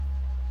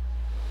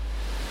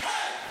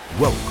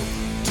Welcome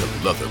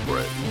to Leather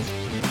Brains,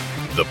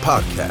 the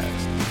podcast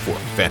for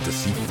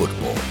fantasy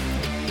football.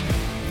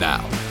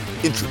 Now,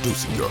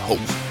 introducing your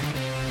host,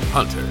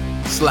 Hunter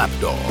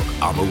Slapdog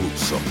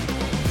Amaruso,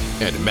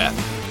 and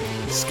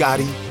Matthew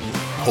Scotty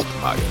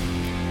Holtmeyer.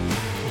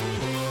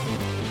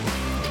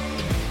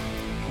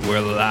 We're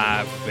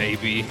live,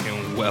 baby,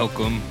 and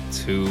welcome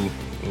to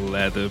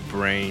Leather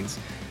Brains.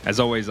 As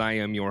always, I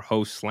am your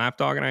host,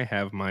 Slapdog, and I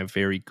have my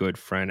very good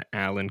friend,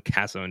 Alan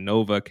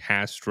Casanova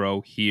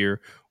Castro,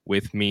 here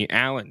with me.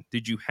 Alan,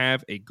 did you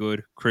have a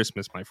good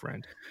Christmas, my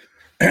friend?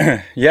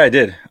 Yeah, I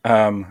did.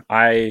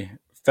 I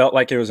felt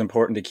like it was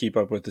important to keep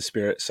up with the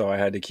spirit, so I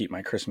had to keep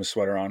my Christmas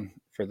sweater on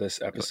for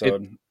this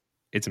episode.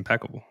 It's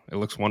impeccable. It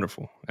looks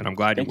wonderful, and I'm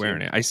glad Thank you're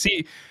wearing you. it. I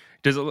see.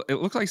 It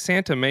look like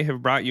Santa may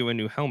have brought you a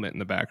new helmet in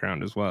the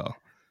background as well?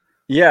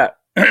 Yeah,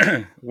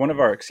 one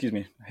of our, excuse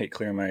me, I hate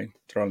clearing my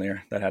throat in the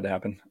air. That had to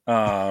happen.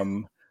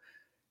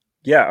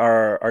 Yeah,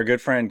 our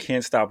good friend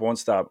Can't Stop Won't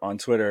Stop on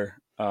Twitter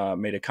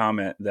made a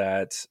comment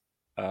that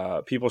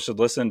people should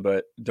listen,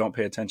 but don't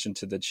pay attention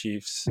to the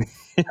Chiefs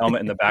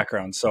helmet in the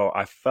background. So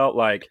I felt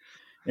like,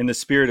 in the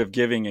spirit of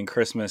giving and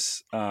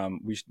Christmas,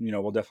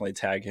 we'll definitely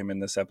tag him in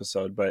this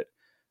episode. But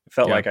it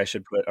felt like I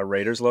should put a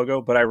Raiders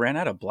logo, but I ran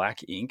out of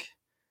black ink,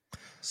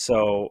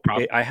 so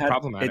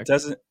problematic.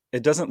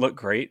 It doesn't look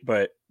great,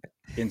 but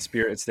in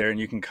spirit it's there, and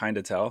you can kind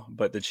of tell.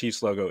 But the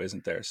Chiefs logo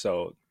isn't there,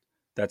 so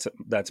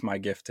that's my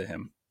gift to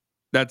him.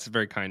 That's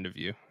very kind of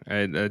you.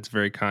 That's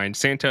very kind.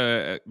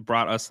 Santa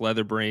brought us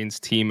Leather Brains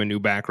team a new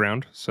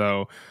background,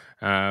 so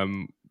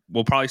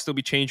we'll probably still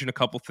be changing a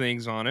couple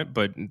things on it.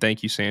 But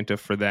thank you, Santa,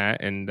 for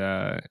that,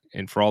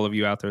 and for all of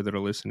you out there that are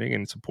listening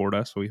and support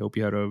us. So we hope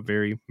you had a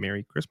very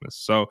Merry Christmas.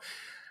 So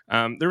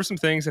there were some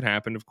things that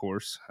happened, of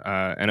course,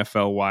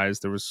 NFL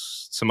wise. There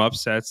was some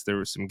upsets. There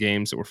were some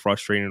games that were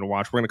frustrating to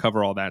watch. We're going to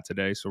cover all that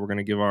today. So we're going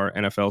to give our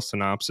NFL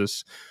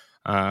synopsis.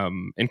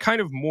 And kind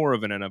of more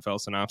of an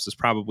NFL synopsis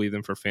probably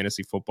than for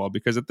fantasy football,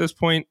 because at this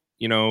point,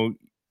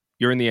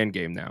 you're in the end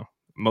game now.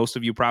 Most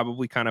of you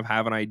probably kind of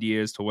have an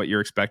idea as to what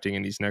you're expecting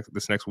in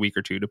this next week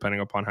or two,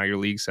 depending upon how your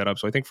league's set up.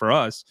 So I think for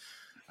us,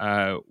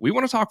 we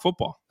want to talk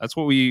football. That's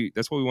what we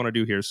want to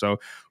do here. So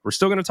we're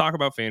still going to talk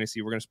about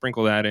fantasy. We're going to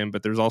sprinkle that in,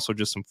 but there's also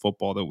just some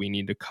football that we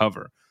need to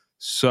cover.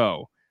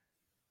 So,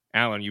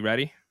 Alan, you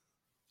ready?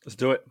 Let's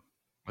do it.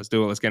 Let's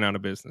do it. Let's get down to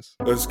business.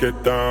 Let's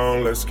get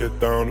down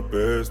to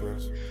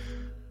business.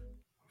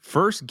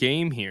 First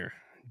game here,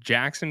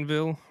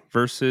 Jacksonville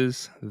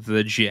versus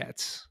the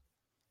Jets.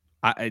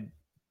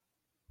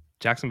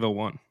 Jacksonville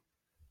won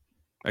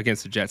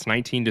against the Jets,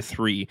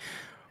 19-3.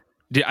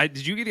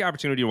 Did you get the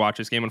opportunity to watch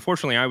this game?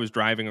 Unfortunately, I was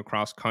driving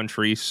across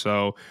country,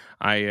 so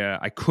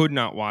I could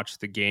not watch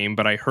the game,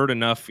 but I heard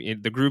enough.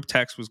 The group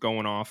text was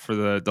going off for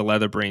the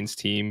Leather Brains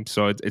team,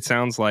 so it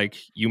sounds like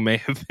you may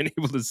have been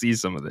able to see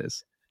some of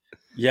this.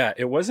 Yeah,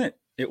 it wasn't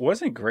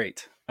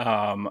great.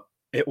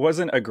 It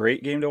wasn't a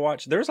great game to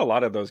watch. There's a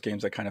lot of those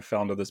games that kind of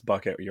fell into this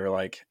bucket where you're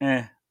like,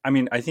 eh. I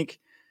mean, I think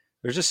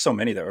there's just so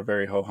many that were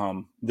very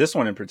ho-hum. This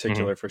one in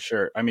particular, for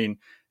sure. I mean,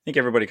 I think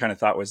everybody kind of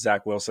thought was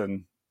Zach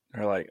Wilson.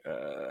 They're like,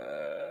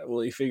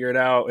 will he figure it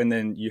out? And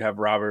then you have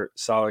Robert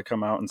Saleh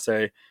come out and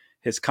say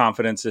his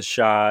confidence is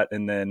shot.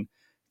 And then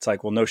it's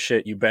like, well, no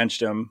shit, you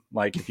benched him.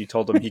 Like, if you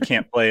told him he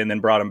can't play and then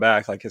brought him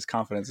back, like, his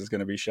confidence is going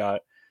to be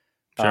shot.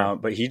 Sure.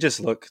 But he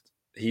just looks,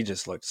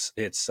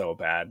 it's so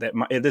bad that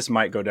this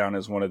might go down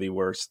as one of the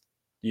worst,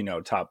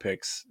 top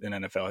picks in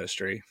NFL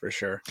history for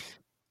sure.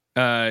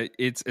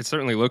 It's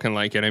certainly looking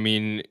like it. I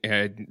mean,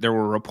 there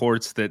were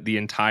reports that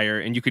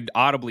and you could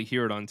audibly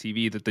hear it on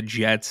TV, that the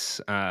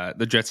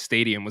Jets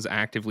stadium was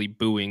actively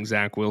booing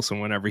Zach Wilson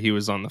whenever he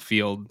was on the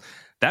field.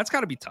 That's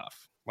got to be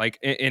tough. Like,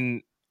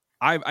 and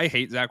I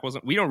hate Zach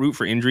Wilson. We don't root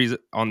for injuries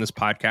on this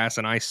podcast,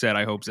 and I said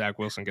I hope Zach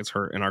Wilson gets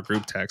hurt in our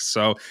group text.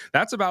 So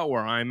that's about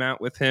where I'm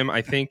at with him,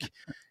 I think.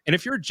 And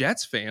if you're a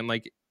Jets fan,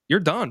 like, you're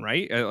done,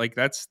 right? Like,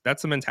 that's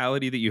the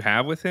mentality that you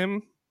have with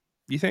him,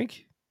 you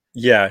think?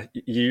 Yeah,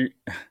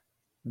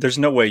 there's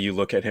no way you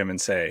look at him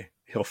and say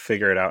he'll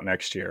figure it out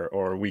next year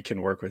or we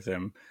can work with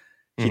him.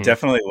 He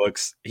definitely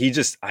looks,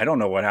 I don't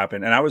know what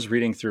happened. And I was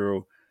reading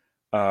through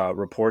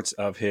reports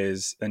of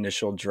his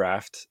initial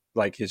draft,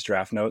 like his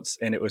draft notes.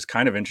 And it was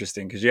kind of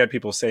interesting because you had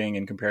people saying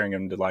and comparing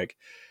him to like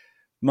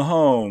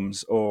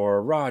Mahomes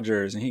or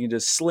Rodgers, and he can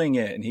just sling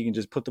it and he can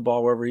just put the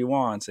ball wherever he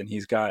wants. And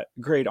he's got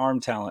great arm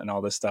talent and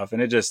all this stuff.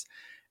 And it's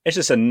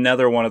just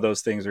another one of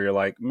those things where you're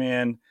like,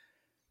 man,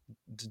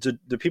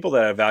 the people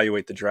that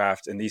evaluate the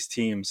draft and these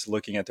teams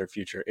looking at their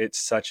future, it's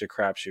such a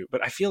crapshoot.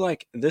 But I feel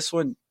like this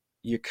one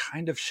you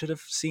kind of should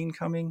have seen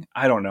coming.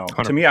 I don't know.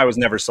 100%. To me, I was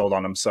never sold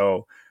on him.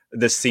 So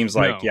this seems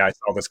like, I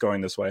saw this going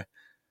this way.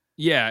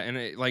 Yeah, and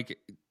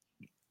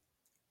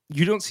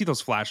you don't see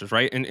those flashes,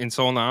 right? And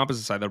so on the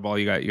opposite side of the ball,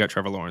 you got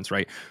Trevor Lawrence,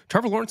 right?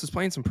 Trevor Lawrence is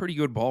playing some pretty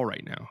good ball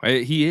right now.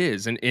 He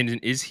is, and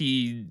is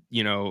he,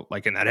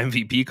 like in that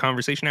MVP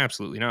conversation?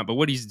 Absolutely not. But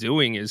what he's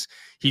doing is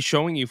he's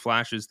showing you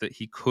flashes that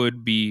he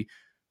could be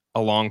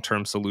a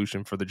long-term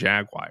solution for the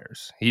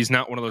Jaguars. He's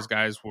not one of those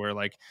guys where,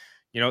 like,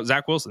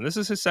 Zach Wilson, this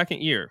is his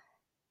second year.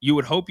 you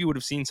would hope you would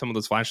have seen some of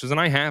those flashes, and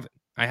I haven't.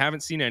 I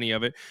haven't seen any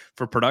of it.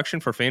 For production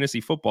for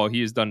fantasy football,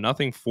 he has done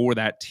nothing for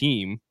that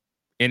team,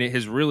 and it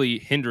has really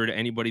hindered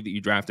anybody that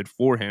you drafted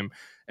for him.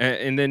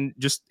 And then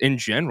just in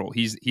general,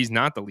 he's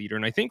not the leader.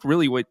 And I think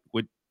really what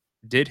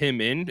did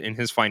him in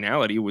his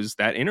finality was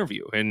that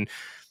interview, and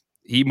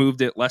he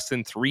moved it less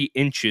than 3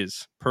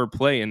 inches per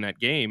play in that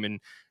game, and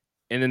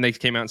then they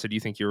came out and said, "Do you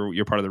think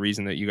you're part of the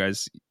reason that you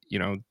guys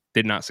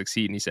did not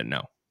succeed?" And he said,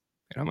 "No."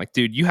 And I'm like,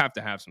 dude, you have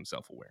to have some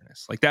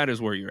self-awareness. Like, that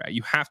is where you're at.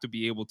 You have to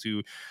be able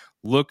to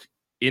look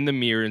in the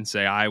mirror and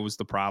say, I was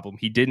the problem.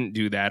 He didn't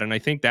do that. And I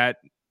think that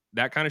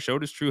kind of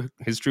showed his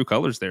true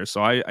colors there.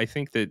 So I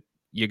think that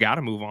you got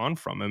to move on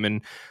from him.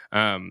 And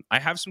I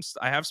have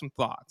some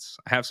thoughts.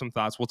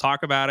 We'll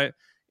talk about it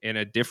in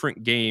a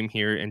different game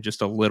here in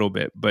just a little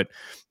bit, but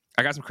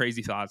I got some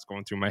crazy thoughts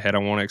going through my head. I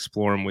want to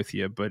explore them with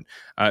you, but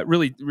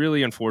really,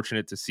 really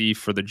unfortunate to see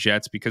for the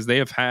Jets, because they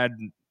have had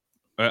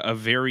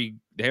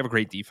they have a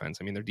great defense.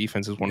 I mean, their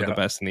defense is one of the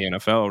best in the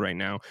NFL right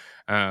now.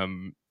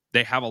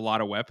 They have a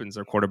lot of weapons.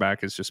 Their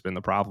quarterback has just been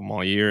the problem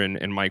all year.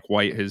 And Mike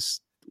White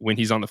when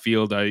he's on the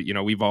field,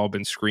 we've all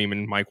been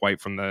screaming Mike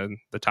White from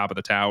the top of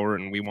the tower,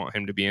 and we want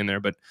him to be in there,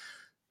 but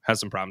has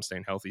some problems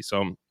staying healthy.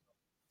 So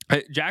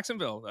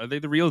Jacksonville, are they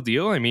the real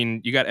deal? I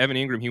mean, you got Evan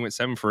Ingram. He went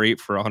 7 for 8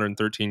 for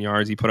 113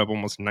 yards. He put up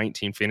almost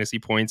 19 fantasy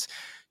points.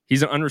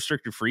 He's an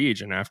unrestricted free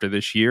agent after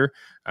this year.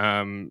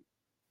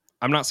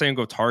 I'm not saying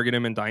go target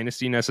him in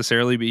Dynasty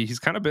necessarily, but he's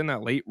kind of been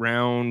that late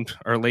round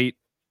or late,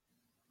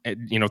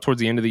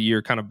 towards the end of the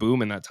year kind of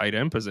boom in that tight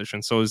end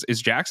position. So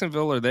is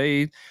Jacksonville, are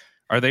they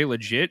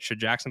legit? Should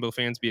Jacksonville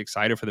fans be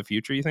excited for the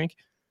future, you think?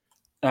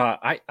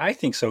 I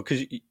think so,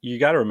 because you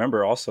got to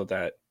remember also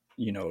that,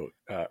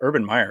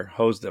 Urban Meyer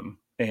hosed them.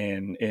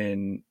 And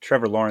in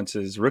Trevor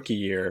Lawrence's rookie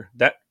year,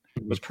 that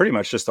was pretty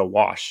much just a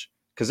wash,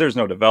 because there's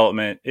no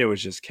development. It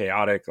was just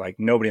chaotic. Like,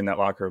 nobody in that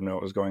locker room knew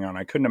what was going on.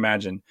 I couldn't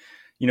imagine.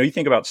 You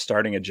think about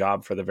starting a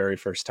job for the very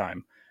first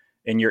time,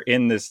 and you're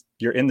in this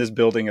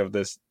building of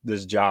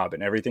this job,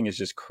 and everything is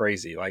just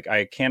crazy. Like,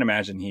 I can't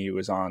imagine he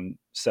was on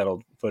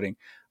settled footing.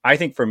 I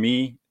think for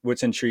me,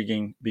 what's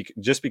intriguing,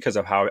 just because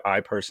of how I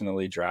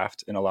personally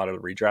draft in a lot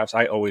of redrafts,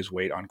 I always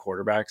wait on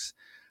quarterbacks.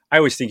 I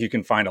always think you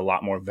can find a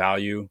lot more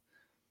value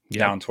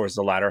down towards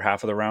the latter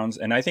half of the rounds.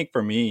 And I think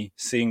for me,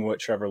 seeing what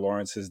Trevor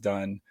Lawrence has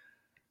done,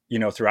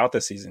 throughout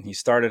the season, he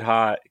started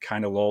hot,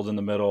 kind of lulled in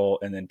the middle,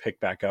 and then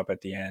picked back up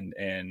at the end.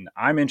 And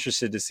I'm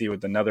interested to see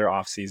with another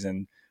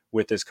offseason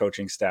with this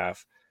coaching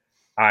staff.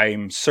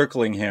 I'm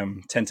circling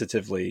him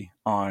tentatively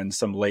on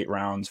some late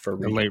rounds for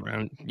the late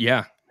round.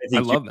 Yeah. I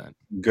love that.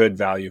 Good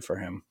value for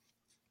him.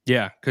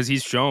 Yeah. Cause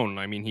he's shown,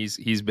 I mean,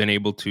 he's been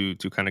able to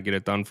kind of get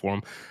it done for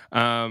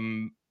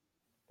him.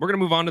 We're going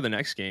to move on to the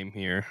next game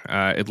here.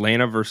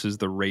 Atlanta versus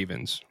the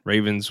Ravens.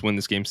 Ravens win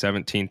this game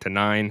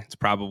 17-9. It's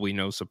probably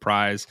no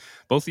surprise.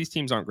 Both these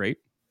teams aren't great.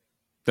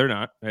 They're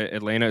not.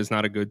 Atlanta is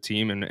not a good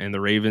team, and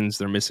the Ravens,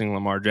 they're missing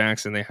Lamar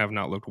Jackson. They have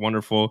not looked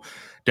wonderful.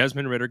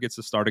 Desmond Ridder gets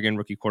the start again,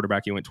 rookie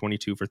quarterback. He went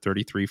 22 for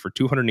 33 for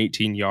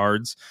 218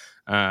 yards.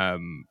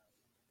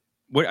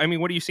 What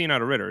are you seeing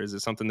out of Ridder? Is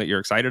it something that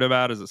you're excited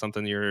about? Is it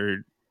something you're,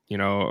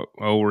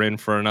 we're in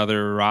for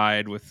another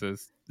ride with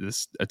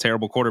a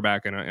terrible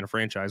quarterback in a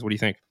franchise? What do you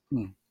think?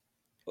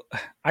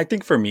 I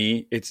think for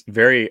me, it's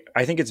very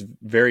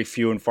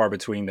few and far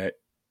between that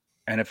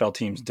NFL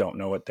teams don't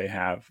know what they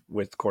have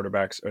with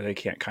quarterbacks, or they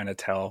can't kind of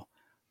tell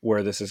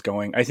where this is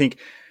going. I think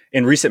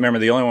in recent memory,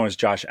 the only one was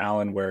Josh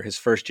Allen, where his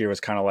first year was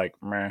kind of like,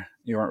 meh,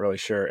 you weren't really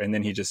sure. And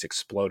then he just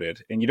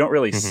exploded, and you don't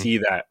really see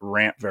that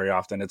ramp very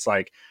often. It's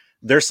like,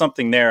 there's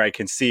something there, I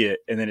can see it.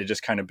 And then it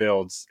just kind of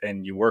builds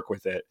and you work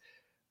with it.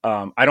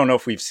 I don't know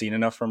if we've seen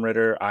enough from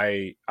Ridder.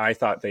 I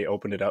thought they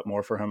opened it up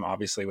more for him,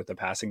 obviously, with the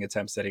passing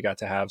attempts that he got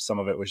to have. Some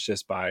of it was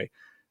just by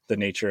the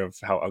nature of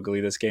how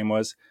ugly this game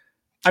was.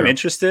 Sure. I'm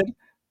interested.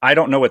 I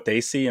don't know what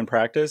they see in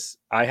practice.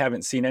 I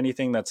haven't seen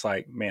anything that's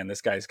like, man,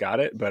 this guy's got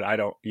it. But I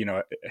don't,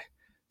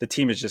 the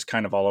team is just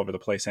kind of all over the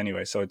place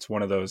anyway. So it's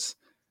one of those,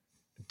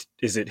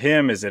 is it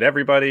him? Is it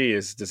everybody?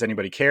 Does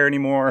anybody care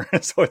anymore?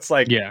 So it's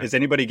like, is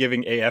anybody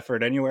giving a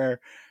effort anywhere?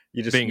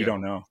 You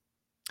don't know.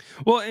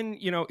 Well, and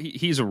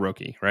he's a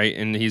rookie, right?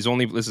 And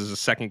this is a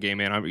second game,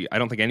 man. I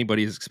don't think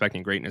anybody is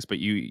expecting greatness, but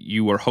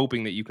you are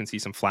hoping that you can see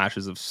some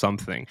flashes of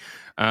something.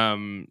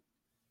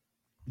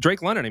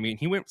 Drake London, I mean,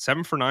 he went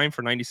 7 for 9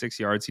 for 96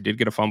 yards. He did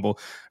get a fumble.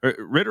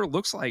 Ridder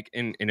looks like,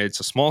 and it's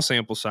a small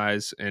sample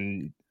size,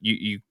 and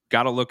you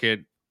got to look at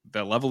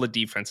the level of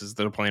defenses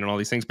that are playing and all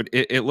these things, but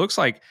it looks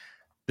like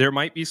there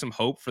might be some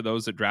hope for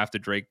those that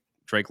drafted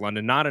Drake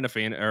London, not in a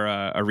fan or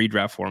a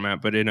redraft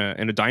format, but in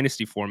a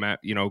dynasty format.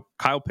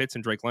 Kyle Pitts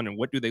and Drake London,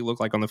 what do they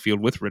look like on the field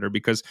with Ridder?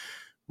 Because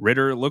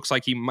Ridder looks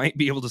like he might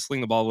be able to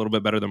sling the ball a little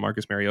bit better than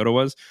Marcus Mariota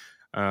was.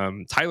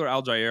 Tyler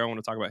Algier, I want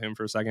to talk about him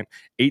for a second.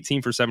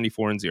 18 for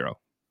 74 and 0.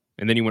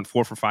 And then he went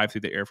 4 for 5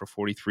 through the air for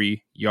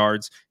 43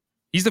 yards.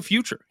 He's the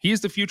future. He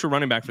is the future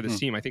running back for this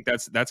team. I think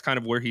that's kind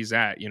of where he's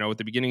at. At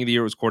the beginning of the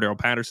year, it was Cordarrelle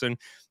Patterson.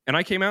 And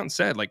I came out and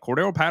said, like,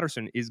 Cordarrelle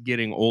Patterson is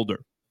getting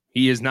older.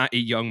 He is not a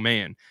young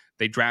man.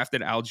 They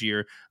drafted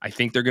Algier. I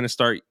think they're going to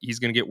start. He's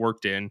going to get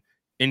worked in,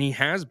 and he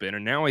has been.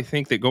 And now I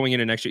think that going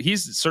into next year,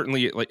 he's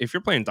certainly, like, if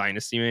you're playing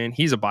Dynasty, man,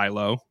 he's a buy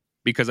low,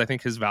 because I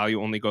think his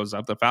value only goes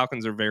up. The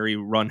Falcons are very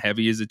run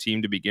heavy as a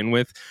team to begin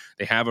with.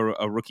 They have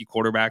a rookie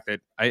quarterback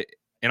that I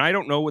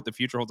don't know what the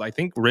future holds. I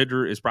think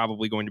Ridder is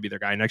probably going to be their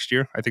guy next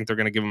year. I think they're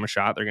going to give him a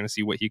shot. They're going to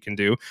see what he can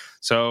do.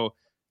 So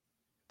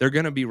they're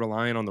going to be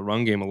relying on the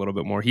run game a little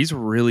bit more. He's a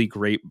really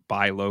great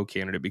buy low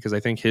candidate because I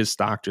think his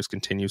stock just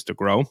continues to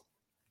grow.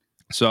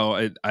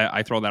 So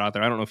I throw that out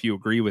there. I don't know if you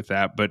agree with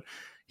that, but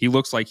he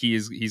looks like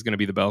he's going to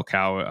be the bell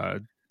cow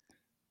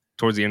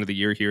towards the end of the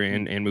year here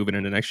and moving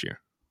into next year.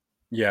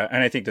 Yeah,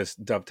 and I think this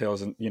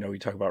dovetails, and you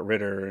talk about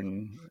Ridder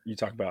and you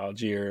talk about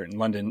Algier and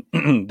London.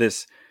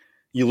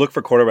 You look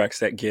for quarterbacks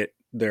that get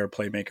their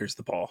playmakers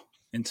the ball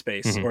in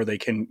space, or they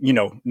can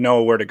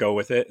know where to go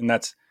with it, and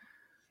that's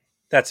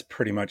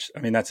pretty much. I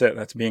mean, that's it.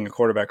 That's being a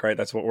quarterback, right?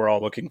 That's what we're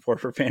all looking for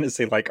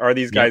fantasy. Like, are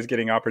these guys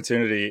getting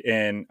opportunity?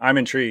 And I'm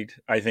intrigued.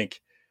 I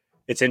think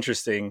it's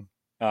interesting.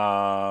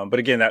 But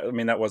again,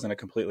 that wasn't a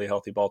completely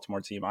healthy Baltimore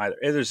team either.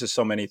 There's just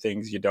so many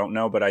things you don't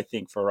know. But I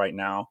think for right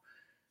now,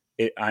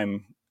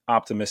 I'm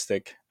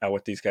optimistic at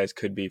what these guys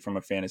could be from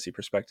a fantasy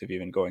perspective,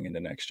 even going into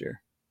next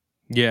year.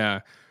 Yeah.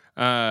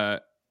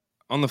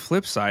 On the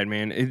flip side,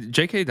 man,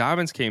 J.K.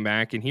 Dobbins came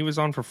back and he was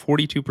on for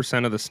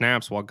 42% of the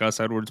snaps while Gus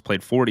Edwards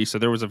played 40. So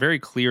there was a very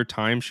clear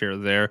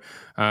timeshare there.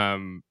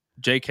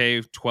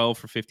 J.K. 12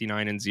 for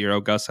 59 and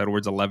 0. Gus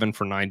Edwards 11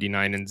 for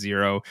 99 and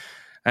 0.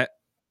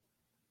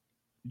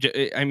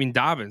 I mean,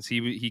 Dobbins,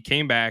 he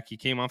came back. He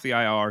came off the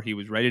IR. He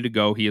was ready to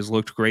go. He has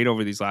looked great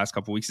over these last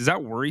couple of weeks. Is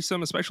that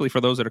worrisome, especially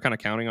for those that are kind of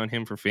counting on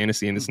him for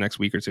fantasy in this next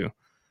week or two?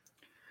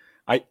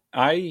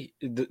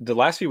 The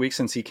last few weeks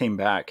since he came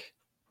back,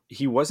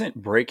 he wasn't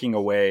breaking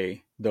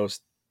away those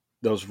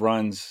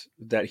runs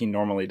that he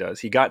normally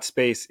does. He got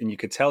space, and you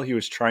could tell he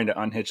was trying to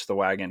unhitch the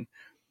wagon.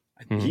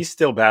 He's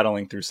still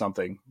battling through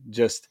something.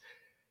 Just,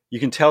 you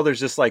can tell there's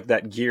just like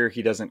that gear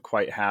he doesn't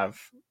quite have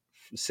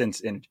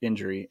since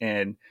injury,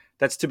 and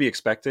that's to be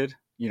expected.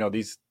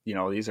 These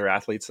are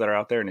athletes that are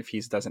out there, and if he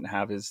doesn't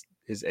have his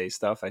A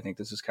stuff, I think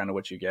this is kind of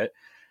what you get.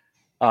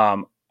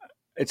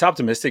 It's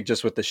optimistic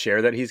just with the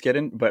share that he's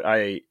getting, but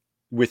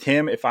with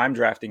him, if I'm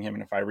drafting him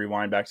and if I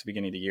rewind back to the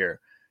beginning of the year,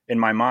 in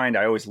my mind,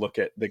 I always look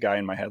at the guy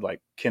in my head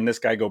like, can this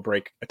guy go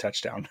break a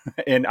touchdown?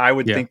 And I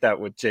would think that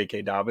with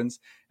J.K. Dobbins,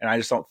 and I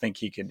just don't think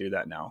he can do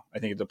that now. I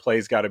think the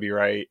play's got to be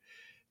right.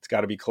 It's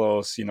got to be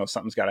close.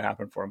 Something's got to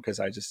happen for him because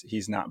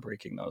he's not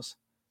breaking those.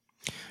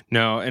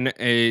 No, and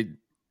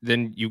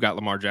then you've got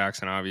Lamar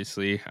Jackson,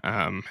 obviously,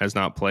 has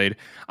not played.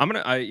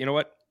 You know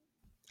what?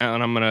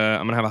 And I'm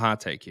gonna have a hot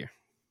take here.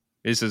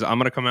 I'm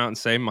gonna come out and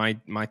say my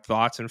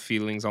thoughts and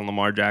feelings on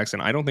Lamar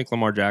Jackson. I don't think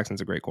Lamar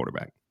Jackson's a great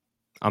quarterback.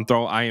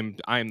 I am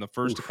the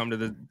first to come to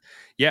the.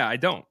 Yeah, I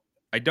don't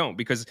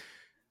because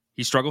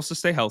he struggles to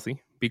stay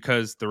healthy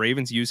because the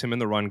Ravens use him in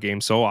the run game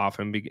so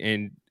often,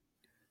 and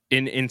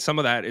in some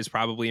of that is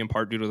probably in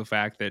part due to the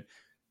fact that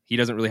he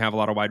doesn't really have a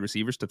lot of wide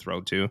receivers to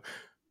throw to.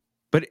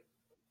 But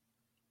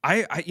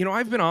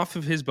I've been off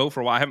of his boat for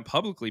a while. I haven't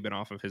publicly been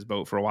off of his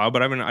boat for a while,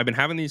 but I've been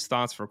having these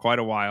thoughts for quite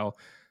a while.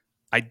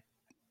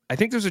 I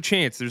think there's a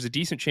chance. There's a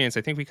decent chance.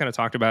 I think we kind of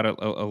talked about it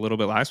a little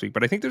bit last week,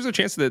 but I think there's a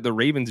chance that the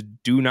Ravens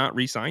do not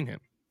re-sign him.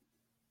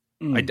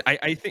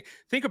 I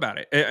think about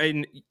it.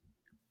 And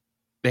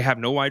they have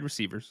no wide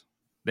receivers.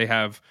 They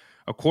have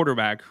a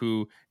quarterback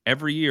who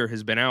every year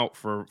has been out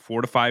for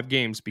 4 to 5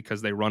 games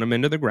because they run him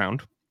into the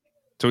ground.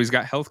 So he's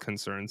got health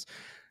concerns.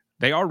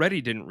 They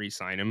already didn't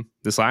re-sign him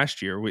this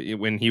last year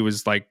when he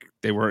was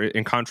they were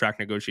in contract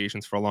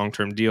negotiations for a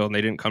long-term deal and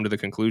they didn't come to the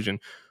conclusion.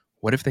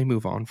 What if they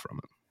move on from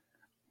him?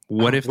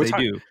 What if they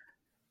do?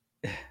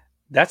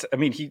 This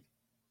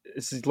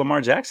is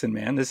Lamar Jackson,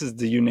 man. This is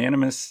the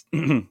unanimous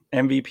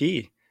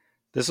MVP.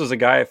 This was a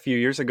guy a few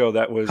years ago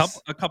that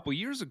was a couple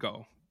years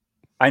ago.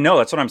 I know,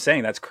 that's what I'm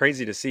saying. That's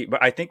crazy to see.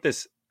 But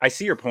I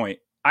see your point.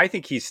 I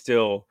think he's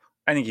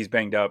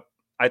banged up.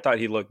 I thought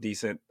he looked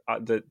decent.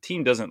 The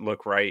team doesn't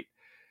look right.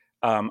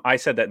 I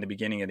said that in the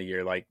beginning of the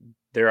year, like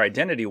their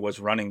identity was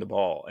running the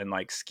ball and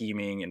like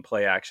scheming and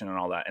play action and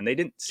all that. And they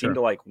didn't seem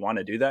to want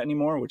to do that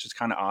anymore, which is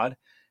kind of odd.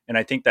 And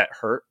I think that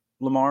hurt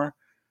Lamar.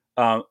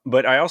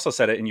 But I also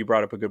said it, and you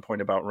brought up a good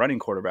point about running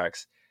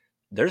quarterbacks.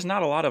 There's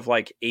not a lot of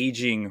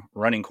aging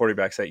running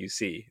quarterbacks that you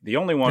see. The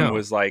only one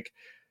was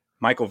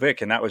Michael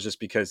Vick, and that was just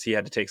because he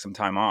had to take some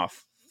time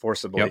off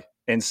forcibly. Yep.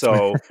 And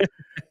so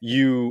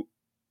you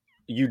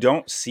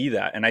don't see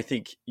that. And I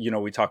think,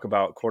 we talk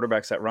about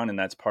quarterbacks that run, and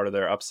that's part of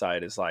their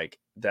upside is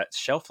that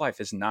shelf life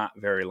is not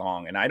very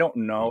long. And I don't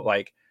know,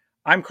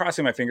 I'm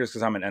crossing my fingers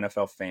because I'm an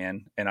NFL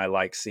fan and I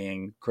like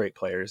seeing great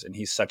players, and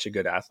he's such a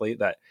good athlete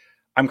that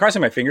I'm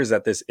crossing my fingers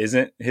that this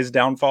isn't his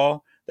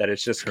downfall, that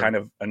it's just kind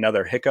of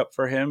another hiccup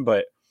for him.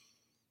 But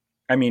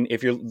I mean,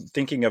 if you're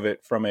thinking of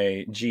it from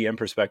a GM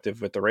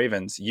perspective with the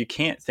Ravens, you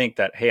can't think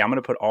that, hey, I'm going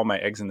to put all my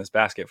eggs in this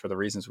basket for the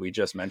reasons we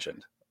just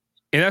mentioned.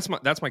 And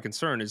that's my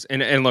concern is,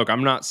 and look,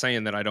 I'm not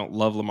saying that I don't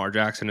love Lamar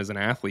Jackson as an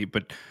athlete,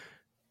 but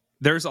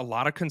there's a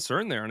lot of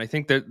concern there. And I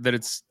think that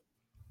it's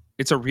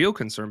it's a real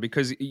concern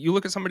because you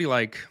look at somebody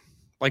like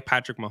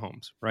Patrick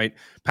Mahomes, right?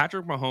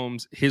 Patrick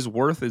Mahomes, his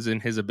worth is in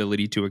his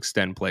ability to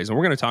extend plays. And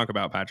we're going to talk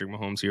about Patrick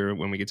Mahomes here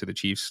when we get to the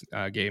Chiefs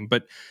game.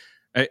 But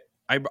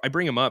I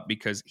bring him up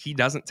because he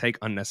doesn't take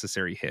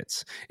unnecessary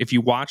hits. If you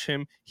watch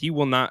him, he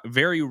will not,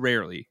 very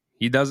rarely,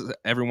 he does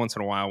every once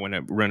in a while when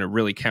it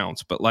really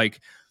counts. But like,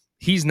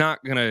 he's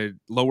not going to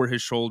lower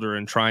his shoulder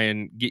and try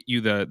and get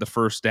you the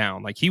first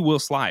down. Like, he will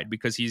slide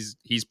because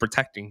he's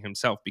protecting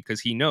himself,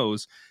 because he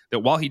knows that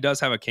while he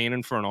does have a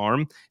cannon for an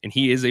arm and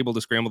he is able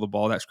to scramble the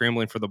ball, that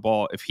scrambling for the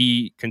ball, if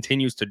he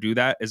continues to do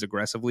that as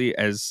aggressively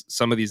as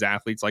some of these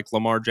athletes like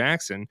Lamar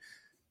Jackson,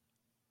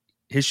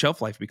 his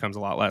shelf life becomes a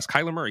lot less.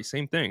 Kyler Murray,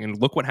 same thing.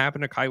 And look what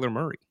happened to Kyler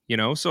Murray,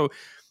 So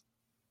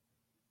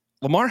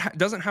Lamar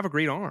doesn't have a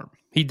great arm.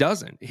 He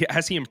doesn't.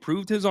 Has he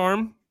improved his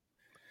arm?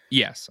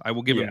 Yes, I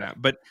will give him that.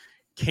 But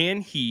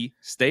can he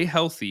stay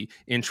healthy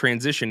and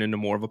transition into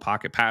more of a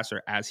pocket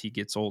passer as he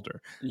gets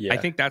older? Yeah. I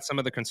think that's some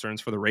of the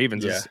concerns for the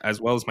Ravens as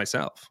well as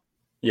myself.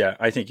 Yeah,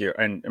 I think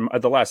and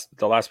the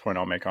last point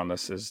I'll make on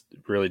this is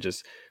really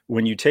just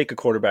when you take a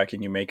quarterback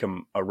and you make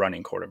him a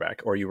running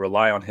quarterback, or you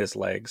rely on his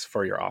legs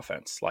for your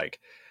offense, like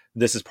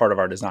this is part of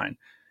our design.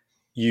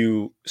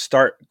 You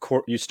start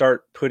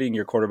putting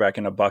your quarterback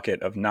in a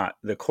bucket of not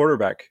the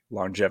quarterback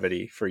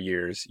longevity for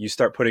years. You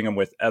start putting him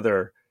with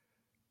other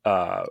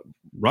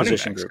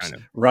position groups,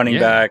 running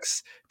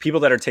backs, people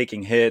that are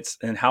taking hits,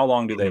 and how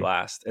long do they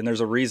last? And there's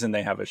a reason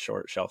they have a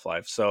short shelf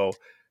life. So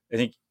I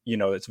think,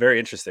 it's very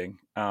interesting.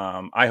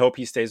 I hope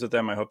he stays with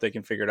them. I hope they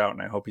can figure it out,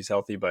 and I hope he's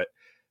healthy, but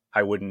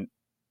I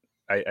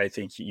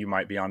think you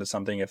might be onto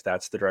something if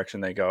that's the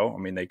direction they go. I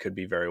mean, they could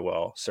be very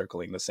well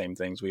circling the same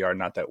things we are.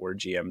 Not that we're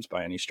GMs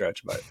by any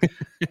stretch, but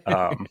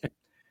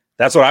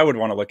that's what I would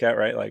want to look at,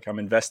 right? Like, I'm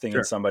investing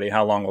in somebody.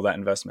 How long will that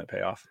investment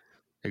pay off?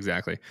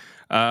 Exactly.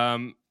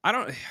 I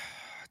don't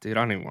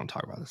even want to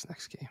talk about this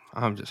next game.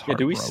 I'm just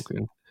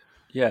heartbroken.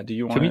 Do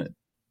you want to?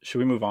 Should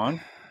we move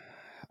on?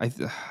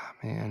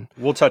 Man,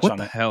 we'll touch on it. What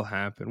the hell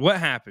happened? What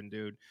happened,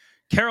 dude?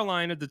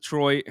 Carolina,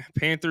 Detroit,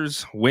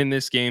 Panthers win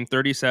this game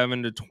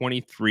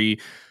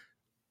 37-23.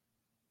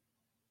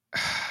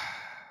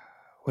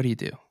 What do you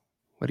do?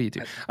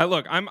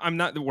 Look, I'm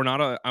not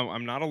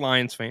a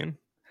Lions fan.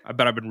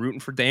 But I've been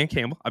rooting for Dan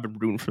Campbell. I've been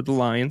rooting for the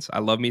Lions. I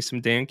love me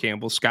some Dan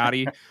Campbell.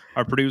 Scotty,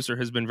 our producer,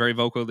 has been very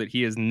vocal that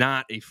he is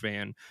not a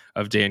fan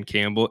of Dan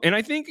Campbell. And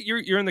I think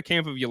you're in the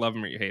camp of you love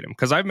him or you hate him.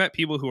 Because I've met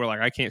people who are like,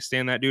 I can't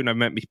stand that dude. And I've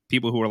met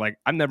people who are like,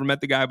 I've never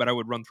met the guy, but I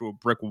would run through a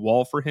brick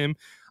wall for him.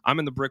 I'm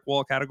in the brick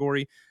wall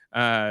category.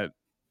 They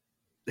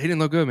didn't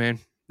look good, man.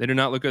 They did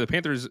not look good.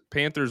 The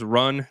Panthers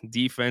run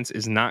defense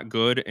is not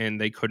good, and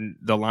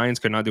the Lions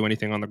could not do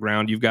anything on the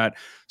ground. You've got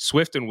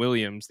Swift and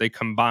Williams. They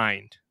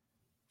combined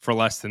for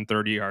less than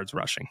 30 yards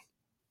rushing.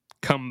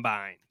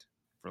 Rushing.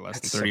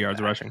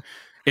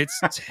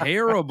 It's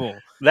terrible.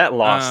 That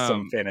lost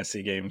some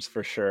fantasy games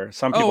for sure.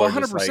 Some people are 100%.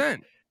 Just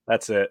like,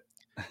 that's it.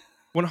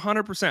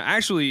 100%.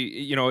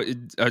 Actually,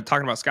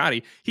 talking about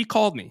Scotty, he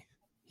called me.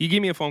 He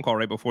gave me a phone call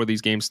right before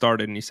these games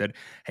started, and he said,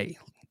 hey,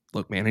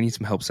 look, man, I need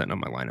some help setting up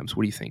my lineups.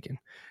 What are you thinking?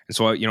 And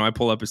so, I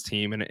pull up his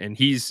team, and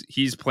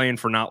he's playing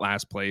for not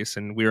last place,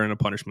 and we're in a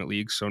punishment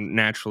league. So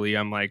naturally,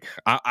 I'm like,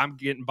 I'm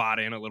getting bought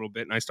in a little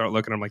bit, and I start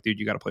looking. I'm like, dude,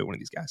 you got to play one of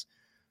these guys.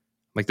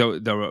 Like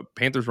the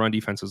Panthers' run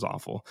defense is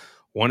awful.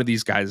 One of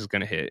these guys is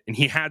going to hit, and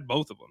he had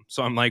both of them.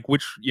 So I'm like,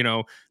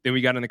 then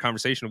we got in the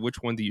conversation of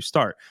which one do you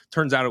start?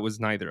 Turns out it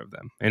was neither of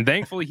them, and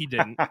thankfully he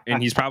didn't,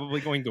 and he's probably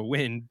going to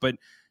win. But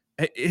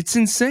it's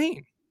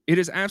insane. It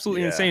is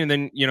absolutely insane. And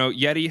then,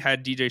 Yeti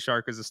had DJ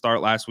Shark as a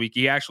start last week.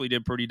 He actually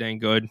did pretty dang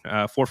good.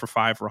 4 for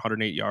 5 for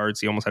 108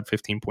 yards. He almost had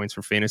 15 points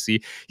for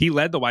fantasy. He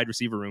led the wide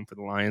receiver room for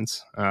the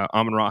Lions.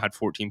 Amon-Ra had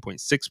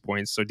 14.6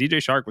 points. So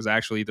DJ Shark was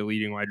actually the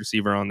leading wide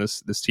receiver on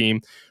this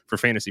team for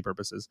fantasy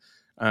purposes.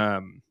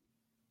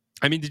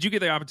 Did you get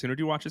the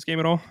opportunity to watch this game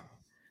at all?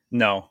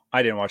 No,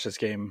 I didn't watch this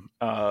game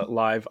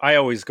live. I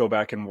always go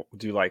back and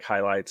do like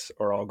highlights,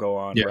 or I'll go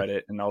on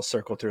Reddit and I'll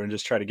circle through and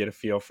just try to get a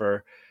feel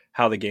for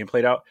how the game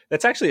played out.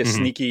 That's actually a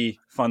sneaky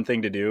fun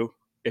thing to do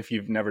if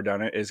you've never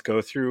done it, is go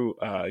through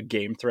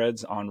game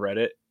threads on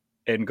Reddit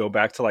and go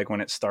back to like when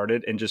it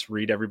started and just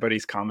read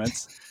everybody's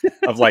comments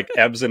of like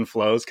ebbs and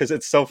flows. Cause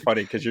it's so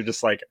funny. Cause you're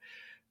just like,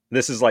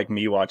 this is like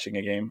me watching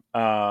a game.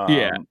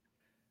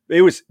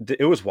 It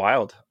was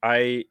wild.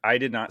 I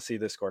did not see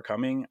the score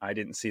coming. I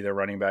didn't see their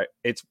running back.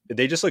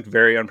 They just look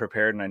very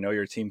unprepared. And I know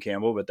you're Team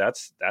Campbell, but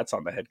that's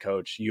on the head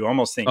coach. You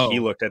almost think he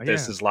looked at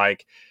this as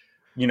like,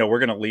 we're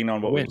going to lean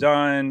on what we've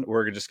done.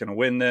 We're just going to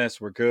win this.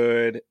 We're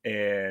good.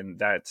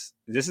 And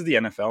this is the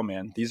NFL,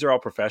 man. These are all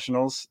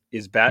professionals.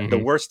 Is bad. The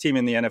worst team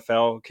in the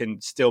NFL can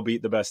still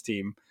beat the best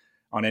team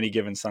on any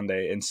given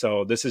Sunday. And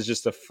so this is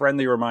just a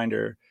friendly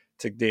reminder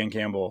to Dan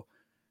Campbell.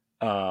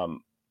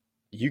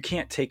 You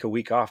can't take a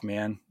week off,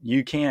 man.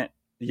 You can't,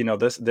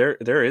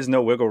 there is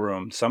no wiggle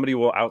room. Somebody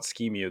will out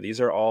scheme you. These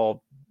are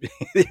all,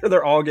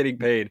 they're all getting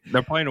paid.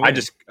 They're playing away.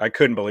 I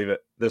couldn't believe it.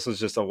 This was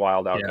just a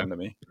wild outcome to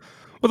me.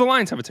 Well, the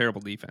Lions have a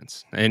terrible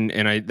defense, and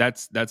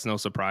that's no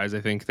surprise. I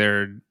think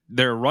their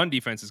run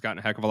defense has gotten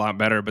a heck of a lot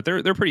better, but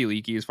they're pretty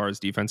leaky as far as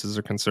defenses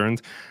are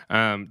concerned.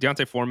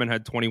 Deontay Foreman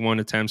had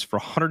 21 attempts for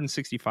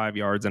 165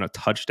 yards and a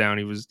touchdown.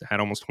 He had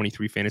almost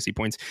 23 fantasy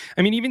points.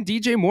 I mean, even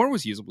DJ Moore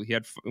was usable. He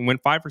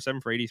went 5 for 7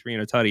 for 83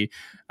 and a tutty.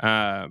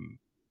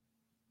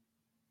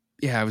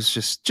 Yeah, it was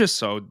just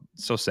so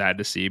sad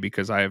to see,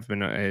 because I have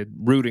been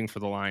rooting for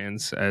the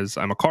Lions, as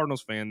I'm a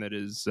Cardinals fan. That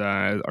is,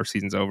 our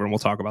season's over, and we'll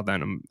talk about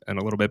that in a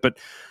little bit. But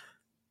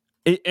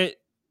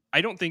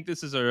I don't think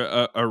this is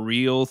a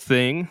real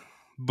thing,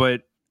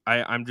 but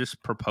I'm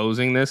just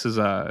proposing this as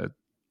a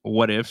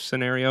what if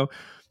scenario.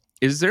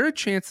 Is there a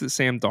chance that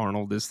Sam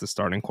Darnold is the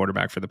starting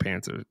quarterback for the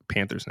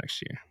Panthers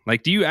next year?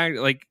 Like, do you act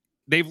like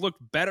they've looked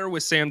better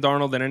with Sam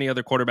Darnold than any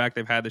other quarterback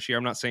they've had this year?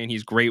 I'm not saying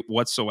he's great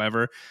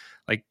whatsoever.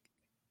 Like,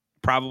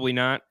 probably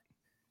not.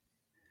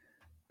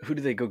 Who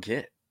do they go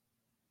get?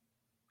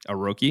 A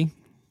rookie?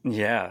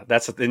 Yeah,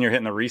 then you're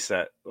hitting the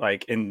reset.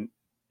 Like,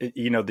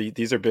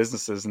 these are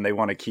businesses, and they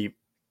want to keep,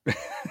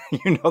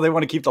 they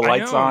want to keep the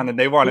lights on, and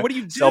they want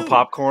to sell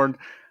popcorn.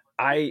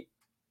 I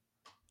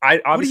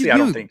obviously I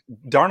don't think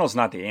Darnold's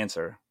not the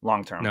answer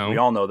long term. No. We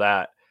all know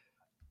that.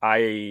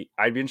 I'd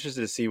be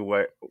interested to see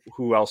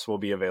who else will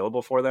be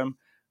available for them.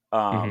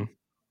 I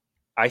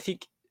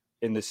think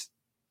in this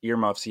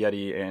earmuffs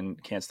Yeti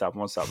and can't stop,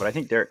 won't stop, but I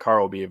think Derek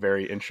Carr will be a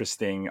very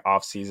interesting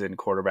offseason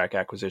quarterback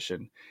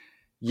acquisition.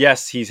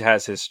 Yes, he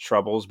has his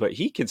troubles, but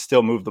he can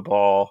still move the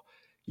ball.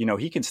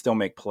 He can still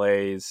make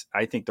plays.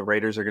 I think the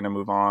Raiders are going to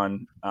move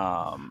on.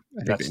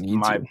 That's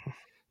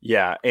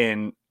yeah.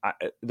 And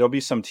there'll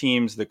be some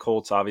teams. The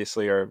Colts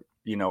obviously are,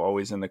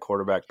 always in the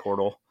quarterback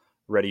portal,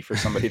 ready for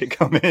somebody to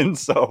come in.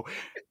 So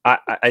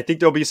I think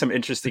there'll be some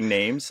interesting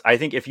names. I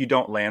think if you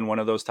don't land one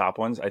of those top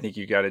ones, I think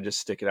you got to just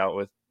stick it out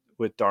with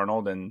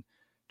Darnold and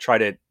try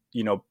to,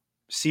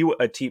 see what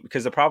a team,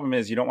 because the problem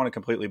is you don't want to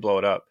completely blow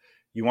it up.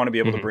 You want to be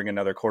able to bring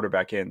another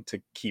quarterback in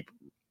to keep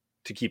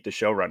the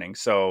show running.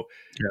 So,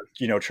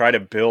 try to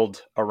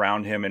build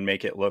around him and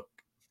make it look,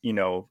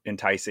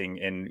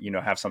 enticing, and,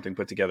 have something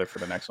put together for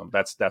the next one.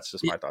 That's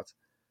just my thoughts.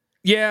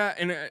 Yeah.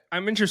 And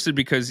I'm interested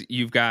because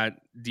you've got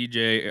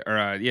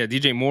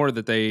DJ Moore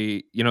that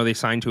they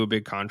signed to a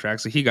big contract.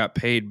 So he got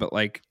paid, but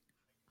like,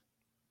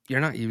 you're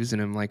not using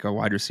him like a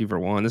wide receiver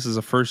one. This is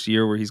the first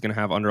year where he's going to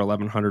have under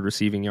 1,100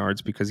 receiving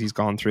yards, because he's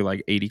gone through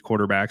like 80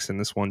 quarterbacks in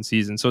this one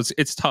season. So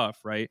it's tough,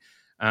 right?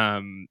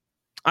 I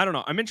don't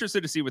know. I'm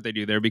interested to see what they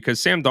do there,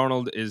 because Sam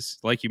Darnold is,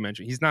 like you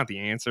mentioned, he's not the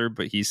answer,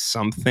 but he's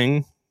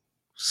something.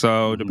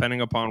 So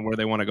depending upon where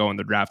they want to go in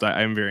the draft,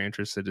 I'm very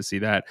interested to see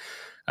that.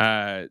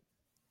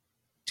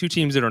 Two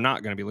teams that are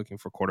not going to be looking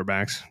for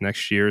quarterbacks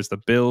next year is the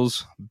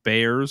Bills,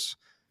 Bears.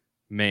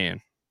 Man,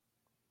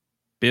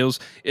 Bills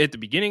at the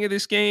beginning of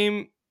this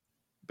game,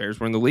 Bears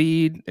were in the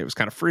lead. It was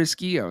kind of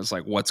frisky. I was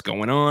like, what's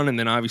going on? And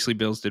then obviously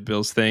Bills did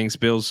Bills things.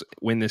 Bills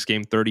win this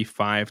game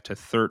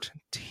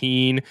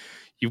 35-13.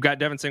 You've got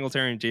Devin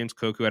Singletary and James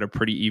Cook, who had a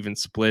pretty even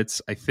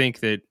splits. I think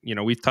that,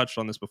 we've touched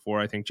on this before.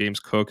 I think James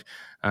Cook,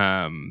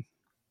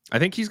 I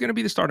think he's going to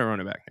be the starting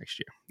running back next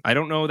year. I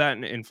don't know that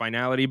in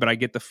finality, but I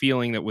get the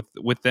feeling that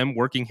with them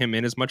working him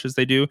in as much as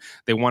they do,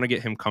 they want to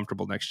get him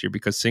comfortable next year,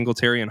 because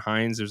Singletary and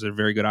Hines, there's a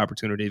very good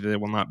opportunity that they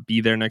will not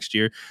be there next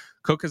year.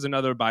 Cook is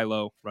another buy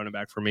low running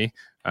back for me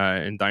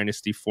in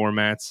dynasty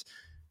formats.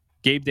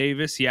 Gabe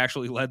Davis, he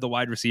actually led the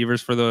wide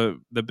receivers for the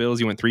Bills.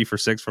 He went 3 for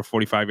 6 for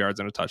 45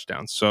 yards and a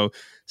touchdown. So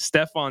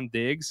Stephon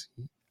Diggs,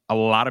 a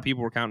lot of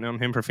people were counting on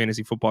him for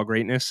fantasy football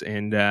greatness,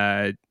 and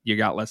you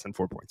got less than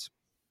 4 points.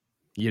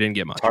 You didn't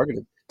get much.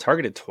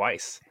 Targeted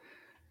twice.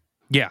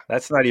 Yeah.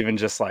 That's not even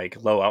just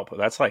like low output.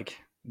 That's like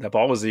the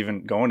ball was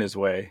even going his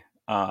way,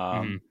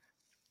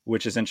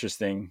 which is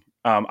interesting.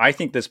 I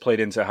think this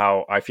played into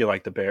how I feel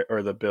like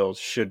the Bills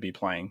should be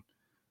playing.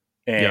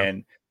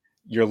 And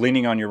you're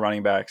leaning on your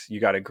running backs. You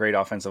got a great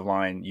offensive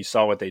line. You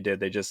saw what they did.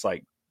 They just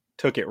like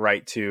took it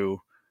right to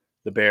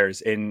the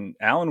Bears. And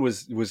Allen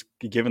was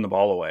giving the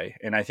ball away.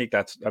 And I think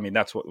that's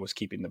what was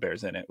keeping the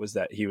Bears in it, was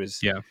that he was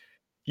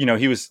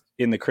he was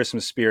in the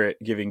Christmas spirit,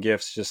 giving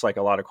gifts, just like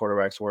a lot of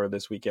quarterbacks were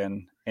this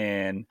weekend.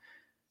 And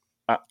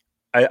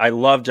I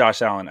love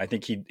Josh Allen. I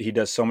think he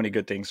does so many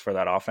good things for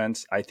that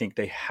offense. I think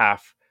they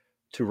have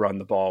to run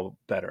the ball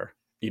better.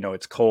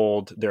 It's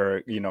cold.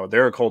 They're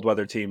a cold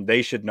weather team.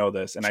 They should know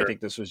this. And I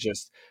think this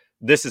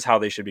is how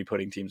they should be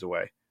putting teams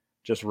away,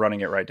 just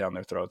running it right down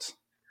their throats.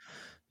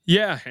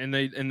 Yeah. And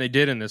they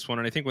did in this one.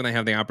 And I think when they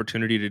have the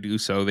opportunity to do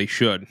so, they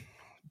should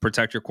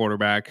protect your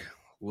quarterback,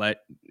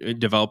 let it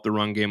develop the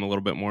run game a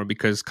little bit more,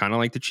 because kind of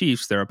like the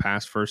Chiefs, they're a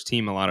pass first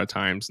team a lot of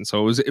times. And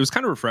so it was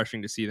kind of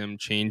refreshing to see them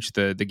change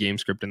the game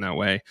script in that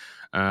way.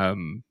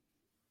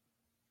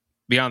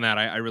 Beyond that,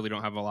 I really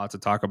don't have a lot to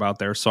talk about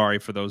there. Sorry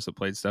for those that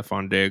played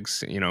Stephon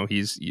Diggs.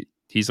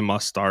 He's a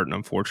must start, and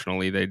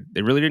unfortunately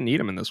they really didn't need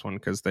him in this one,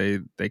 because they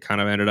kind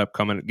of ended up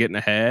getting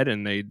ahead,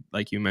 and they,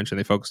 like you mentioned,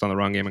 they focused on the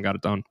run game and got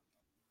it done.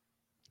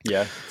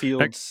 Yeah,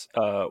 Fields.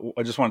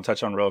 I just want to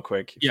touch on real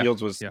quick.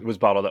 Fields was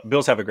bottled up.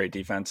 Bills have a great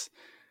defense.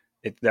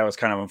 that was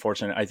kind of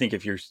unfortunate. I think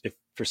if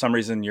for some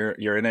reason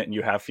you're in it and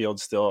you have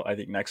Fields still, I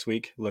think next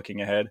week,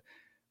 looking ahead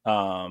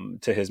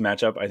to his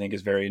matchup, I think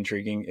is very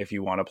intriguing if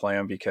you want to play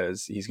him,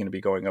 because he's going to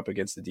be going up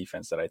against the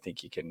defense that I think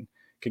he can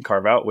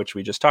carve out, which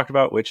we just talked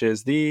about, which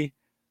is the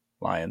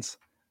Lions.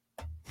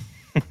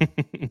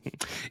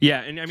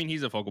 Yeah, and I mean,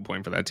 he's a focal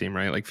point for that team,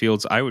 right? Like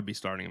Fields, I would be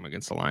starting him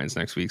against the Lions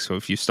next week. So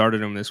if you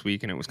started him this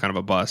week and it was kind of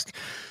a bust,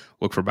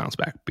 look for bounce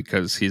back,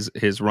 because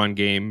his run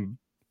game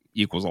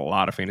equals a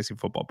lot of fantasy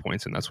football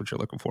points, and that's what you're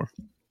looking for.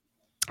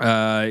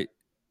 Man,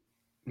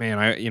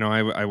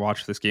 I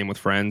watched this game with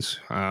friends.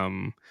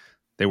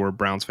 They were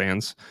Browns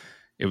fans.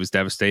 It was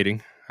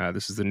devastating.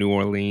 This is the New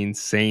Orleans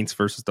Saints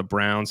versus the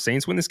Browns.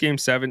 Saints win this game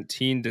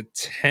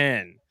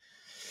 17-10.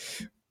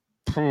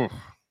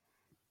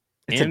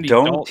 It's Andy a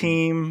dome Dalton.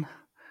 team.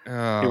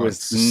 Oh, it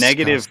was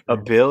negative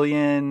 $1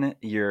 billion.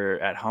 You're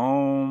at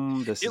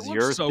home. This is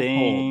your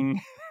thing.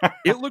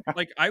 It looked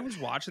like, I was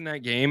watching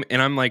that game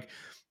and I'm like,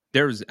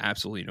 there's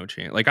absolutely no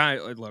chance. Like,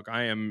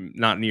 I am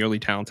not nearly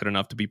talented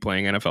enough to be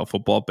playing NFL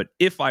football, but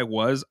if I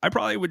was, I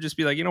probably would just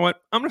be like, you know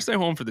what? I'm going to stay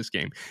home for this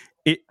game.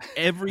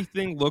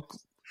 Everything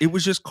it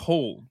was just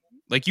cold.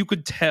 Like, you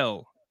could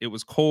tell it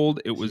was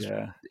cold. It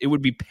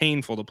would be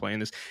painful to play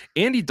in this.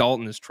 Andy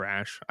Dalton is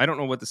trash. I don't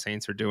know what the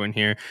Saints are doing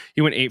here.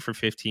 He went 8 for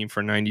 15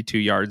 for 92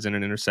 yards and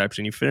an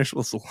interception. He finished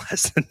with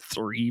less than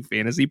 3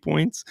 fantasy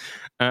points.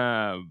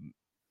 And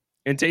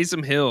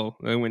Taysom Hill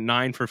went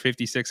 9 for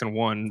 56 and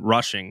 1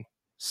 rushing.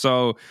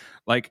 So,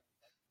 like,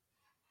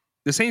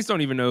 the Saints don't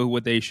even know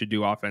what they should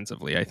do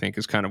offensively, I think,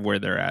 is kind of where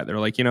they're at. They're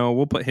like,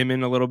 we'll put him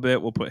in a little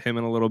bit. We'll put him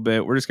in a little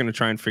bit. We're just going to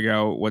try and figure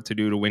out what to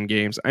do to win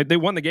games. They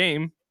won the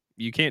game.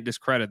 You can't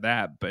discredit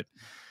that, but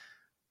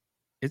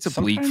it's a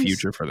bleak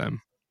future for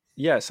them.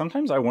 Yeah,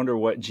 sometimes I wonder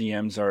what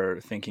GMs are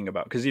thinking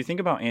about, because you think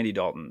about Andy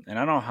Dalton, and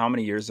I don't know how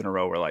many years in a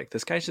row we're like,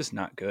 this guy's just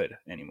not good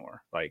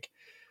anymore. Like,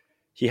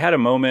 he had a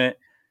moment,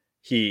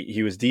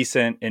 he was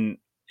decent, and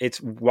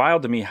it's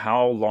wild to me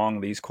how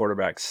long these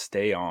quarterbacks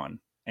stay on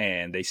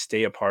and they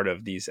stay a part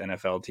of these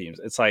NFL teams.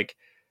 It's like,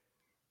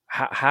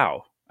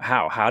 how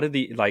did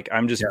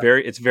I'm just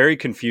it's very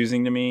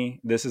confusing to me.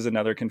 This is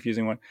another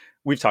confusing one.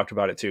 We've talked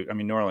about it too. I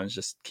mean, New Orleans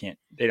just they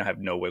don't have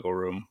no wiggle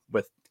room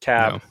with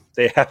cap. No.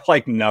 They have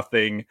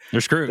nothing.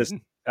 They're screwed.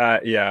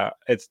 I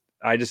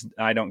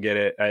don't get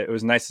it. It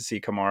was nice to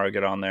see Kamara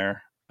get on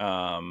there.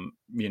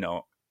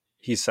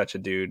 He's such a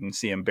dude, and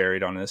see him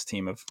buried on this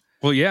team of,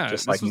 well, yeah,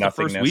 just this was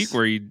nothingness. The first week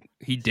where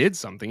he did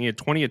something. He had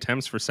 20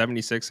 attempts for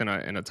 76 and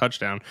a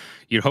touchdown.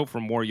 You'd hope for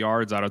more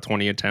yards out of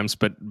 20 attempts,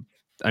 but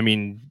I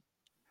mean,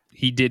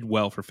 he did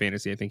well for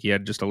fantasy. I think he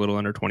had just a little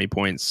under 20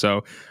 points.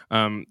 So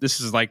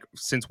this is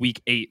since week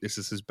 8, this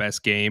is his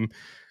best game.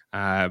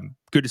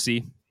 Good to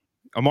see.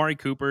 Amari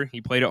Cooper, he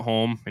played at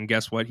home, and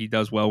guess what? He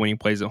does well when he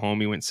plays at home.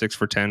 He went 6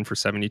 for 10 for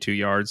 72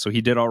 yards, so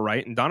he did all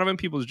right. And Donovan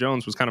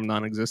Peoples-Jones was kind of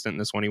non-existent in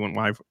this one. He went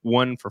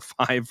 1 for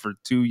 5 for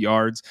 2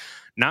 yards.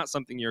 Not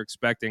something you're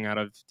expecting out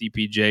of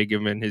DPJ,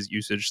 given his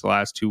usage the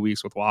last 2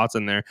 weeks with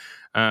Watson there,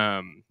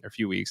 or a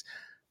few weeks.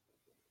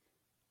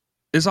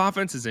 This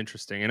offense is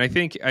interesting, and I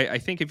think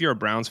if you're a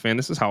Browns fan,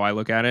 this is how I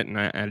look at it,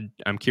 and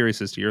I'm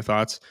curious as to your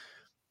thoughts.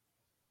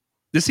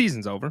 The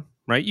season's over,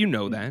 right? You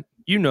know that.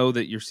 You know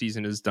that your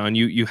season is done.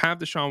 You have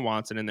Deshaun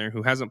Watson in there,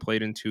 who hasn't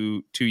played in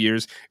two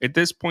years. At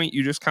this point,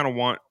 you just kind of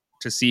want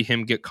to see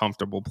him get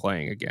comfortable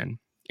playing again,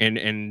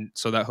 and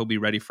so that he'll be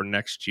ready for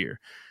next year.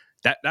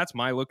 That's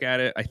my look at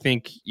it. I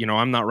think,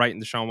 I'm not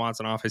writing Deshaun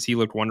Watson off. Has he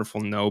looked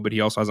wonderful? No, but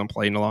he also hasn't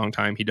played in a long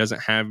time. He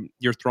doesn't have.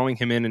 You're throwing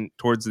him in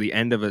towards the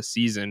end of a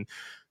season.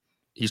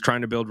 He's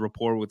trying to build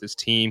rapport with his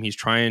team. He's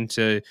trying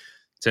to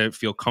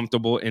feel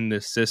comfortable in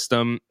this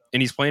system.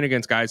 And he's playing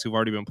against guys who've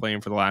already been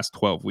playing for the last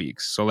 12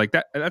 weeks. So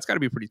that's got to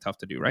be pretty tough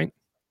to do, right?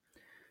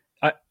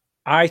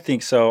 I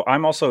think so.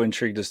 I'm also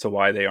intrigued as to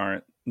why they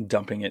aren't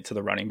dumping it to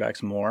the running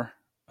backs more.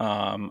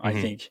 I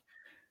think,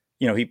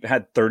 he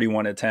had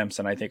 31 attempts,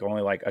 and I think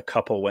only a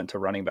couple went to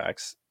running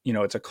backs.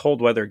 It's a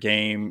cold weather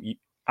game.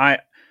 I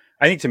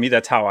think, to me,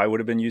 that's how I would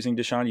have been using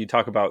Deshaun. You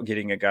talk about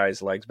getting a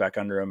guy's legs back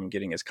under him and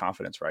getting his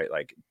confidence right.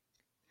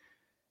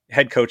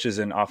 Head coaches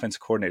and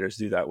offensive coordinators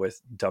do that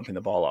with dumping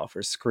the ball off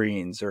or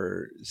screens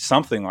or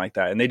something like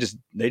that. And they just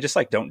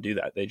don't do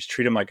that. They just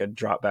treat him like a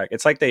drop back.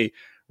 It's like they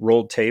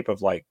rolled tape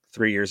of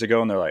 3 years ago,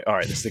 and they're like, all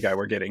right, this is the guy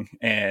we're getting,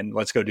 and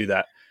let's go do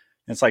that.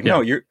 And it's no,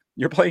 you're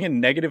playing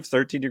in negative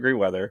 13-degree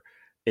weather.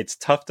 It's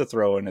tough to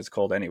throw, and it's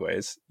cold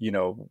anyways.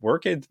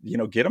 Work it,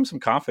 get him some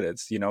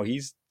confidence.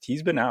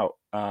 He's been out.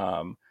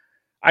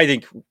 I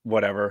think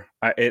whatever.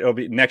 It'll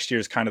be next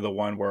year's kind of the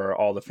one where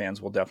all the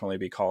fans will definitely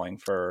be calling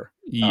for.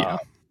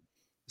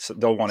 So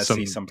they'll want to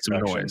see some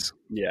noise.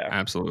 Yeah,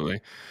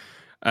 absolutely.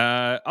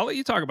 I'll let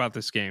you talk about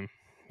this game.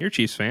 You're a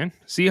Chiefs fan.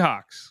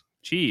 Seahawks,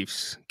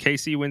 Chiefs.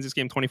 KC wins this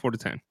game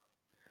 24-10.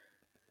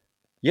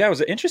 Yeah, it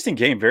was an interesting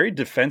game. Very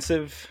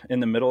defensive in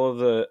the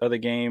middle of the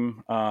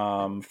game.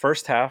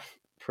 First half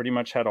pretty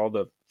much had all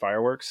the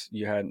fireworks.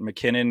 You had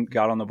McKinnon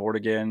got on the board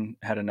again,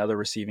 had another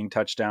receiving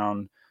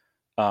touchdown.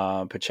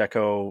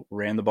 Pacheco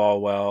ran the ball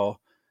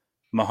well.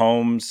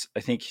 Mahomes, I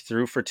think,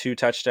 threw for 2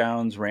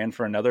 touchdowns, ran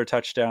for another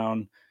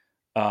touchdown.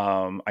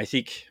 I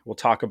think we'll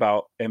talk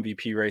about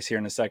MVP race here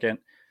in a second.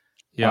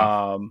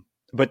 Yeah.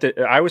 But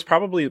I was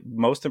probably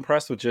most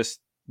impressed with just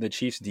the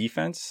Chiefs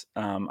defense.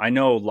 I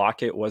know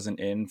Lockett wasn't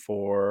in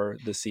for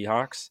the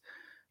Seahawks.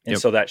 And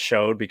so that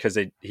showed because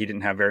he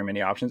didn't have very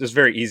many options. It's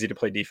very easy to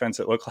play defense,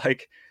 it looked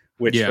like,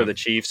 which for the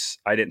Chiefs,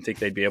 I didn't think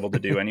they'd be able to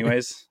do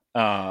anyways.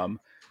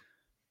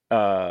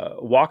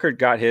 Walker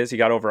got he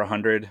got over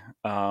 100.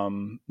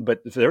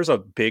 But there was a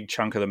big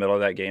chunk of the middle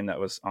of that game that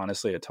was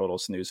honestly a total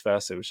snooze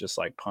fest. It was just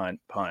like punt,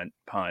 punt,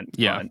 punt,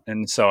 punt.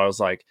 And so I was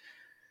like,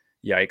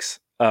 yikes.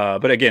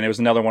 But again, it was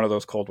another one of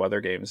those cold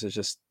weather games. It's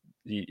just,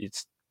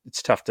 it's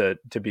tough to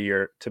be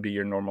your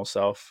normal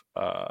self.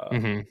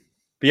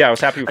 But yeah, I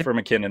was happy for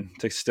McKinnon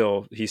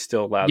he's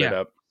still lathered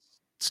up.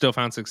 Still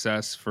found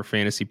success for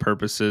fantasy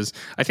purposes.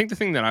 I think the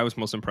thing that I was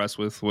most impressed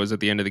with was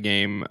at the end of the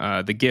game,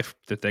 the gift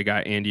that they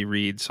got Andy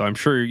Reid. So I'm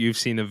sure you've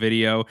seen the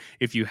video.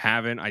 If you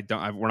haven't,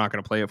 we're not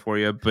going to play it for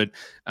you. But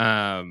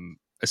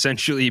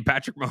essentially,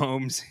 Patrick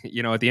Mahomes,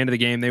 at the end of the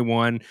game, they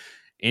won.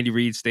 Andy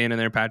Reid standing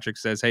there. Patrick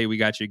says, "Hey, we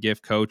got you a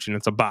gift, coach," and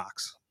it's a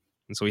box.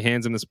 And so he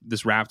hands him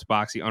this wrapped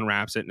box. He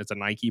unwraps it, and it's a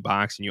Nike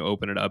box. And you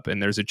open it up,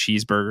 and there's a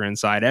cheeseburger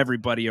inside.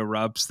 Everybody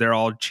erupts. They're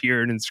all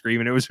cheering and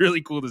screaming. It was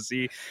really cool to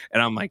see.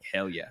 And I'm like,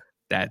 hell yeah.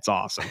 That's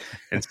awesome.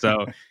 And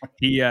so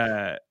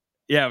it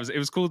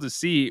was cool to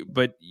see.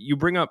 But you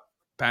bring up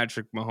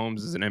Patrick Mahomes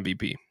as an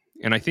MVP,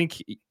 and I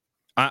think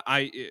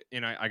I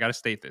got to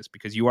state this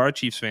because you are a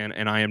Chiefs fan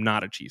and I am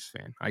not a Chiefs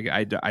fan.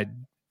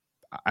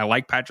 I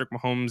like Patrick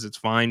Mahomes. It's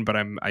fine, but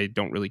I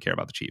don't really care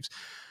about the Chiefs,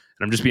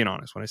 and I'm just being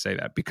honest when I say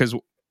that because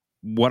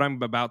what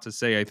I'm about to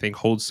say I think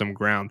holds some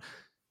ground.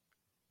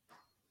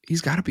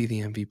 He's got to be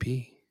the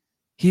MVP.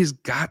 He has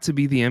got to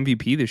be the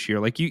MVP this year.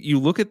 Like you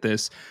look at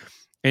this.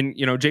 And,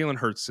 Jalen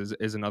Hurts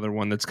is another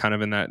one that's kind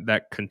of in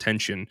that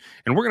contention.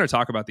 And we're going to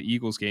talk about the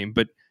Eagles game,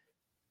 but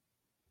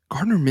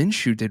Gardner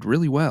Minshew did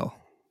really well.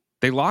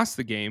 They lost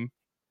the game,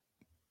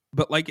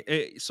 but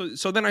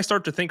so then I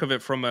start to think of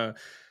it from a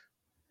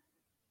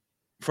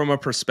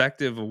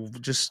perspective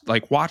of just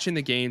like watching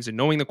the games and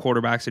knowing the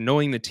quarterbacks and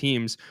knowing the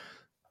teams.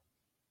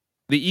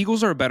 The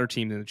Eagles are a better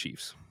team than the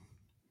Chiefs.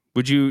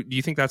 Do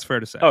you think that's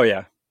fair to say? Oh,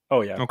 yeah.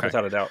 Okay.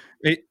 Without a doubt.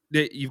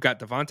 You've got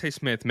Devontae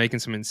Smith making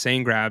some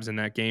insane grabs in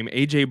that game.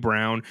 A.J.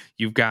 Brown.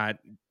 You've got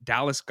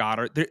Dallas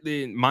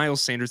Goedert.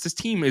 Miles Sanders. This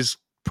team is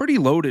pretty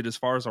loaded as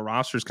far as the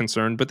roster is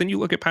concerned. But then you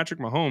look at Patrick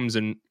Mahomes,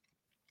 and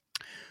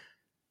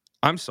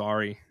I'm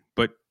sorry,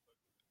 but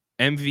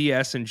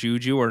MVS and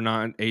Juju are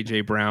not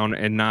A.J. Brown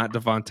and not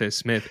Devontae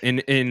Smith.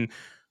 And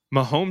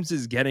Mahomes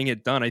is getting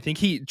it done. I think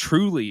he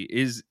truly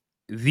is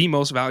the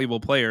most valuable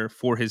player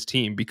for his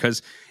team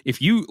because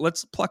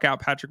let's pluck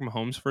out Patrick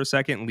Mahomes for a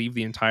second and leave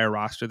the entire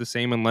roster the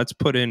same and let's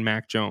put in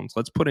Mac Jones,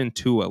 let's put in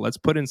Tua, let's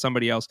put in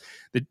somebody else,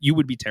 that you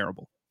would be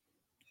terrible.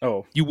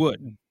 Oh, you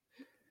would.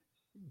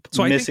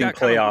 So missing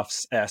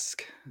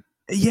playoffs-esque.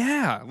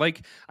 Yeah,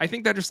 like I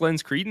think that just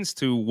lends credence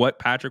to what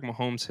Patrick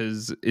Mahomes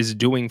is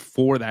doing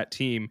for that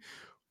team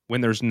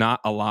when there's not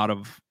a lot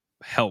of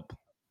help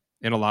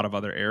in a lot of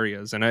other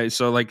areas. And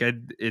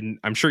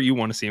I'm sure you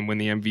want to see him win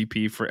the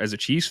MVP as a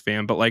Chiefs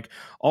fan, but like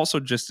also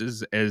just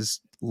as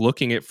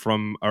looking at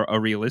from a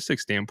realistic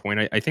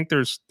standpoint, I think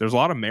there's a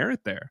lot of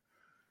merit there.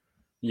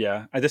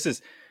 Yeah.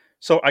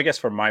 So I guess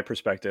from my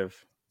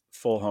perspective,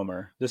 full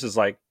homer, this is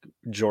like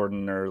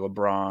Jordan or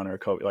LeBron or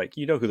Kobe, like,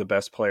 who the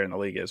best player in the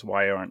league is.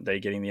 Why aren't they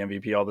getting the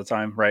MVP all the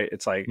time? Right.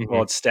 It's like,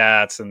 well, it's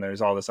stats and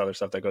there's all this other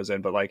stuff that goes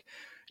in, but like,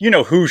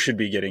 who should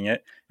be getting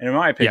it. And in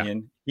my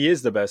opinion, he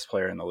is the best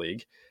player in the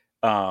league.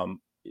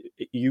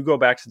 You go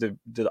back to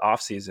the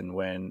offseason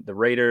when the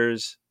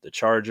Raiders, the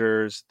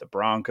Chargers, the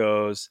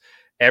Broncos,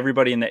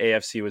 everybody in the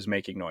AFC was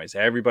making noise.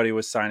 Everybody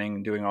was signing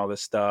and doing all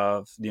this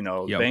stuff. The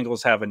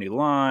Bengals have a new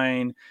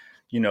line.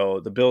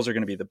 The Bills are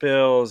going to be the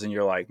Bills. And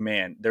you're like,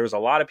 man, there was a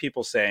lot of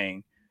people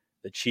saying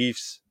the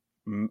Chiefs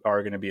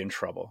are going to be in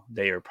trouble.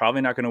 They are probably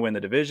not going to win the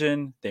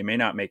division. They may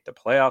not make the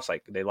playoffs.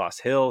 Like they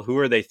lost Hill. Who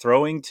are they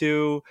throwing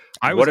to?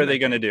 What are they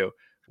going to do?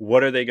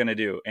 What are they going to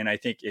do? And I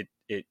think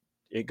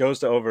it goes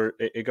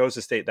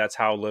to state that's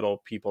how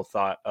little people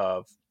thought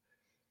of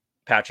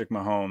Patrick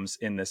Mahomes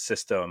in this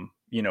system.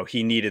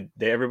 He needed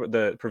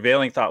the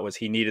prevailing thought was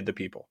he needed the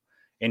people,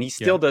 and he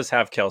still does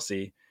have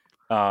Kelsey.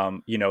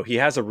 He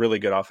has a really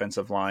good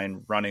offensive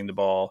line running the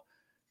ball,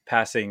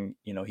 passing,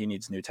 he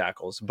needs new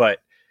tackles, but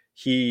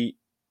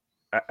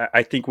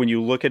I think when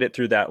you look at it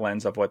through that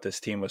lens of what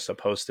this team was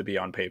supposed to be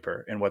on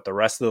paper and what the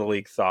rest of the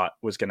league thought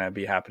was going to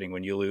be happening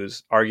when you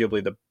lose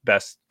arguably the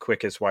best,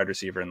 quickest wide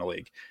receiver in the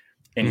league.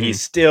 And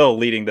he's still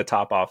leading the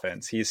top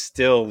offense. He's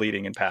still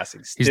leading in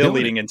passing, still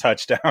leading in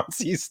touchdowns.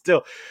 He's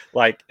still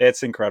like,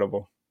 it's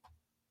incredible.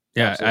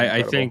 Yeah.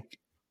 I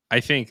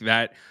think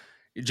that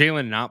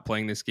Jalen not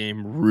playing this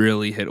game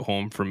really hit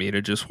home for me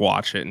to just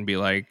watch it and be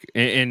like,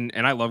 and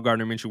I love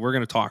Gardner Minshew. We're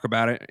going to talk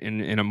about it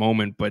in a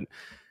moment, but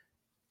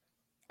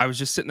I was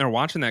just sitting there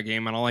watching that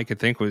game and all I could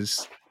think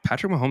was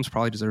Patrick Mahomes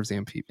probably deserves the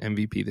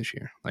MVP this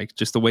year. Like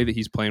just the way that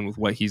he's playing with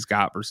what he's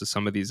got versus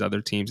some of these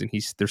other teams, and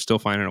they're still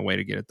finding a way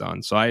to get it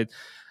done. So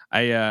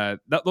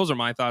those are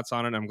my thoughts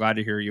on it. I'm glad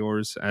to hear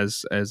yours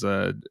as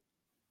a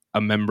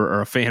member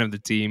or a fan of the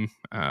team.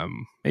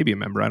 Maybe a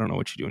member. I don't know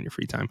what you do in your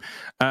free time.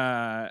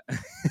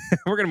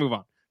 We're gonna move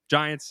on.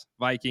 Giants,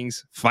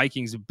 Vikings.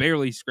 Vikings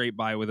barely scraped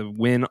by with a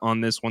win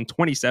on this one,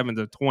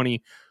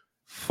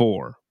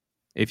 27-24.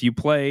 If you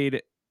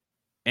played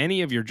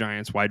any of your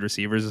Giants wide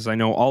receivers, as I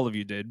know all of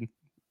you did,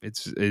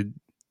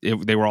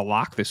 they were a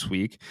lock this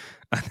week.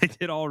 They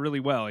did all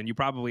really well, and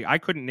I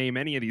couldn't name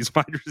any of these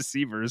wide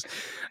receivers.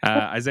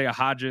 Isaiah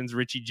Hodgins,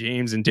 Richie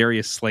James, and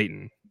Darius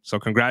Slayton. So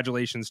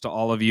congratulations to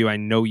all of you. I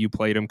know you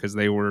played them because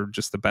they were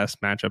just the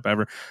best matchup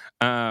ever.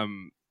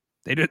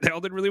 They all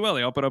did really well.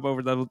 They all put up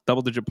over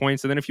double-digit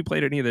points. And then if you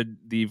played any of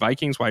the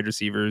Vikings wide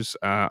receivers,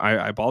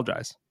 I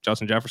apologize.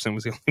 Justin Jefferson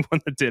was the only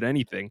one that did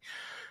anything.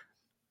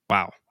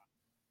 Wow.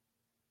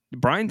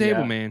 Brian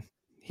Daboll, man,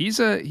 he's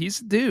a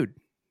dude.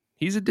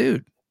 He's a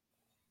dude.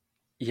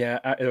 Yeah,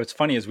 what's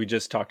funny is we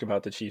just talked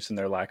about the Chiefs and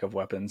their lack of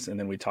weapons, and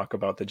then we talk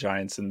about the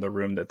Giants and the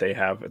room that they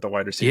have at the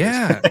wide receivers.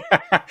 Yeah,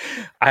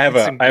 I have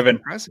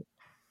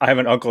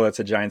an uncle that's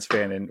a Giants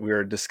fan, and we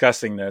were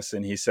discussing this,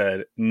 and he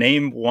said,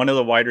 "Name one of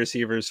the wide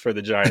receivers for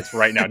the Giants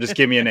right now. Just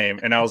give me a name."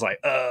 And I was like,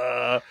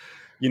 I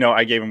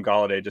gave him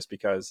Golladay just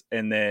because.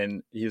 And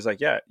then he was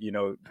like, "Yeah,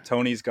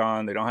 Tony's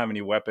gone. They don't have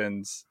any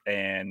weapons."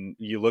 And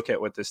you look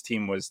at what this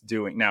team was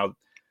doing. Now,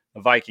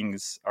 the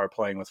Vikings are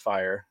playing with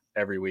fire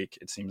every week,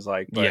 it seems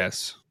like. But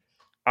yes.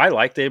 I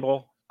like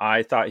Daboll.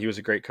 I thought he was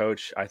a great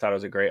coach. I thought it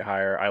was a great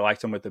hire. I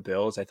liked him with the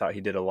Bills. I thought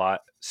he did a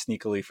lot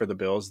sneakily for the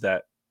Bills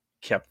that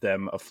kept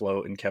them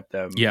afloat and kept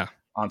them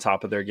on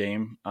top of their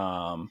game.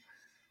 Justin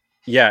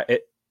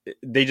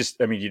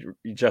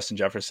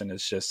Jefferson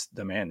is just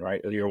the man, right?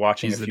 You're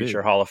watching a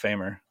future Hall of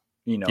Famer,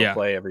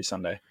 play every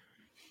Sunday.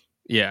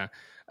 Yeah.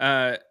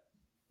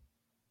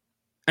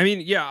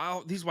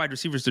 These wide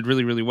receivers did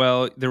really, really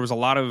well. There was a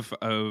lot of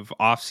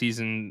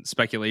off-season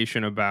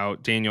speculation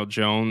about Daniel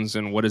Jones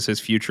and what does his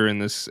future in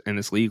this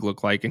league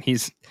look like. And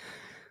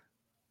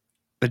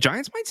the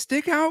Giants might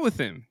stick out with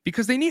him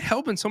because they need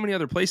help in so many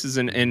other places.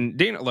 And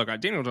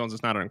Daniel Jones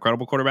is not an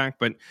incredible quarterback,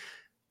 but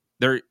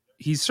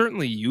he's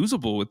certainly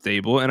usable with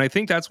Daboll. And I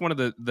think that's one of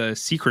the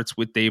secrets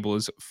with Daboll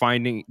is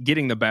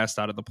getting the best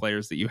out of the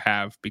players that you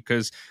have,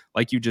 because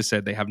like you just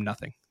said, they have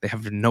nothing. They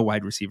have no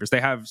wide receivers. They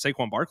have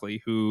Saquon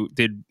Barkley, who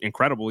did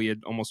incredible. He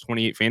had almost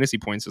 28 fantasy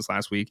points this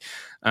last week.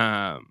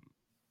 But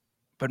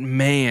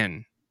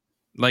man,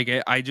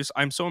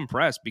 I'm so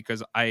impressed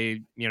because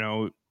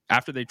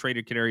after they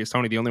traded Kadarius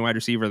Toney, the only wide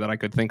receiver that I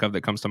could think of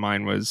that comes to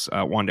mind was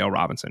Wan'Dale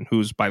Robinson,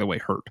 who's, by the way,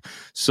 hurt.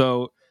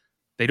 So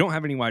they don't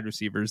have any wide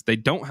receivers. They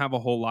don't have a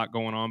whole lot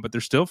going on, but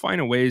they're still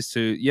finding ways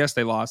to, yes,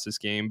 they lost this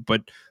game, but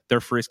they're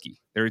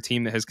frisky. They're a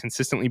team that has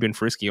consistently been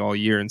frisky all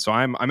year. And so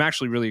I'm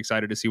actually really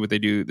excited to see what they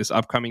do this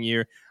upcoming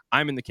year.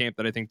 I'm in the camp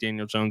that I think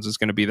Daniel Jones is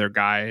going to be their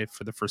guy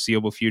for the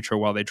foreseeable future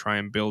while they try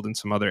and build in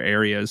some other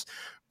areas.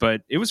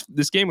 But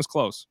this game was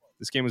close.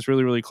 This game was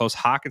really, really close.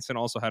 Hawkinson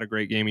also had a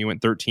great game. He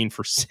went 13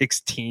 for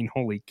 16.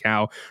 Holy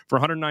cow. For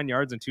 109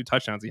 yards and 2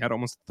 touchdowns. He had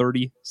almost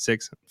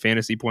 36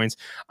 fantasy points.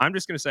 I'm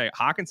just going to say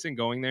Hawkinson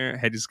going there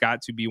has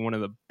got to be one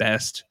of the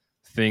best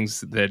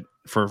things that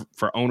for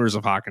owners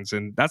of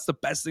Hawkinson. That's the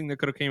best thing that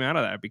could have came out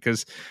of that,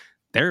 because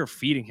they're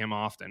feeding him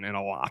often and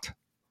a lot.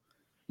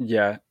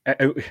 Yeah.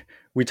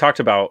 We talked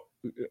about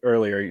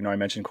earlier, I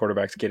mentioned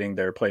quarterbacks getting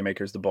their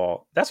playmakers the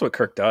ball. That's what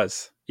Kirk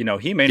does.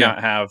 He may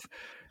not have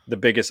the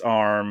biggest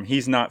arm.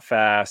 He's not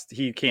fast.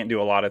 He can't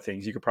do a lot of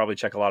things. You could probably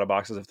check a lot of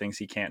boxes of things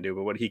he can't do,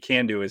 but what he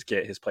can do is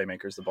get his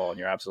playmakers the ball. And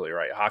you're absolutely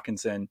right.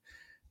 Hawkinson,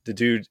 the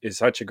dude is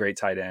such a great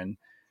tight end.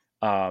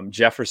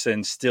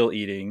 Jefferson still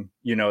eating,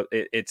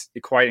 it's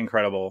quite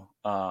incredible.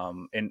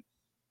 And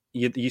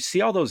you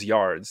see all those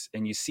yards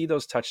and you see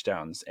those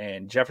touchdowns,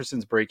 and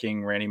Jefferson's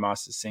breaking Randy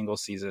Moss's single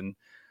season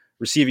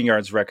receiving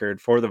yards record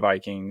for the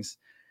Vikings.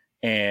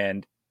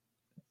 And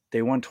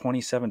they won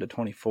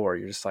 27-24.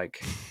 You're just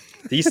like,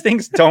 these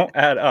things don't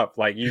add up.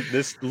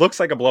 This looks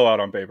like a blowout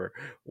on paper.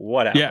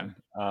 What happened?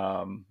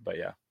 Yeah. But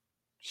yeah,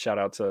 shout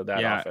out to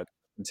that offense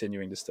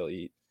continuing to still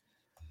eat.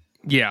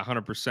 Yeah,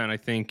 100%. I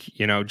think,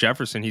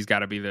 Jefferson, he's got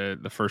to be the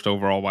first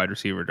overall wide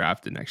receiver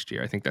drafted next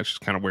year. I think that's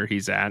just kind of where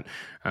he's at.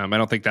 I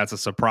don't think that's a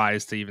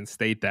surprise to even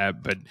state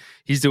that, but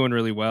he's doing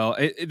really well.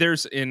 I'm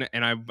going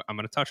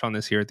to touch on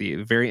this here at the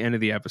very end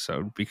of the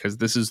episode, because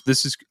this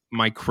is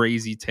my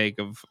crazy take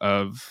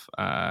of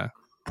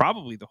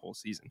probably the whole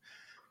season.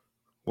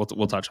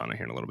 We'll touch on it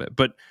here in a little bit,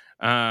 but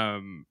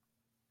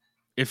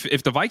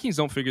if the Vikings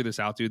don't figure this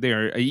out, dude,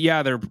 they're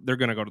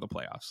going to go to the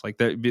playoffs. Like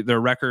their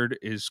record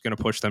is going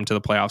to push them to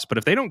the playoffs. But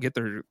if they don't get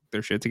their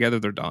shit together,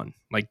 they're done.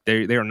 Like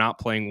they are not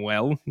playing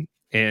well,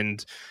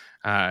 and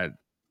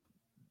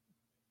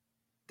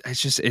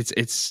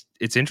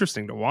it's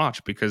interesting to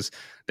watch because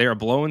they are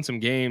blowing some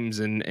games,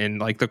 and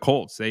like the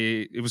Colts,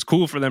 it was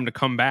cool for them to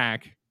come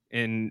back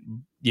and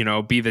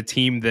be the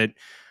team that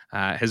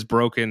has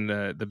broken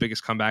the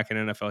biggest comeback in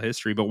NFL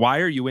history. But why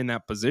are you in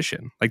that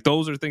position? Like,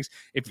 those are things,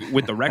 if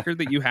with the record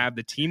that you have,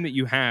 the team that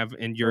you have,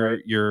 and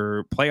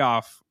your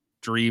playoff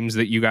dreams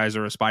that you guys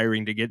are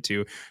aspiring to get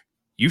to,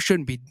 you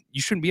shouldn't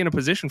be in a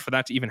position for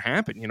that to even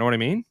happen. You know what I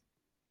mean?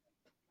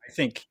 I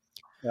think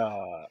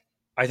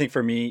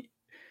for me,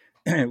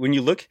 when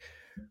you look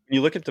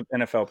at the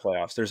NFL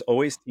playoffs, there's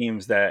always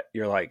teams that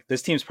you're like,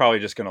 this team's probably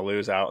just going to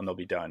lose out and they'll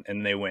be done,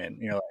 and they win.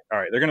 You're like, all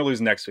right, they're going to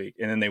lose next week,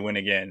 and then they win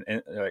again,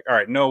 and they're like, all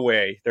right, no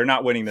way, they're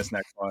not winning this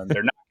next one.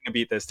 They're not going to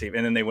beat this team,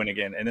 and then they win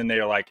again, and then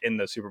they're like in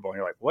the Super Bowl, and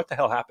you're like, what the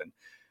hell happened?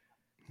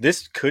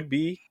 This could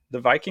be the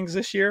Vikings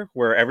this year,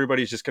 where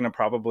everybody's just going to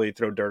probably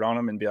throw dirt on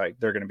them and be like,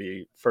 they're going to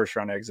be first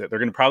round exit. They're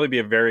going to probably be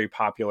a very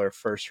popular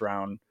first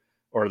round,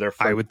 or their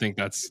first, I would think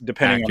that's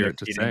depending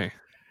accurate on to say.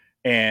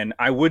 And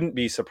I wouldn't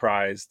be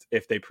surprised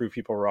if they prove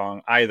people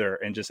wrong either,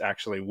 and just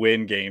actually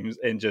win games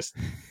and just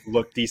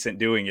look decent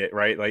doing it,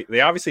 right? Like,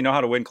 they obviously know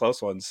how to win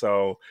close ones.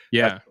 So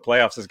that's what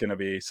playoffs is going to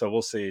be. So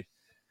we'll see.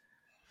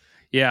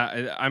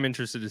 Yeah, I'm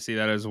interested to see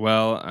that as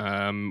well.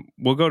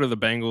 We'll go to the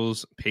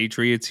Bengals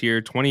Patriots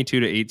here,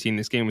 22-18.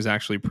 This game was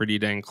actually pretty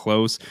dang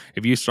close.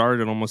 If you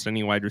started almost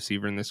any wide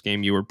receiver in this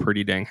game, you were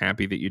pretty dang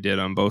happy that you did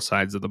on both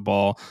sides of the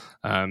ball.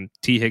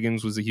 T.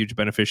 Higgins was a huge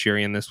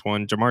beneficiary in this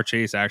one. Jamar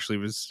Chase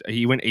actually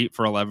he went 8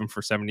 for 11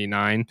 for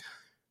 79.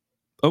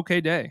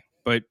 Okay day,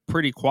 but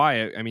pretty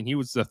quiet. I mean, he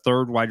was the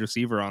third wide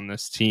receiver on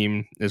this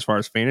team as far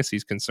as fantasy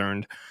is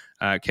concerned.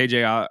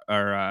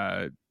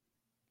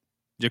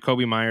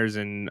 Jacoby Myers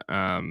and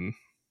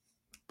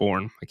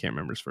Bourne, I can't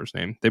remember his first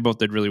name. They both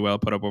did really well,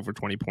 put up over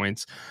 20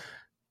 points.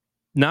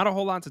 Not a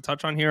whole lot to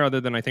touch on here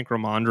other than I think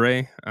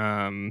Ramondre.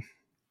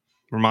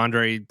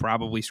 Ramondre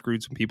probably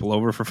screwed some people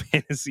over for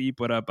fantasy. He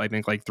put up, I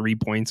think, like 3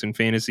 points in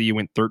fantasy. He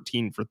went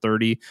 13 for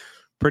 30.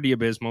 Pretty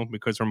abysmal,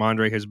 because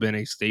Ramondre has been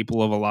a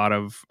staple of a lot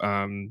of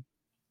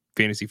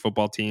fantasy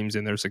football teams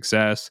and their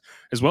success,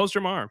 as well as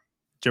Jamar.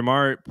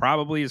 Jamar,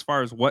 probably as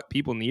far as what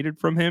people needed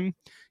from him,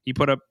 he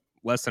put up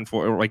less than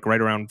 4, like right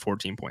around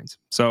 14 points.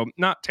 So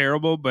not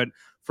terrible, but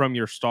from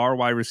your star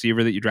wide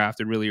receiver that you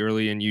drafted really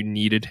early and you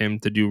needed him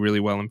to do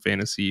really well in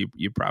fantasy,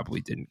 you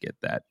probably didn't get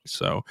that.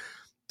 So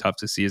tough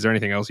to see. Is there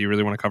anything else you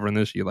really want to cover in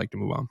this? You'd like to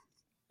move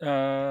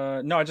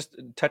on? No, I just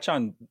touch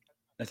on,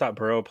 I thought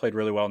Burrow played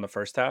really well in the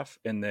first half,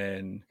 and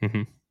then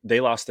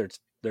they lost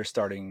their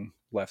starting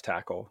left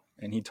tackle,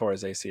 and he tore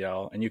his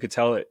ACL, and you could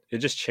tell it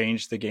just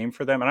changed the game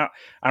for them. And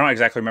I don't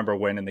exactly remember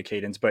when in the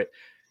cadence, but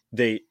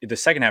the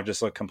second half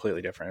just looked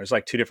completely different. It was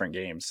like 2 different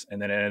games,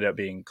 and then it ended up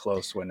being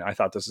close when I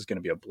thought this was going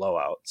to be a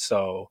blowout.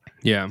 So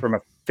yeah, from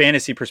a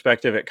fantasy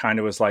perspective, it kind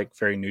of was like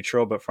very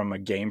neutral, but from a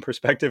game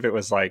perspective, it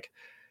was like,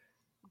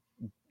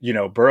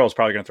 Burrow's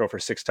probably going to throw for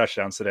 6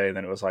 touchdowns today. And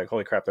then it was like,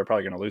 holy crap, they're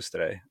probably going to lose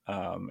today.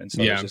 And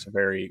so it's just a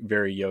very,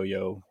 very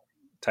yo-yo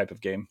type of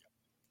game.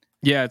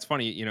 Yeah, it's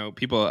funny.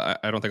 People,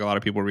 I don't think a lot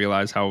of people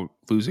realize how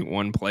losing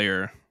one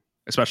player,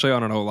 especially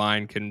on an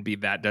O-line, can be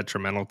that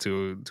detrimental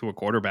to a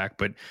quarterback.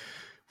 But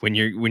when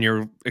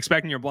you're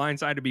expecting your blind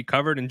side to be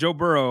covered, and Joe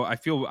Burrow, I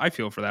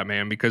feel for that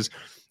man, because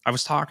I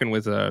was talking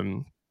with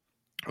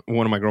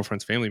one of my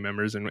girlfriend's family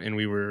members, and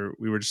we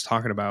were just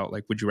talking about,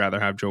 like, would you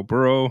rather have Joe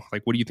Burrow?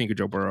 Like, what do you think of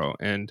Joe Burrow?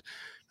 And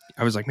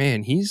I was like,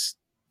 man,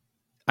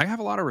 I have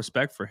a lot of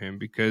respect for him,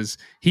 because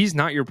he's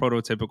not your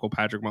prototypical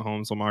Patrick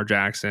Mahomes, Lamar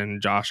Jackson,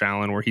 Josh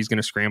Allen, where he's going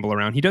to scramble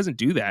around. He doesn't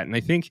do that. And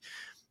I think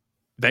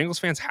Bengals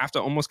fans have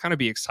to almost kind of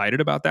be excited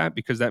about that,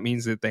 because that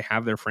means that they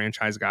have their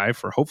franchise guy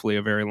for hopefully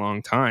a very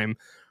long time.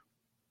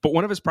 But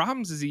one of his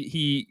problems is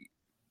he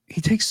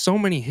takes so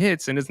many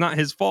hits, and it's not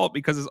his fault,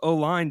 because his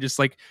O-line just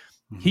like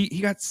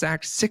he got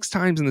sacked 6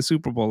 times in the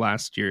Super Bowl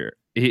last year.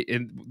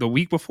 The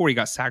week before, he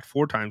got sacked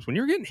 4 times. When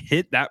you're getting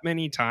hit that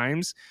many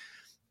times,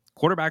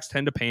 quarterbacks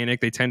tend to panic.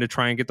 They tend to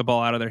try and get the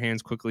ball out of their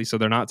hands quickly, so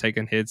they're not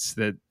taking hits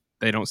that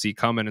they don't see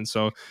coming. And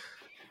so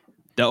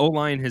the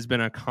O-line has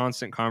been a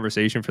constant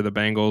conversation for the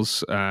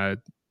Bengals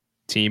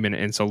team,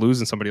 and so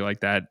losing somebody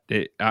like that,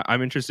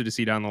 I'm interested to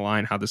see down the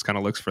line how this kind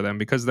of looks for them,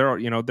 because they're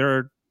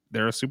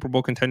a Super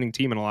Bowl contending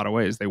team in a lot of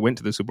ways. They went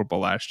to the Super Bowl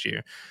last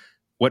year.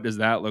 What does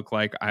that look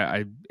like?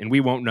 And we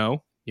won't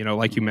know.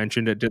 Like you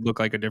mentioned, it did look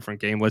like a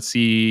different game. Let's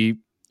see.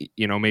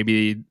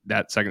 Maybe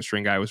that second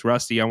string guy was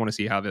rusty. I want to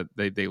see how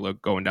they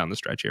look going down the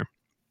stretch here.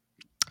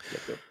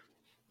 Yep.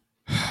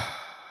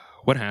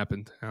 What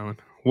happened, Alan?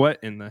 What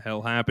in the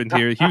hell happened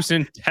here?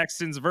 Houston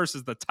Texans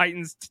versus the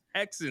Titans.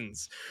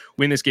 Texans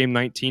win this game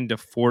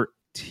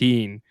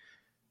 19-14.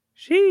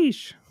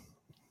 Sheesh.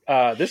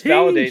 This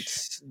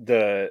validates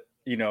the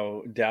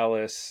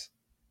Dallas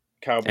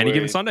Cowboys any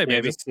given Sunday,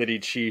 baby. Kansas City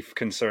Chief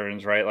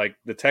concerns, right? Like,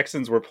 the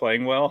Texans were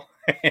playing well,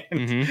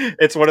 and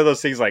it's one of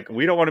those things, like,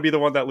 we don't want to be the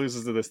one that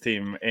loses to this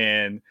team.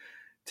 And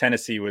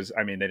Tennessee was,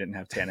 they didn't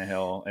have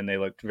Tannehill, and they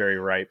looked very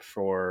ripe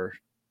for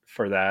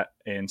that.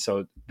 And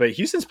so, but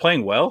Houston's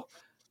playing well.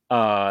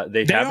 That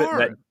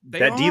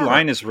D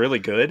line is really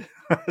good.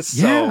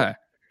 So yeah.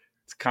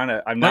 It's kind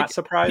of, I'm not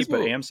surprised, but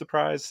am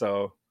surprised.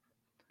 So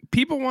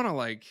people want to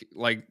like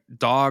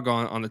dog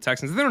on the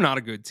Texans. They're not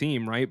a good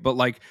team, right? But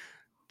like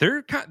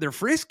they're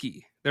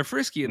frisky. They're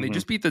frisky, and they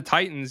just beat the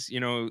Titans. You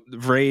know,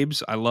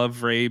 Vrabes. I love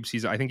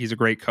Vrabes. I think he's a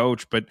great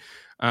coach. But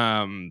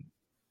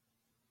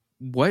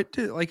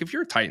if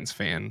you're a Titans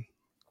fan,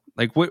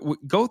 like what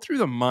go through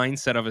the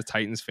mindset of a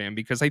Titans fan,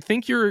 because I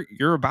think you're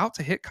about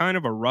to hit kind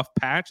of a rough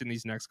patch in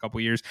these next couple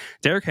of years.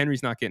 Derrick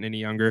Henry's not getting any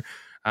younger.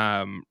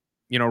 Ryan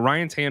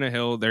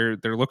Tannehill.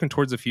 They're looking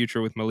towards the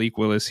future with Malik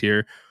Willis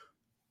here.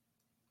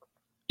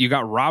 You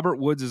got Robert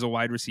Woods as a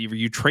wide receiver.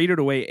 You traded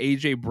away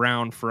AJ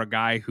Brown for a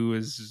guy who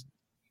is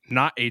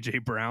not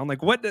AJ Brown.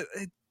 Like what do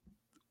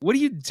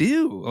you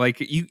do?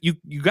 Like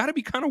you got to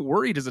be kind of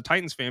worried as a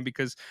Titans fan,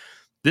 because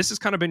this has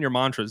kind of been your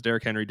mantras: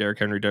 Derrick Henry, Derrick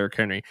Henry, Derrick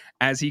Henry.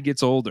 As he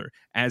gets older,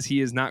 as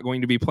he is not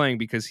going to be playing,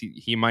 because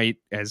he might,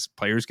 as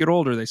players get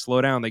older, they slow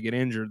down, they get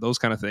injured, those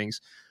kind of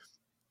things.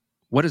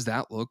 What does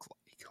that look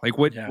like?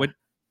 Like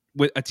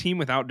what a team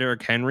without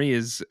Derrick Henry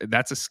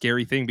that's a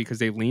scary thing, because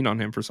they've leaned on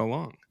him for so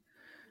long.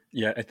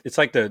 Yeah, it's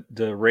like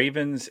the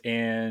Ravens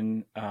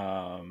and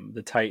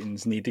the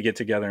Titans need to get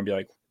together and be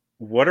like,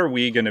 what are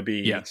we going to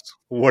be? Yes.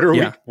 What do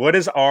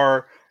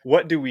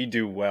we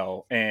do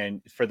well?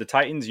 And for the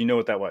Titans, you know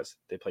what that was.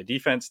 They play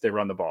defense, they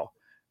run the ball.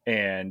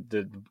 And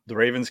the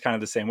Ravens kind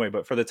of the same way.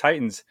 But for the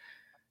Titans,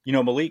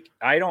 Malik,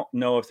 I don't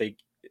know if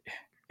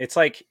it's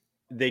like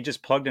they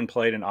just plugged and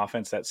played an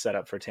offense that's set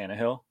up for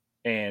Tannehill.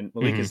 And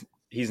Malik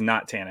he's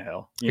not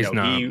Tannehill.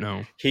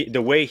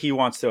 The way he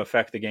wants to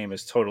affect the game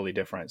is totally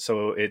different.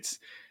 So it's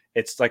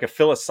like a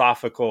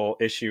philosophical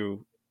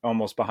issue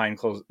almost behind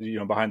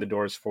the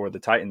doors for the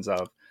Titans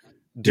of,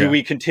 do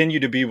we continue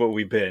to be what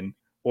we've been,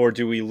 or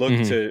do we look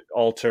to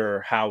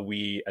alter how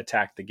we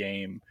attack the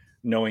game,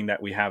 knowing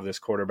that we have this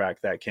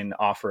quarterback that can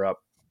offer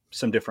up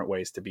some different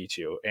ways to beat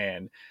you?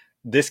 And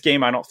this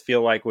game, I don't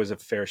feel like was a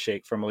fair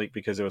shake for Malik,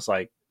 because it was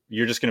like,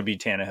 you're just going to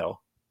beat Tannehill,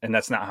 and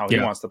that's not how he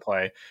wants to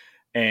play.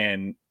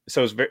 And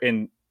so it's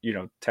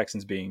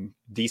Texans being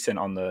decent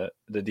on the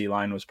D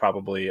line was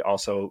probably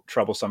also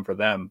troublesome for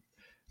them.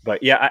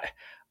 But yeah,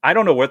 I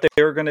don't know what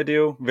they were going to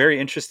do. Very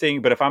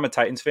interesting. But if I'm a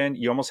Titans fan,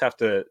 you almost have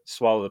to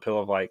swallow the pill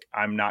of like,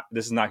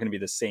 this is not going to be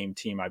the same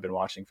team I've been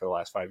watching for the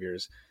last 5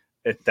 years.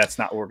 That's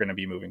not what we're going to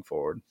be moving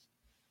forward.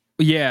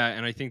 Yeah.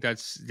 And I think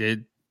that's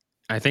it.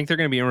 I think they're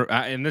going to be,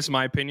 and this is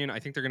my opinion, I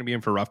think they're going to be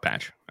in for a rough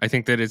patch. I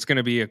think that it's going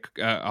to be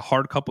a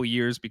hard couple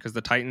years, because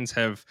the Titans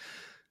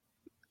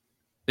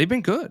they've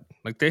been good.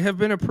 Like, they have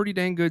been a pretty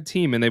dang good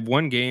team, and they've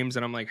won games.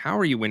 And I'm like, how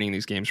are you winning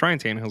these games? Ryan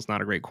Tannehill's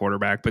not a great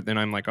quarterback, but then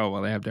I'm like, oh,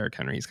 well, they have Derrick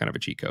Henry. He's kind of a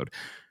cheat code.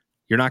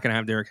 You're not going to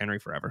have Derrick Henry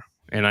forever.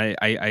 And I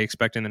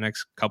expect in the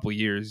next couple of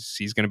years,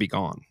 he's going to be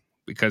gone,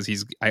 because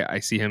I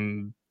see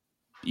him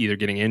either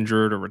getting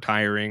injured or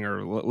retiring,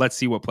 or let's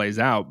see what plays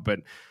out. But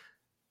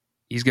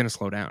he's going to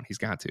slow down. He's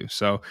got to.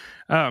 So,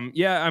 I'm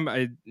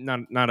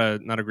not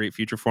a great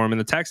future for him. And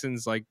the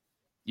Texans, like,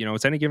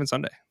 it's any given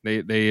Sunday.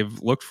 They've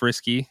looked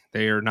frisky.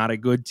 They are not a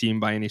good team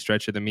by any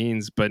stretch of the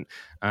means, but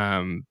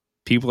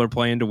people are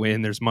playing to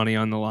win. There's money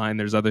on the line.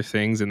 There's other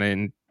things. And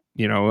then,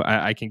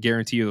 I can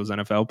guarantee you those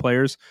NFL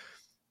players,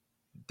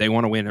 they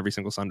want to win every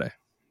single Sunday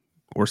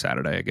or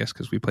Saturday, I guess,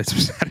 because we played some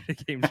Saturday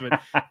games, but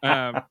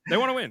they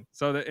want to win.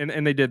 So,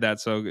 and they did that.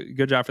 So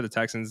good job for the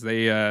Texans.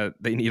 They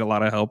need a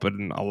lot of help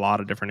in a lot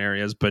of different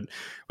areas, but it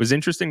was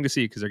interesting to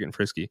see because they're getting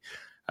frisky.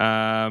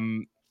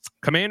 Commanders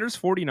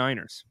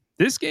 49ers.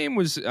 This game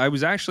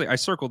I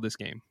circled this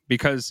game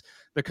because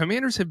the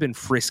Commanders have been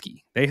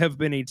frisky. They have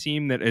been a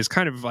team that is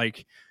kind of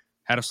like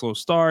had a slow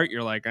start.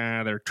 You're like,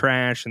 they're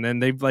trash. And then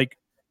they've like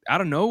out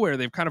of nowhere,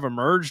 they've kind of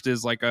emerged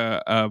as like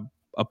a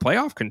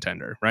playoff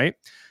contender, right?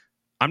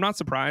 I'm not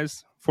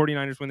surprised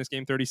 49ers win this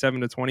game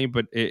 37-20,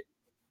 but a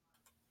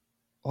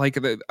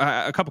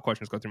couple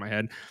questions go through my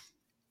head.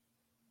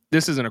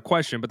 This isn't a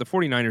question, but the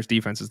 49ers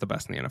defense is the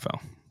best in the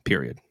NFL,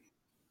 period.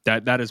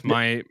 That is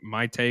my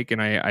take,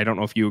 and I don't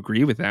know if you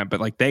agree with that, but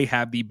like they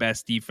have the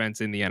best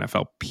defense in the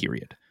NFL,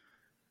 period.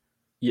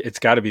 Yeah, it's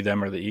got to be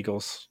them or the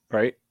Eagles,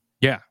 right?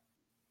 Yeah.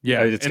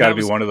 It's got to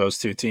be one of those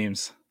two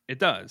teams. It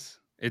does,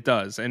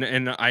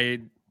 and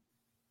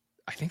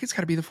I think it's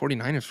got to be the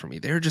 49ers for me.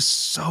 They're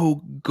just so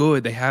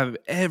good. They have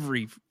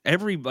every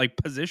like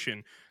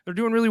position they're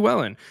doing really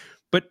well in.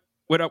 But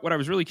what I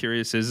was really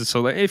curious is,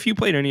 so if you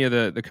played any of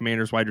the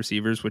Commanders wide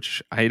receivers,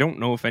 which I don't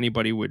know if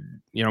anybody would,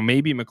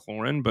 maybe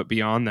McLaurin, but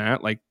beyond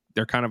that, like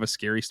they're kind of a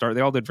scary start.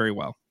 They all did very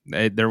well.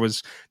 There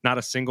was not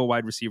a single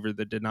wide receiver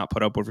that did not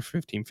put up over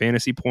 15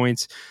 fantasy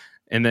points.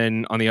 And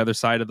then on the other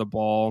side of the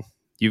ball,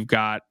 you've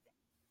got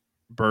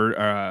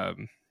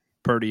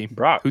Purdy,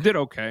 Brock, who did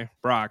okay.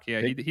 Brock,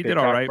 yeah, he did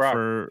all right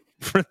for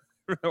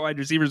the wide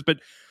receivers. But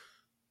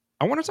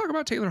I want to talk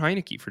about Taylor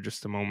Heinicke for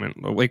just a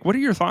moment. Like, what are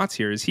your thoughts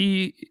here? Is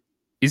he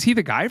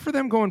the guy for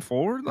them going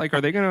forward? Like,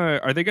 are they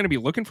gonna be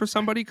looking for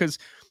somebody? Because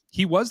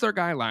he was their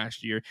guy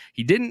last year.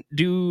 He didn't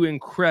do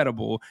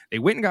incredible. They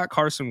went and got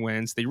Carson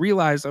Wentz. They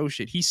realized, oh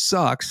shit, he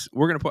sucks.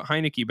 We're gonna put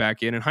Heinicke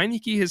back in, and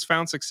Heinicke has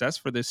found success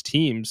for this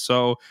team.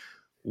 So,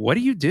 what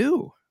do you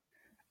do?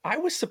 I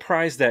was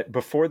surprised that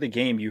before the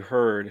game you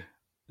heard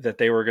that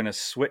they were going to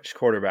switch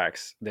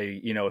quarterbacks. They,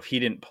 if he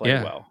didn't play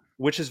well,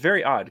 which is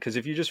very odd because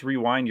if you just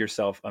rewind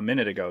yourself a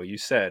minute ago, you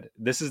said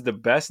this is the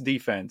best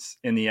defense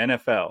in the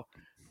NFL.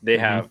 They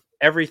have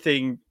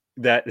everything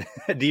that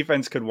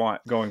defense could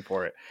want going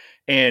for it.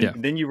 And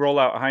then you roll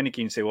out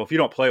Heineke and say, well, if you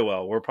don't play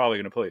well, we're probably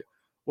going to play you.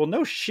 Well,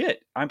 no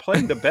shit. I'm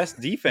playing the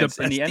best defense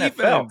in the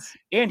NFL.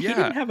 And he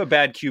didn't have a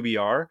bad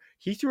QBR.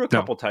 He threw a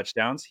couple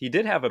touchdowns. He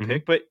did have a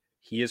pick, but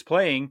he is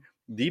playing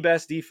the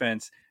best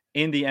defense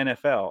in the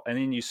NFL. And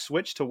then you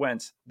switch to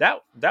Wentz.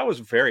 That was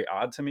very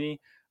odd to me.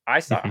 I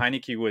thought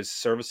Heineke was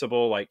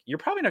serviceable. Like, you're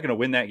probably not going to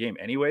win that game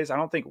anyways. I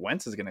don't think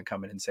Wentz is going to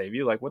come in and save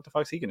you. Like, what the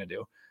fuck's he going to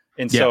do?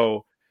 And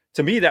so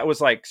to me, that was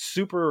like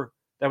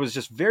that was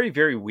just very,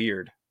 very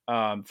weird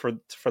for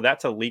that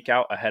to leak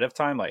out ahead of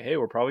time. Like, hey,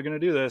 we're probably going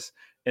to do this.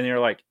 And you're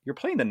like, you're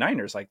playing the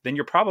Niners. Like, then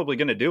you're probably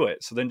going to do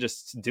it. So then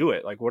just do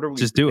it. Like, what are we?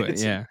 Just do it.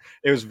 Yeah.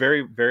 It was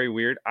very, very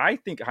weird. I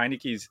think I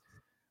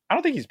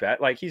don't think he's bad.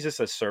 Like, he's just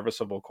a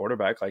serviceable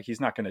quarterback. Like, he's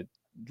not going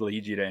to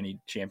lead you to any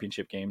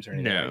championship games or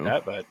anything like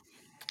that. But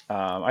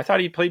I thought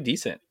he played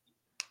decent.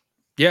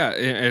 Yeah,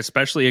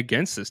 especially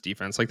against this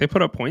defense. Like, they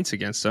put up points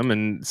against them,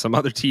 and some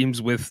other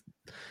teams with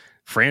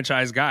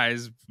franchise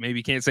guys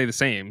maybe can't say the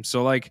same.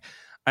 So, like,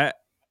 I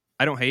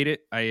don't hate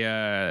it.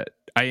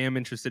 I am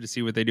interested to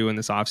see what they do in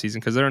this offseason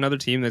because they're another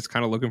team that's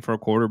kind of looking for a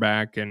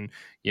quarterback, and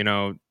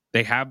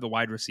they have the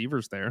wide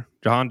receivers there.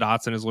 Jahan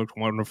Dotson has looked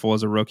wonderful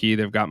as a rookie.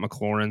 They've got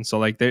McLaurin, so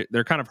like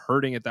they're kind of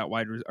hurting at that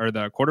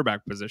the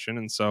quarterback position,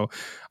 and so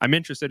I'm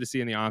interested to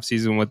see in the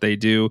offseason what they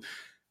do.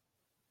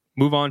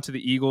 Move on to the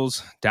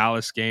Eagles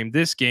Dallas game.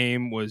 This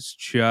game was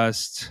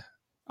just,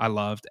 I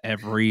loved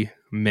every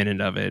minute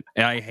of it.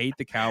 And I hate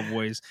the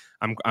Cowboys.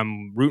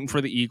 I'm rooting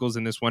for the Eagles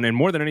in this one, and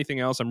more than anything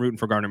else, I'm rooting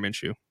for Gardner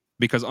Minshew.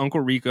 Because Uncle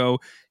Rico,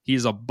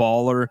 he's a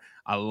baller.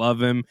 I love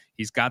him.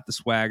 He's got the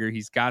swagger.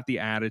 He's got the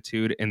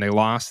attitude, and they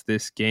lost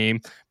this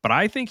game. But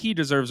I think he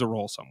deserves a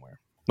role somewhere.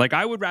 Like,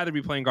 I would rather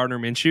be playing Gardner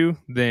Minshew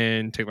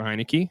than Taylor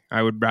Heineke.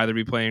 I would rather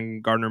be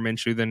playing Gardner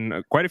Minshew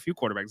than quite a few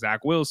quarterbacks.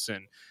 Zach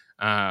Wilson.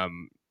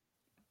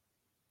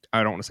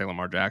 I don't want to say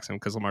Lamar Jackson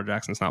because Lamar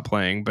Jackson's not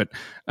playing. But,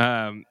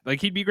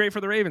 like, he'd be great for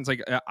the Ravens.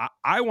 Like,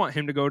 I want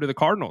him to go to the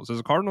Cardinals as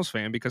a Cardinals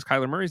fan because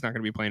Kyler Murray's not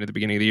going to be playing at the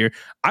beginning of the year.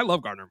 I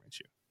love Gardner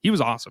Minshew. He was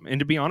awesome. And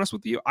to be honest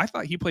with you, I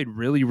thought he played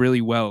really,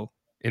 really well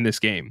in this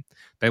game.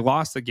 They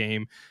lost the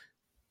game.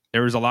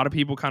 There was a lot of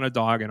people kind of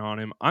dogging on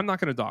him. I'm not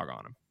going to dog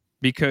on him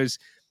because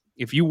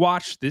if you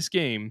watch this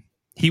game,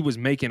 he was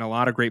making a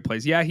lot of great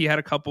plays. Yeah, he had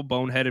a couple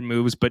boneheaded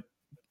moves, but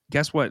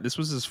guess what? This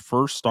was his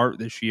first start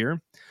this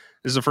year.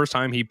 This is the first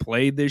time he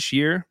played this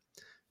year.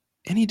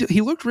 And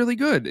he looked really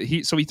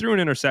good. So he threw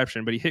an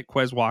interception, but he hit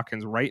Quez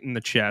Watkins right in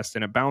the chest,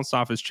 and it bounced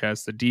off his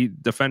chest. The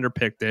defender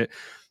picked it.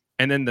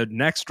 And then the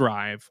next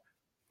drive,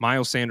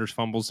 Miles Sanders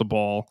fumbles the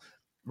ball.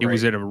 It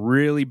was at a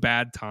really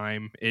bad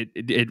time.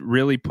 It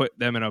really put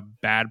them in a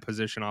bad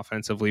position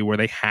offensively where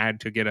they had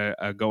to get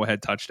a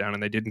go-ahead touchdown,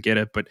 and they didn't get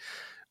it. But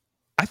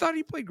I thought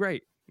he played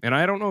great. And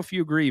I don't know if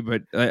you agree,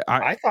 but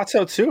I thought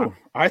so too.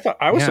 I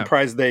was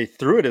surprised they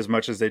threw it as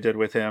much as they did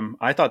with him.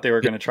 I thought they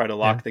were going to try to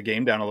lock the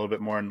game down a little bit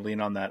more and lean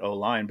on that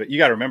O-line. But you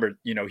got to remember,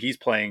 he's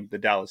playing the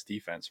Dallas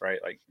defense, right?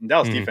 Like,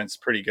 Dallas defense is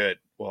pretty good.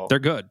 Well, they're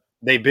good.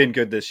 They've been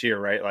good this year,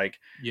 right? Like,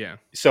 yeah.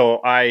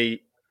 So I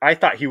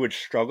thought he would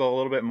struggle a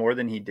little bit more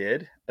than he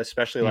did,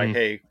 especially like,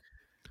 hey,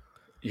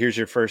 here's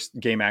your first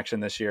game action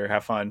this year.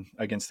 Have fun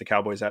against the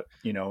Cowboys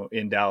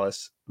in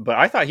Dallas. But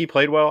I thought he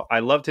played well. I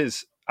love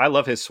his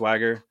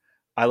swagger.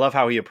 I love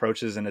how he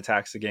approaches and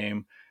attacks the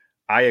game.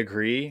 I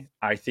agree.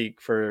 I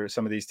think for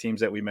some of these teams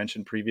that we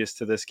mentioned previous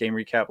to this game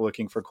recap,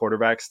 looking for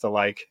quarterbacks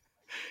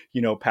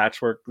to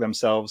patchwork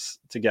themselves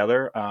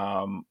together,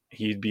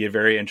 he'd be a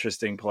very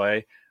interesting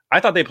play.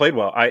 I thought they played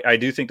well. I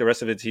do think the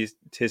rest of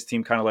his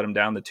team kind of let him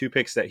down. The 2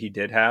 picks that he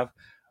did have,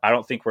 I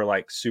don't think were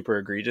like super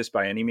egregious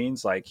by any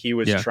means. Like, he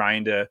was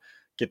trying to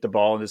get the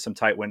ball into some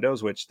tight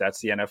windows, which that's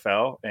the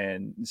NFL,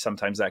 and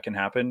sometimes that can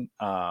happen.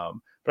 But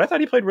I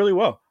thought he played really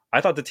well. I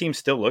thought the team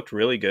still looked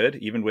really good,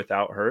 even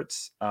without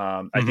Hurts.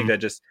 I think that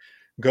just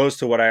goes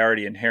to what I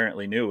already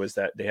inherently knew, is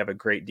that they have a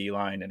great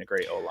D-line and a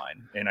great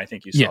O-line. And I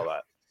think you saw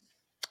that.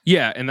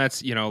 Yeah, and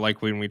that's,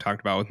 like when we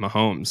talked about with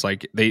Mahomes,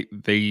 like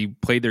they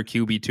played their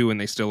QB2 and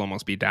they still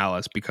almost beat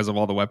Dallas because of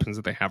all the weapons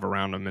that they have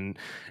around them.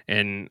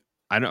 And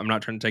I'm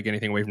not trying to take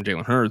anything away from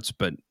Jalen Hurts,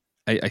 but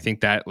I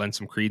think that lends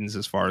some credence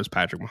as far as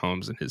Patrick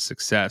Mahomes and his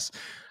success.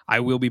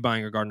 I will be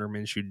buying a Gardner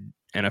Minshew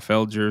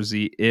NFL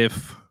jersey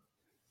if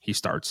he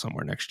starts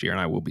somewhere next year,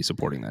 and I will be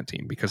supporting that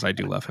team because I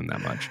do love him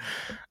that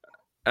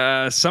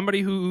much.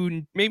 Somebody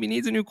who maybe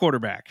needs a new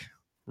quarterback.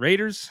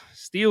 Raiders,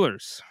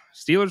 Steelers.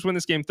 Steelers win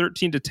this game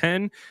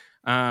 13-10.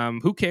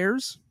 Who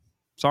cares?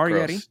 Sorry,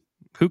 Gross. Eddie.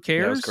 Who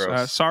cares?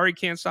 Sorry,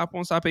 can't stop,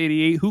 won't stop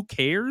 88. Who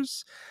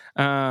cares?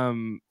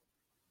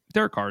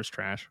 Derek Carr's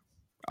trash.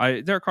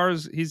 Derek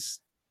Carr's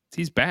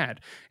he's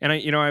bad. And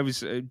I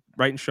was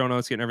writing show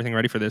notes, getting everything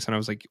ready for this, and I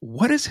was like,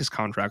 what does his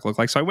contract look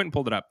like? So I went and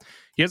pulled it up.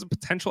 He has a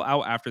potential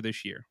out after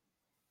this year.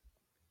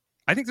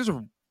 I think there's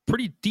a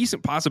pretty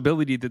decent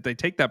possibility that they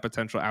take that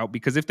potential out,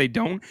 because if they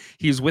don't,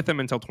 he's with them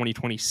until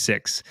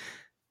 2026.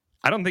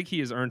 I don't think he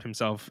has earned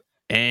himself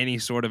any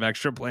sort of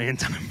extra playing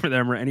time for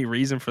them or any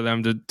reason for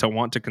them to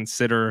want to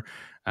consider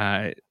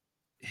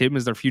him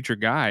as their future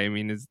guy. I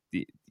mean,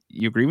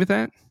 you agree with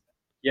that?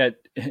 Yeah.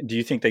 Do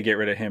you think they get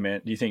rid of him?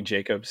 And do you think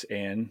Jacobs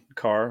and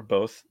Carr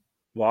both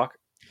walk?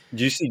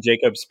 Do you see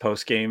Jacobs'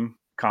 post-game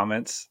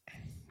comments?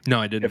 No,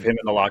 I didn't. Of him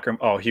in the locker room?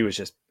 Oh, he was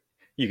just,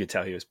 you could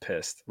tell he was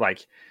pissed.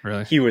 Like,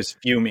 really? He was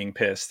fuming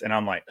pissed. And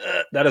I'm like,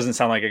 that doesn't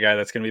sound like a guy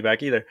that's going to be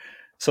back either.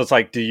 So it's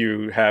like, do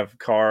you have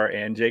Carr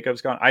and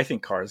Jacobs gone? I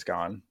think Carr's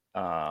gone.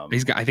 I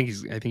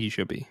think he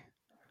should be.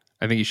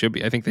 I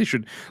think they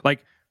should,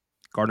 like,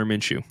 Gardner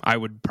Minshew. I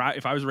would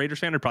if I was a Raiders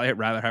fan, I'd probably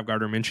rather have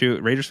Gardner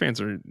Minshew. Raiders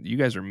fans you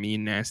guys are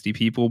mean, nasty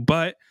people,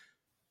 but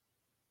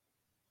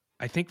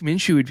I think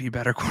Minshew would be a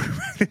better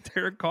quarterback than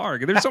Derek Carr.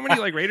 There's so many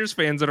like Raiders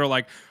fans that are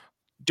like,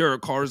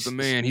 Derek Carr's the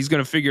man. He's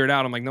going to figure it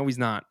out. I'm like, no, he's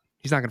not.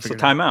 He's not going to figure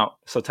it out.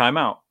 So time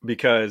out.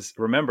 Because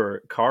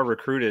remember, Carr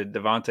recruited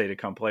Davante to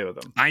come play with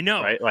him. I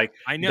know. Right? Like,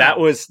 I know. That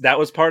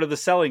was part of the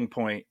selling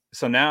point.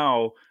 So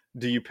now,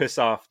 do you piss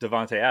off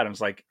Davante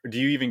Adams? Like, do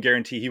you even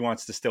guarantee he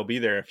wants to still be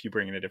there if you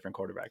bring in a different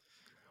quarterback?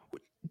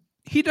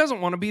 He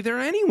doesn't want to be there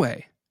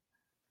anyway.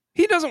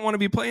 He doesn't want to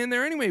be playing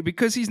there anyway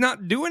because he's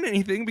not doing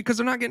anything because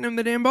they're not getting him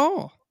the damn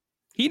ball.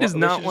 He does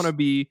not want to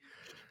be.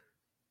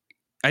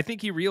 I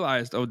think he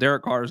realized,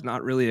 Derek Carr is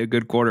not really a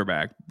good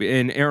quarterback.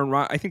 And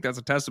I think that's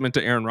a testament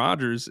to Aaron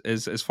Rodgers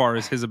as far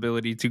as his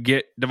ability to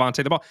get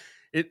Davante the ball.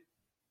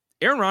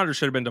 Aaron Rodgers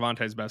should have been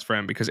Davante's best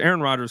friend because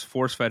Aaron Rodgers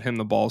force-fed him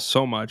the ball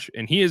so much,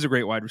 and he is a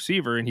great wide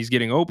receiver, and he's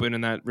getting open,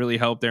 and that really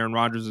helped Aaron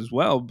Rodgers as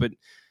well. But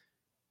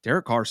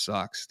Derek Carr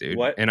sucks, dude.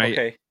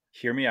 Okay,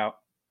 hear me out.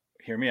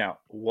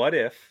 What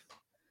if?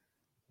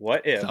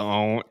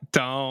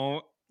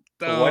 Don't.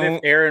 What if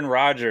Aaron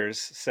Rodgers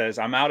says,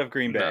 "I'm out of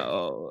Green Bay"?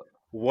 No.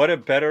 What a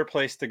better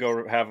place to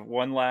go have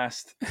one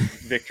last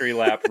victory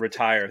lap,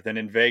 retire than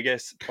in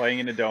Vegas, playing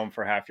in a dome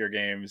for half your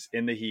games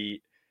in the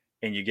heat,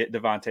 and you get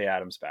Davante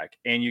Adams back,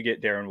 and you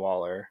get Darren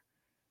Waller.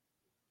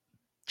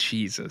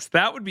 Jesus,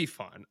 that would be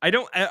fun. I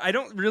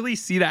don't really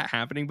see that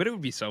happening, but it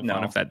would be so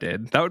fun if that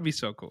did. That would be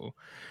so cool.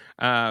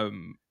 I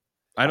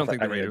don't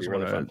think the Raiders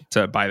want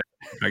to buy that.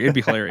 It'd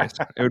be hilarious.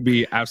 It would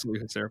be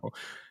absolutely hysterical.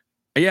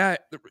 Yeah,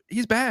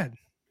 he's bad.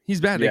 They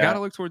got to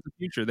look towards the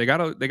future. They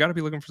got to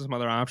be looking for some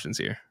other options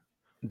here.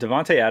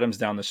 Davante Adams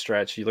down the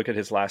stretch, you look at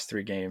his last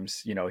 3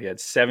 games, he had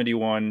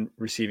 71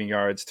 receiving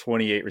yards,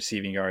 28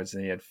 receiving yards,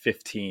 and he had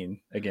 15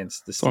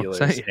 against the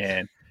Steelers.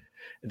 And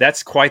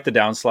that's quite the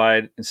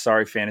downslide. And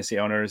sorry, fantasy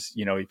owners,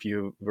 if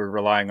you were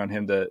relying on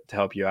him to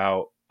help you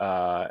out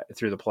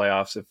through the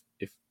playoffs,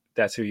 if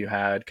that's who you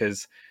had,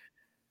 because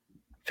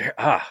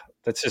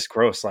that's just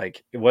gross.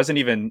 Like, it wasn't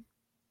even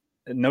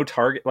no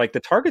target. Like, the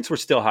targets were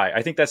still high.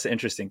 I think that's the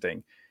interesting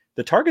thing.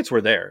 The targets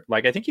were there.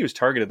 Like, I think he was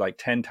targeted like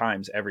 10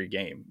 times every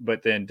game,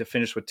 but then to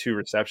finish with 2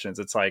 receptions,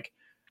 it's like,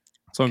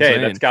 okay,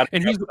 that's got to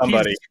be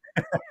somebody.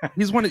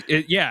 He's one of,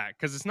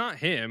 because it's not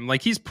him.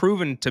 Like, he's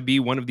proven to be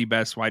one of the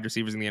best wide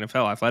receivers in the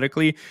NFL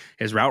athletically.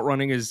 His route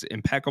running is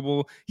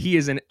impeccable. He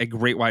is a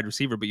great wide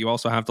receiver, but you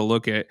also have to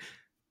look at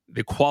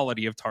the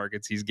quality of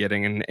targets he's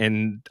getting,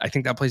 and I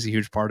think that plays a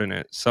huge part in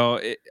it.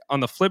 So on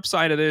the flip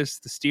side of this,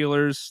 the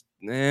Steelers,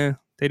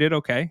 they did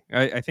okay.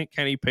 I think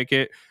Kenny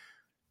Pickett,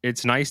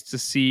 it's nice to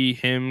see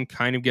him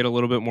kind of get a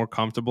little bit more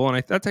comfortable,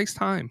 and that takes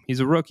time. He's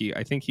a rookie.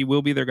 I think he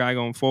will be their guy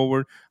going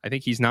forward. I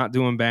think he's not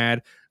doing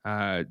bad.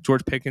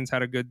 George Pickens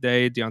had a good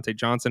day. Deontay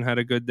Johnson had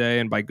a good day,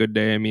 and by good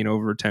day, I mean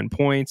over 10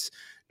 points.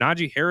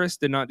 Najee Harris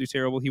did not do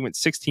terrible. He went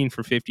 16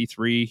 for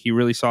 53. He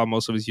really saw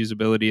most of his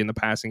usability in the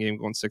passing game,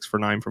 going 6 for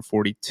 9 for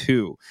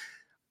 42.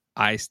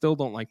 I still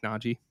don't like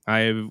Najee.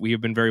 We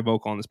have been very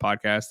vocal on this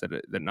podcast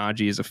that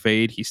Najee is a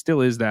fade. He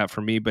still is that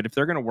for me, but if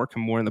they're going to work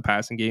him more in the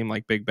passing game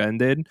like Big Ben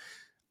did,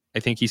 I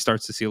think he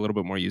starts to see a little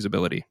bit more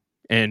usability.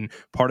 And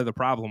part of the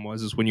problem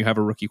is when you have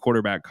a rookie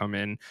quarterback come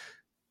in,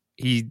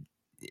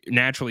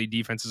 naturally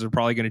defenses are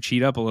probably going to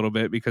cheat up a little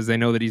bit because they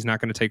know that he's not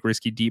going to take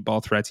risky deep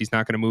ball threats. He's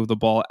not going to move the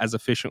ball as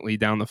efficiently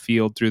down the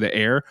field through the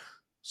air.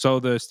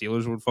 So the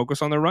Steelers would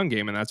focus on their run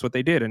game, and that's what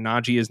they did. And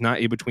Najee is not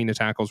a between the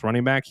tackles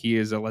running back. He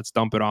is a let's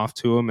dump it off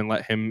to him and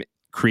let him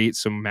create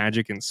some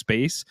magic in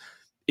space.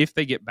 If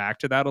they get back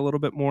to that a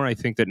little bit more, I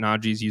think that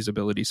Najee's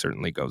usability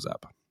certainly goes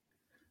up.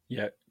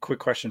 Yeah. Quick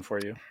question for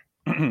you.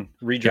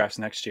 Redrafts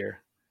next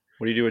year.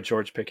 What do you do with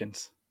George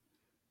Pickens?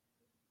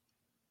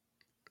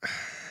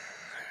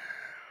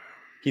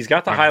 He's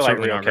got the highlight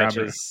reel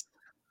catches.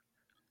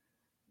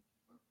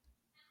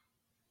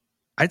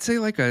 I'd say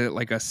like a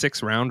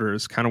 6th rounder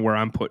is kind of where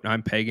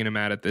I'm pegging him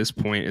at this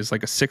point, is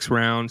like a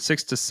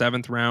 6th to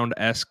 7th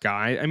round-esque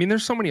guy. I mean,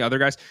 there's so many other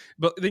guys,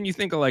 but then you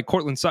think of like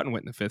Cortland Sutton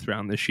went in the 5th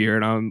round this year,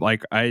 and I'm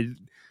like, I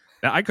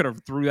could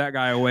have threw that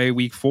guy away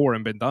week 4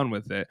 and been done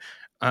with it.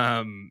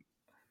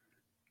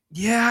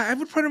 Yeah, I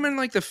would put him in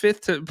like the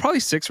 5th to probably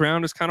 6th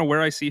round is kind of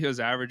where I see his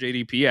average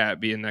ADP at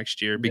being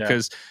next year,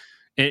 because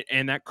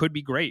and that could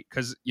be great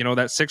because,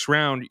 that 6th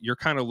round, you're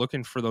kind of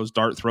looking for those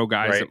dart throw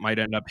guys that might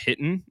end up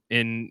hitting.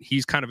 And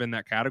he's kind of in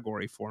that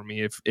category for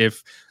me.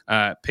 If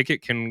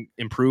Pickett can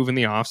improve in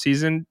the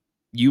offseason,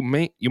 you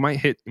might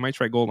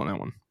try gold on that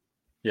one.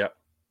 Yeah.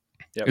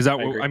 Yep, Is that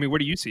I agree. I mean, where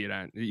do you see it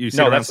at? You see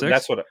it No, around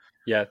 6?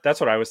 that's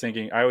what I was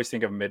thinking. I always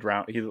think of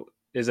mid-round. He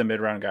is a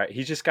mid-round guy.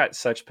 He's just got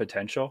such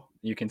potential.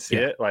 You can see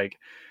Yeah. it, like,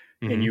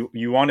 and Mhm.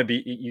 you want to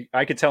be.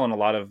 I could tell in a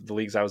lot of the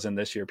leagues I was in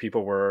this year,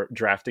 people were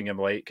drafting him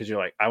late because you're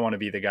like, I want to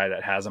be the guy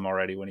that has him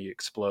already when he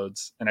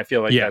explodes. And I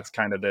feel like Yeah. that's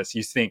kind of this.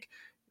 You think,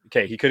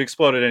 okay, he could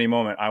explode at any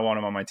moment. I want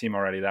him on my team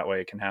already. That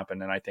way it can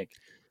happen. And I think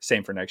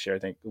same for next year. I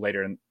think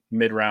later in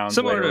mid-rounds,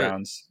 later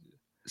rounds.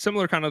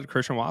 Similar kind of to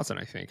Christian Watson,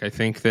 I think. I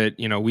think that,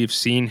 we've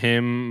seen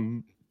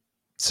him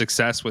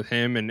success with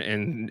him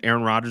and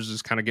Aaron Rodgers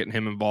is kind of getting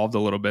him involved a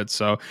little bit.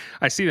 So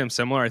I see them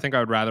similar. I think I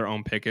would rather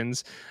own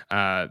Pickens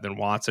than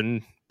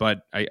Watson,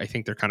 but I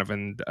think they're kind of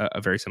in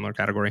a very similar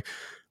category.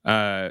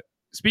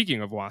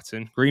 Speaking of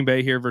Watson, Green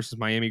Bay here versus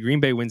Miami. Green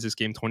Bay wins this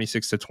game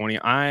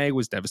 26-20. I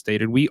was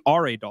devastated. We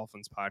are a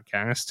Dolphins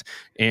podcast,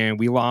 and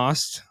we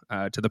lost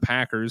to the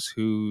Packers,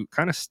 who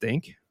kind of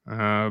stink.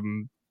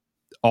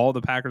 All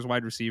the Packers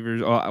wide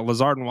receivers,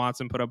 Lazard and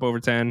Watson put up over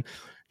 10.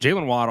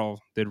 Jalen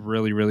Waddle did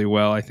really, really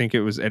well. I think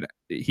it was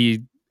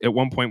he at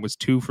one point was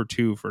 2 for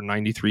 2 for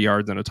 93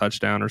 yards and a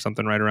touchdown or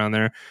something right around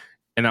there.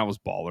 And that was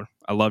baller.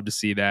 I love to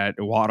see that.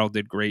 Waddle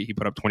did great. He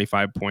put up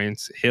 25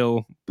 points.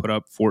 Hill put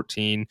up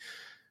 14.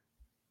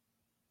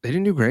 They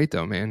didn't do great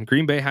though, man.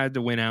 Green Bay had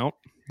to win out.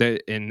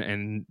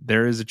 And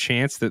there is a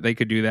chance that they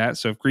could do that.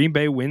 So if Green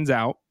Bay wins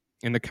out,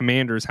 and the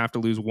Commanders have to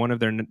lose one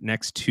of their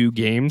next 2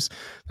 games,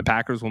 the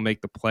Packers will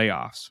make the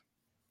playoffs.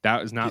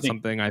 That is not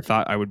something I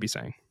thought I would be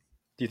saying.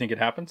 Do you think it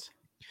happens?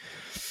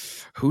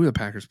 Who the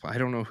Packers play? I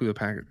don't know who the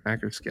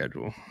Packers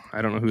schedule.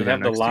 I don't know who they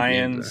have. The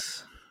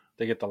Lions.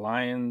 They get the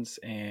Lions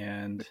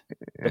and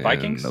the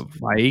Vikings. The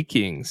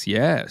Vikings,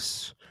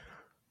 yes.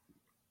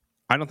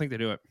 I don't think they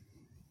do it.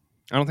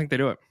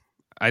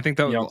 I think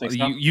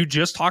that you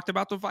just talked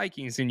about the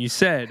Vikings and you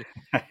said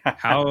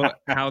how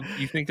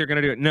you think they're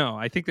going to do it. No,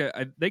 I think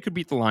that they could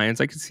beat the Lions.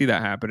 I could see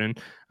that happening.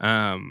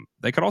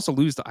 They could also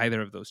lose to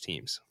either of those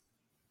teams.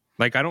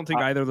 Like, I don't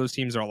think either of those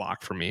teams are a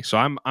lock for me. So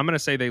I'm going to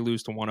say they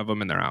lose to one of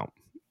them and they're out.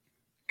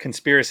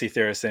 Conspiracy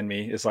theorist in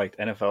me is like,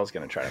 the NFL is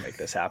going to try to make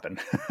this happen.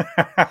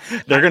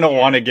 They're going to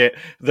want to get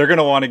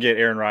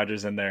Aaron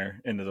Rodgers in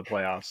there into the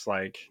playoffs.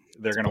 Like,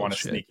 they're going to want to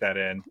sneak that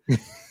in.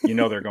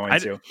 They're going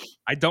to.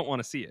 I don't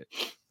want to see it.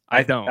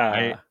 I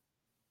don't.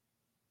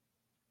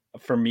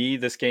 For me,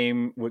 this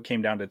game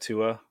came down to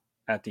Tua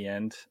at the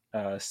end.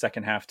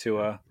 Second half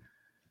Tua,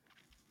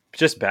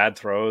 just bad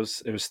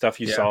throws. It was stuff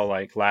you saw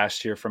like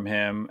last year from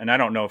him. And I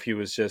don't know if he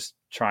was just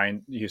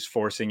he was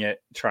forcing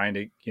it, trying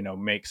to,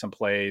 make some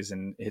plays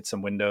and hit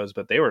some windows.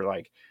 But they were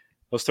like,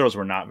 those throws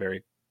were not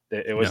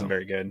it wasn't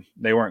very good.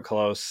 They weren't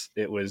close.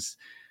 It was,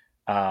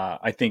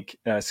 I think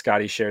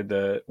Scotty shared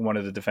one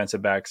of the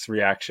defensive backs'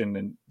 reaction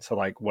and to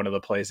like one of the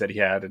plays that he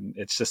had. And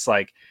it's just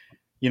like,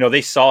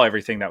 they saw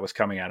everything that was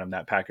coming at them,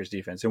 that Packers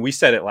defense. And we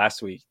said it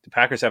last week, the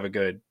Packers have a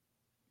good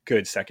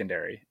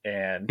secondary.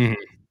 And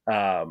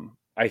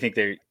I think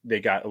they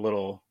got a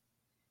little,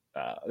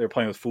 they were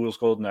playing with fool's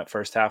gold in that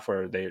first half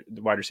where the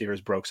wide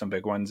receivers broke some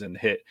big ones and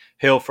hit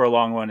Hill for a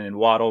long one and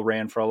Waddle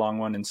ran for a long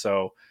one. And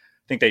so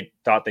I think they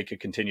thought they could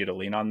continue to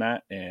lean on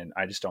that. And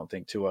I just don't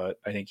think Tua,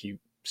 I think he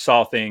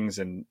saw things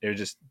and it was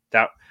just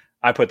that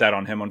I put that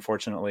on him,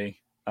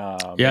 unfortunately. I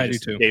do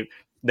too.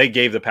 They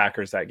gave the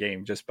Packers that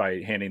game just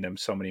by handing them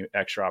so many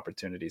extra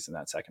opportunities in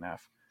that second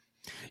half.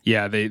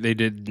 Yeah, they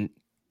did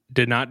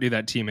not do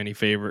that team any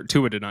favor.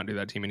 Tua did not do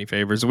that team any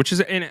favors, which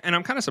is, and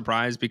I'm kind of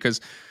surprised because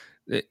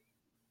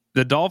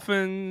the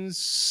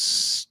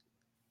Dolphins,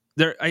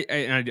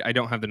 I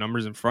don't have the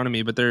numbers in front of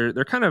me, but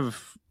they're kind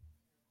of,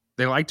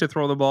 they like to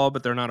throw the ball,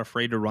 but they're not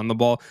afraid to run the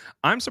ball.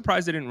 I'm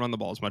surprised they didn't run the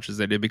ball as much as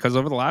they did because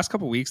over the last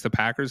couple of weeks, the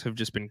Packers have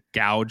just been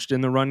gouged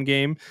in the run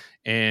game.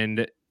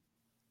 And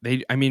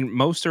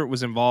Mostert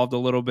was involved a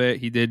little bit.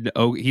 He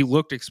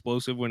looked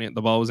explosive when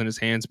the ball was in his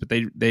hands, but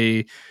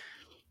they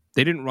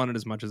didn't run it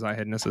as much as I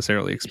had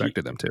necessarily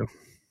expected them to.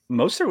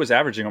 Mostert was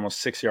averaging almost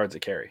 6 yards a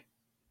carry.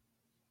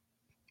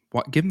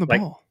 What? Give him the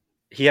ball.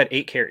 He had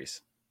 8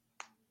 carries.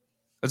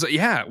 So,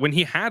 yeah, when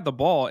he had the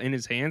ball in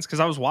his hands,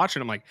 because I was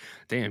watching, I'm like,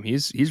 damn,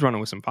 he's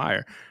running with some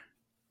fire.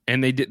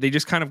 And they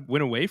just kind of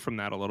went away from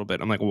that a little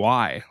bit. I'm like,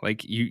 why?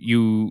 Like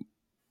you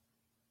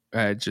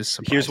just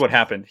here's what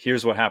happened.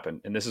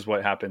 And this is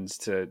what happens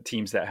to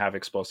teams that have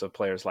explosive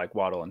players like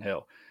Waddle and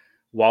Hill.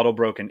 Waddle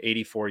broke an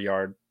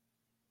 84-yard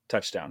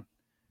touchdown.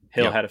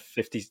 Hill had a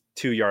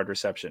 52-yard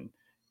reception.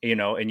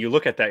 And you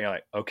look at that, you're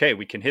like, okay,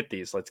 we can hit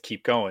these. Let's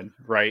keep going,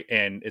 right?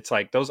 And it's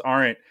like those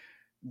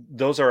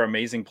are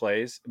amazing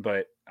plays,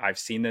 but I've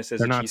seen this as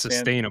they're a not Chiefs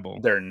sustainable.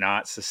 Fan. They're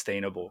not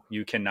sustainable.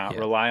 You cannot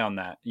rely on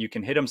that. You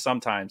can hit them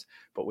sometimes,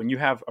 but when you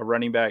have a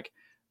running back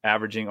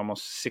averaging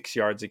almost 6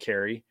 yards a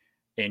carry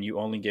and you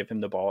only give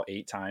him the ball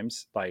 8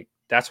 times, like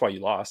that's why you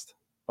lost.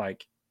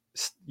 Like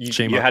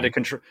you had to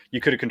control. You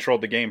could have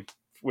controlled the game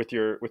with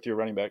your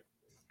running back.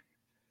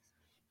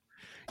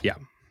 Yeah.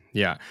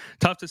 Yeah,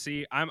 tough to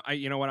see.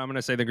 You know what? I'm going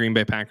to say the Green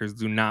Bay Packers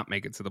do not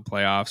make it to the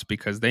playoffs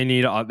because they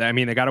need. I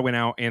mean, they got to win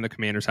out, and the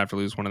Commanders have to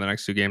lose one of the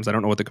next 2 games. I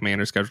don't know what the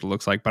Commanders' schedule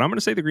looks like, but I'm going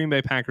to say the Green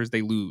Bay Packers,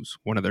 they lose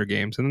one of their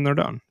games, and then they're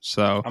done.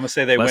 So I'm going to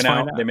say they win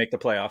out. They make the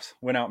playoffs.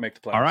 Win out, make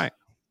the playoffs.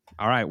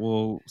 All right.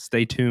 Well,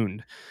 stay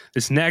tuned.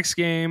 This next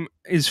game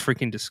is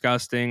freaking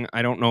disgusting.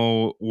 I don't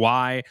know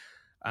why.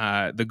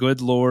 The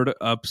good Lord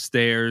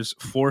upstairs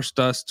forced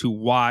us to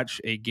watch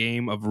a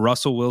game of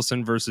Russell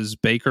Wilson versus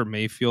Baker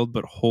Mayfield,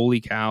 but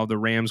holy cow, the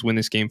Rams win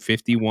this game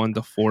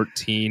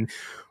 51-14.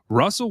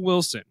 Russell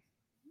Wilson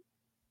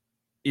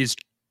is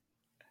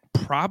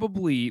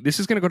probably, this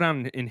is going to go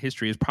down in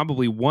history, is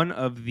probably one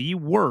of the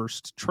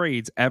worst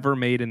trades ever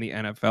made in the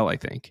NFL, I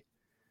think.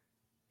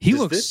 He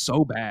looks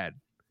so bad.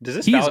 Does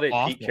this validate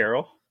Pete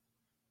Carroll?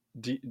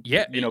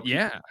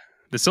 Yeah.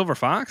 The Silver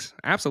Fox?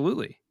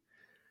 Absolutely.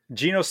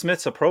 Geno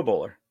Smith's a Pro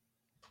Bowler.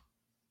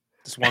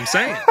 That's what I'm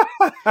saying.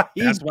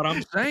 That's what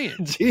I'm saying.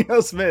 Geno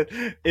Smith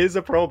is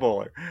a Pro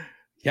Bowler.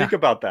 Yeah. Think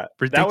about that.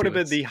 Ridiculous. That would have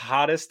been the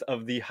hottest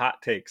of the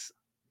hot takes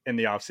in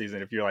the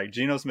offseason if you're like,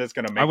 Geno Smith's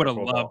going to make I would have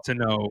loved to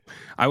know.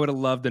 I would have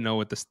loved to know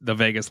what the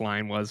Vegas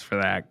line was for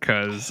that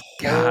because,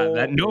 God,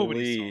 that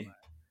nobody saw that.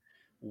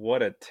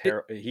 What a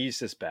terrible. He's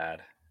just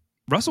bad.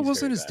 Russell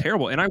Wilson is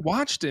terrible. And I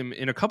watched him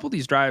in a couple of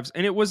these drives,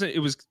 and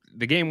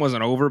the game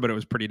wasn't over, but it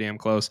was pretty damn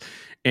close.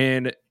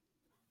 And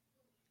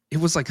it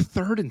was like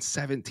 3rd and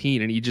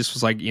 17, and he just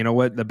was like, you know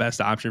what? The best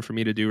option for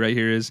me to do right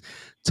here is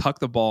tuck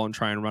the ball and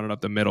try and run it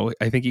up the middle.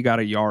 I think he got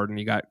a yard, and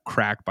he got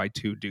cracked by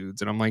 2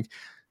 dudes. And I'm like,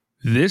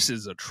 this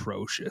is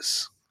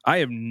atrocious. I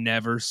have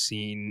never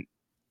seen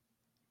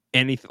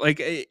anything like,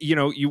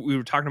 we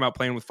were talking about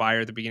playing with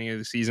fire at the beginning of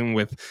the season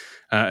with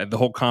the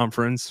whole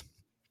conference.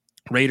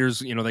 Raiders,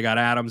 they got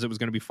Adams. It was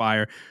going to be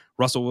fire.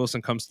 Russell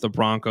Wilson comes to the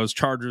Broncos.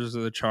 Chargers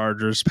are the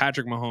Chargers.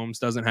 Patrick Mahomes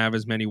doesn't have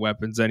as many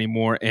weapons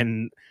anymore.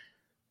 And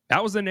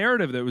that was the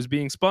narrative that was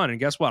being spun. And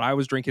guess what? I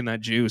was drinking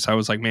that juice. I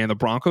was like, man, the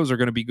Broncos are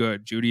going to be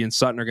good. Judy and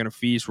Sutton are going to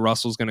feast.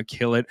 Russell's going to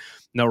kill it.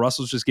 No,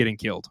 Russell's just getting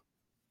killed.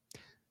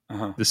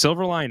 The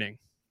silver lining,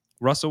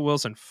 Russell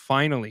Wilson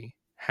finally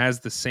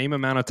has the same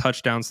amount of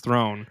touchdowns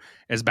thrown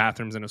as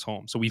bathrooms in his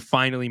home. So we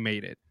finally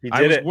made it.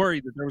 I was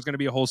worried that there was going to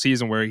be a whole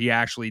season where he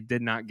actually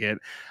did not get,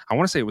 I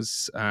want to say it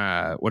was,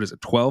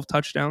 12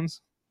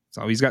 touchdowns?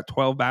 So he's got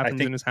 12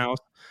 bathrooms in his house.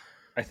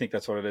 I think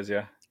that's what it is,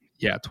 yeah.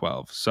 Yeah,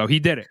 12. So he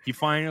did it. He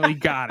finally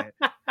got it.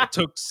 It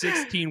took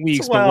 16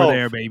 weeks, but we're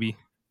there, baby.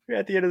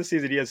 At the end of the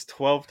season, he has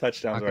 12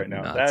 touchdowns right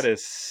now. Nuts. That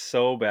is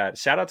so bad.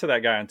 Shout out to that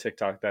guy on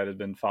TikTok that has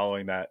been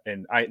following that.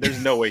 And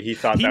there's no way he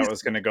thought that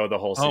was going to go the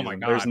whole season. Oh my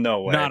God. There's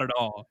no way. Not at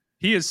all.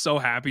 He is so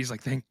happy. He's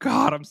like, thank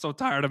God, I'm so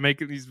tired of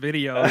making these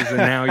videos. And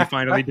now he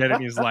finally did it.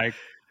 And he's like,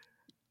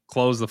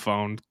 close the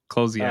phone,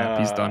 close the app.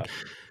 He's done.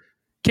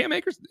 Cam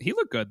Akers, he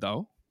looked good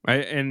though.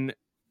 Right. And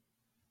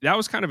that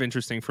was kind of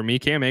interesting for me.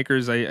 Cam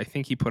Akers, I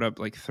think he put up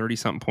like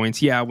 30-something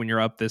points. Yeah, when you're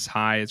up this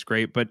high, it's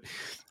great. But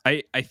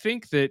I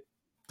think that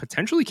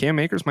potentially Cam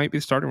Akers might be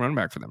the starting running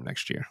back for them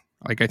next year.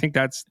 Like, I think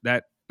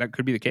that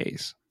could be the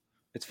case.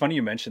 It's funny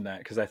you mentioned that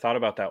because I thought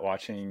about that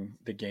watching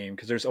the game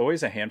because there's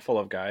always a handful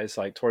of guys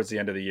like towards the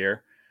end of the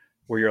year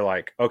where you're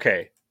like,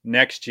 okay,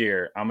 next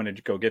year I'm going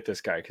to go get this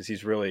guy because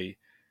he's really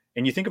 –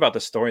 and you think about the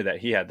story that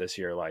he had this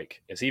year,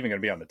 like, is he even going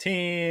to be on the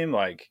team?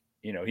 Like,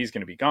 he's going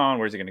to be gone.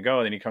 Where's he going to go?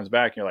 And then he comes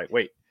back and you're like,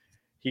 wait.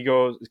 He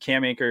goes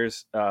Cam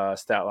Akers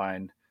stat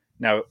line.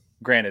 Now,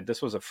 granted,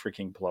 this was a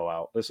freaking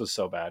blowout. This was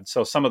so bad.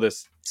 So some of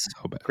this,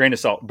 grain of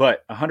salt,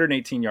 but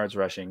 118 yards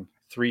rushing,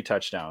 3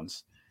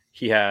 touchdowns.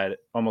 He had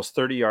almost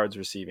 30 yards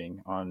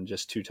receiving on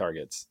just 2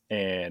 targets.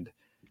 And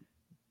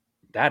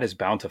that is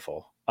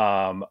bountiful.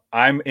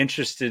 I'm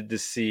interested to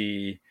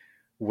see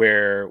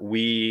where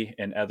we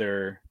and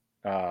other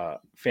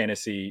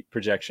fantasy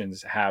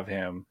projections have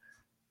him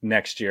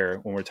next year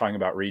when we're talking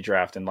about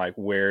redraft and like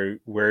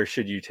where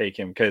should you take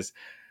him? Because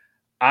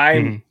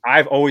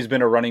I've always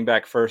been a running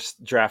back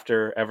first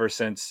drafter ever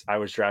since I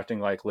was drafting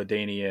like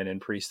LaDainian and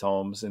Priest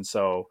Holmes, and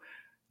so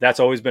that's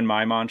always been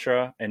my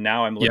mantra. And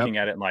now I'm looking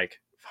at it and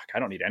like, fuck, I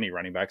don't need any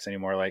running backs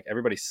anymore. Like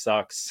everybody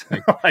sucks.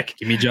 Like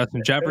give me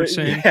Justin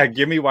Jefferson. Yeah,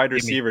 give me wide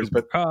receivers.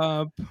 But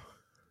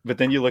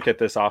then you look at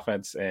this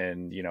offense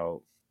and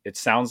it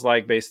sounds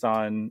like based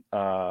on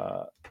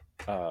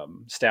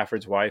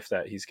Stafford's wife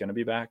that he's going to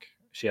be back.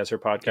 She has her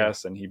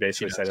podcast and he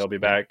basically said he'll be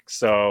back.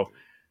 So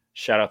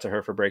shout out to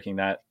her for breaking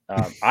that.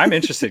 I'm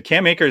interested.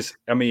 Cam Akers,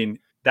 I mean,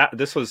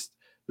 this was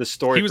the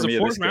story. He was a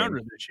 4th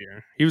rounder this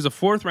year. He was a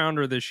 4th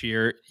rounder this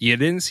year. You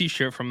didn't see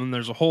shit from him.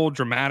 There's a whole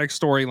dramatic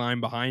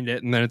storyline behind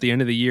it. And then at the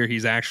end of the year,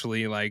 he's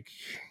actually like,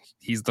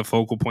 he's the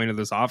focal point of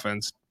this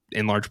offense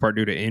in large part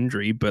due to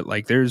injury. But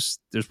like, there's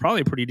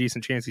probably a pretty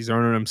decent chance he's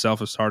earning himself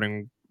the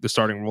starting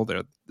role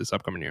there this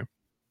upcoming year.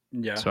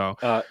 Yeah.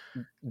 So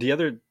the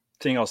other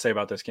thing I'll say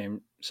about this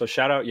game. So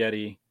shout out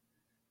Yeti.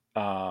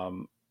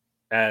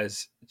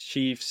 As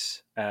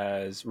Chiefs,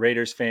 as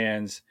Raiders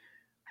fans,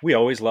 we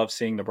always love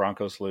seeing the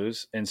Broncos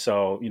lose. And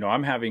so,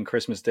 I'm having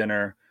Christmas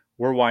dinner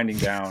we're winding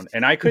down.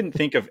 And I couldn't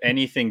think of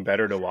anything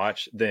better to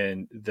watch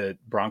than the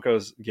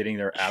Broncos getting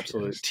their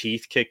absolute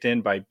teeth kicked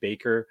in by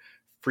Baker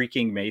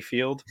freaking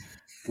Mayfield.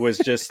 Was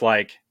just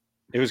like,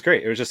 it was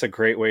great. It was just a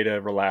great way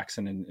to relax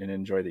and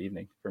enjoy the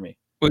evening for me.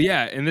 Well,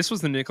 yeah, and this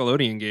was the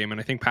Nickelodeon game, and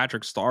I think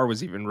Patrick Starr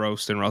was even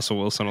roasting Russell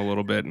Wilson a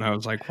little bit, and I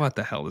was like, what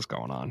the hell is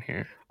going on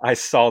here? I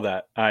saw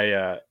that.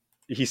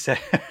 He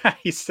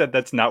said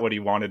that's not what he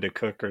wanted to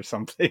cook or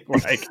something.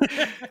 Like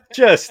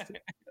just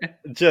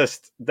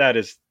that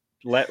is,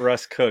 let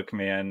Russ cook,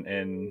 man.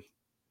 And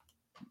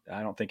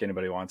I don't think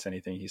anybody wants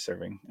anything he's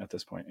serving at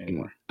this point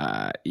anymore.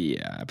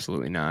 Yeah,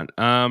 absolutely not.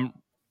 I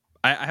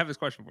have this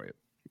question for you.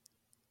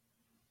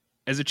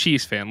 As a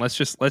Chiefs fan, let's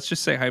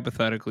just say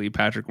hypothetically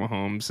Patrick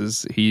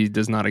Mahomes he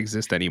does not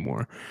exist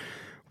anymore.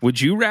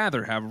 Would you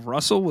rather have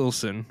Russell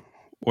Wilson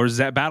or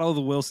battle of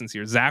the Wilsons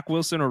here, Zach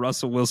Wilson or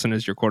Russell Wilson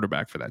as your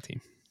quarterback for that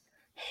team?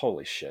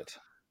 Holy shit.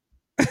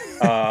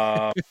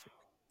 I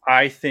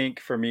think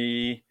for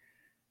me,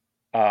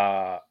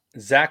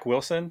 Zach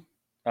Wilson,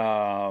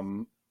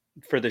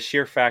 for the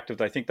sheer fact of,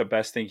 I think the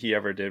best thing he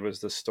ever did was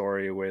the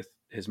story with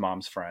his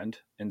mom's friend.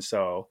 And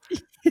so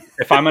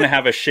if I'm going to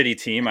have a shitty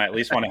team, I at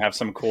least want to have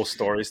some cool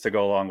stories to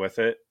go along with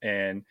it.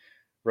 And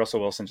Russell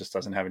Wilson just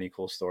doesn't have any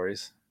cool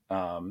stories.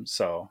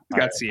 So you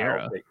got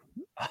Sierra.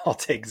 I'll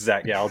take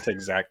Zach. Yeah, I'll take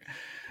Zach.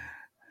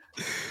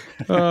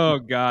 Oh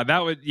God,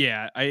 that would,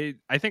 yeah. I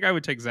think I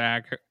would take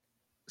Zach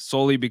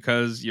solely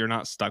because you're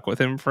not stuck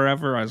with him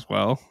forever as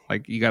well.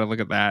 Like, you got to look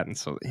at that. And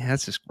so, yeah,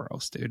 that's just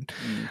gross, dude.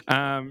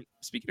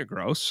 Speaking of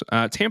gross,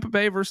 Tampa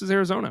Bay versus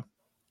Arizona.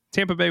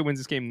 Tampa Bay wins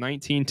this game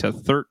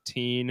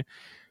 19-13.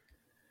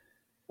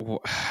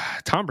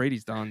 Tom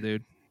Brady's done,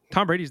 dude.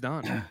 Tom Brady's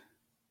done.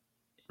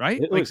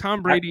 Right? Like,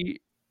 Tom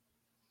Brady.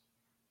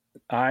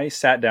 I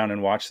sat down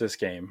and watched this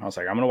game. I was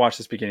like, I'm going to watch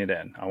this beginning to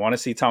end. I want to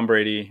see Tom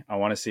Brady. I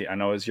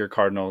know it's your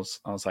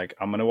Cardinals. I was like,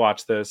 I'm going to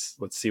watch this.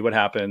 Let's see what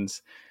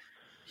happens.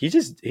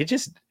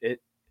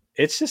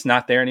 It's just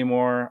not there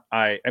anymore.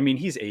 I mean,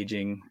 he's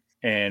aging,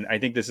 and I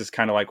think this is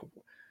kind of like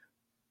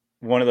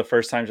one of the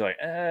first times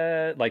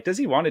you're like, does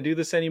he want to do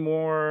this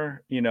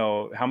anymore? You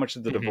know, how much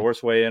did the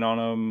divorce weigh in on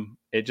him?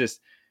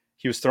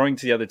 He was throwing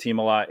to the other team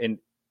a lot. And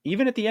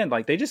even at the end,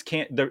 like, they just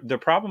can't, the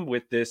problem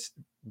with this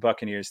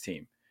Buccaneers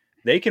team,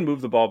 they can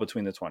move the ball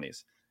between the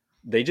 20s.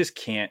 They just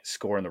can't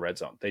score in the red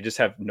zone. They just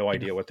have no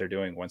idea what they're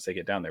doing once they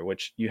get down there,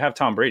 which you have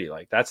Tom Brady.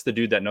 Like, that's the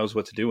dude that knows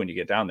what to do when you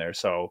get down there.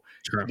 So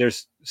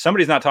There's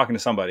somebody's not talking to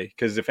somebody,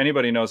 because if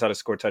anybody knows how to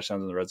score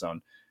touchdowns in the red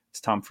zone,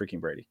 it's Tom freaking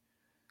Brady.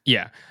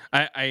 Yeah.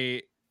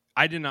 I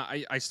did not,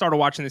 I started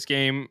watching this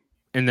game,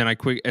 and then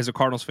as a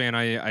Cardinals fan,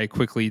 I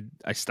quickly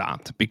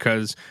stopped,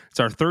 because it's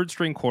our third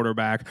string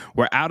quarterback.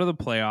 We're out of the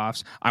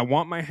playoffs. I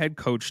want my head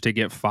coach to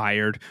get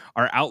fired.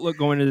 Our outlook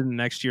going into the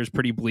next year is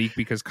pretty bleak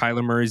because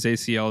Kyler Murray's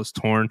ACL is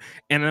torn.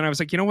 And then I was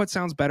like, you know what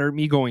sounds better?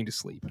 Me going to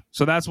sleep.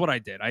 So that's what I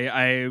did.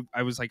 I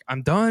was like,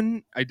 I'm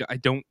done. I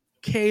don't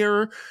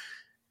care.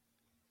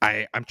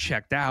 I'm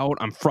checked out.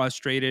 I'm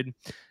frustrated.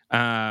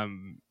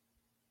 Tom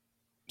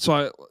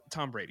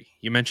Brady.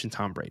 You mentioned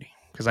Tom Brady,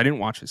 because I didn't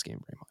watch this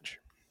game very much.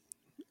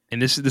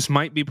 And this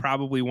might be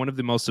probably one of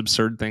the most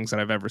absurd things that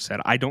I've ever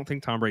said. I don't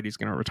think Tom Brady's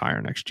going to retire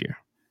next year.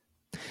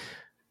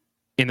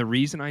 And the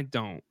reason I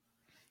don't,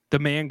 the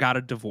man got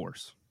a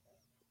divorce.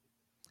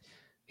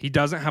 He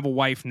doesn't have a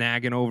wife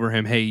nagging over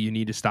him, hey, you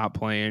need to stop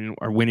playing,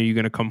 or when are you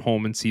going to come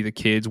home and see the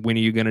kids? When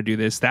are you going to do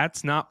this?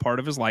 That's not part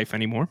of his life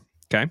anymore,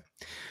 okay?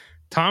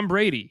 Tom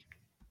Brady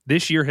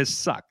this year has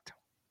sucked.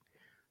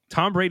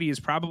 Tom Brady is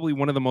probably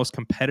one of the most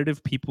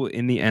competitive people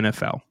in the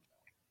NFL.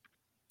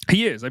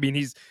 He is. I mean,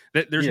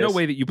 there's no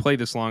way that you play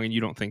this long and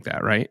you don't think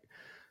that, right?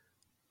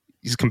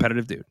 He's a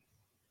competitive dude.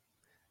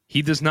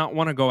 He does not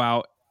want to go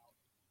out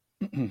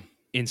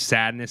in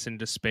sadness and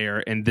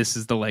despair, and this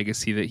is the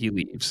legacy that he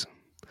leaves.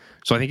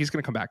 So I think he's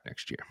going to come back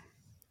next year.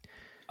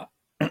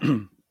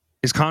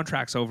 His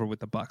contract's over with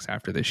the Bucs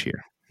after this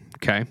year.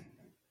 Okay,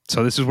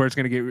 so this is where it's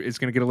going to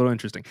get a little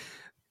interesting.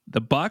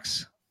 The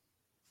Bucs,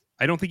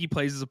 I don't think he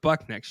plays as a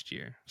Buck next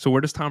year. So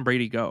where does Tom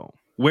Brady go?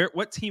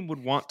 What team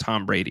would want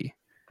Tom Brady?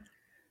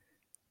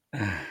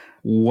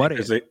 What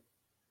if?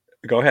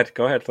 Go ahead.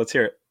 Let's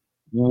hear it.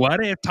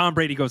 What if Tom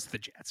Brady goes to the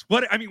Jets?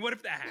 What if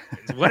that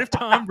happens? What if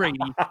Tom Brady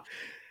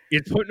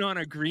is putting on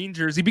a green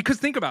jersey? Because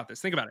think about this.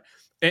 Think about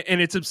it.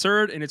 And it's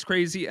absurd and it's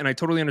crazy, and I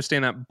totally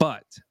understand that.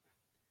 But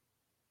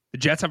the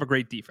Jets have a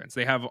great defense.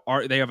 They have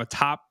a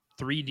top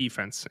 3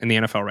 defense in the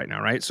NFL right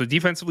now, right? So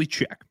defensively,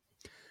 check.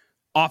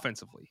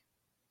 Offensively,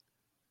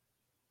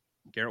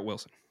 Garrett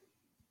Wilson,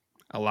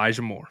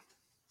 Elijah Moore,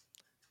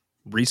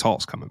 Breece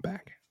Hall's coming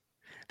back.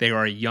 They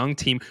are a young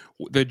team.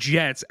 The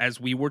Jets, as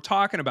we were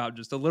talking about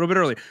just a little bit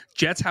earlier,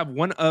 Jets have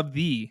one of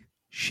the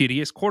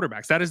shittiest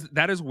quarterbacks.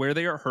 That is where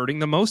they are hurting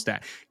the most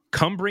at.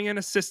 Come bring in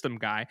a system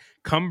guy.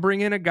 Come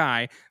bring in a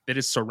guy that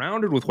is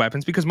surrounded with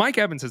weapons, because Mike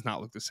Evans has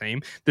not looked the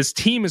same. This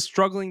team is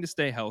struggling to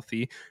stay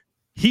healthy.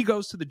 He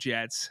goes to the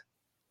Jets,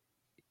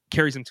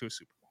 carries him to a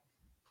Super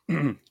Bowl.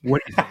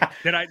 What do you think?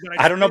 Did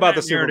I don't know about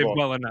the that Super narrative Bowl.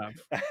 well enough?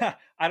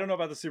 I don't know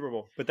about the Super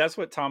Bowl, but that's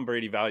what Tom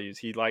Brady values.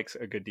 He likes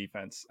a good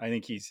defense. I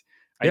think he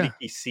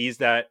sees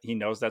that. He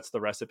knows that's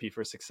the recipe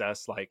for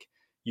success. Like,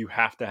 you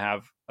have to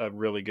have a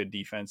really good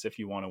defense if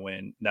you want to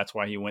win. That's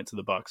why he went to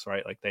the Bucs,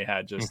 right? Like, they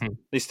had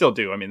they still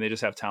do. I mean, they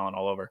just have talent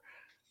all over.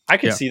 I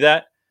can see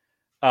that.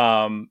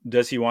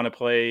 Does he want to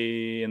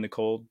play in the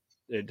cold?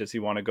 Does he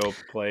want to go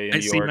play in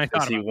New York?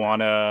 Does he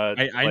want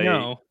to I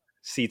know.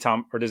 See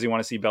Tom, or does he want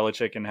to see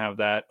Belichick and have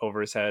that over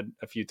his head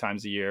a few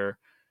times a year?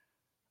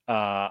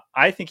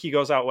 I think he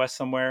goes out west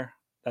somewhere.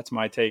 That's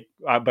my take.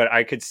 But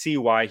I could see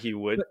why he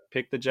would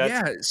pick the Jets.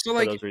 Yeah, so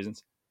for those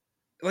reasons.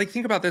 Like,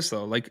 think about this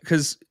though, like,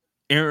 because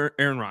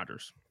Aaron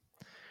Rodgers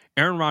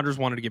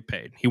wanted to get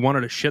paid. He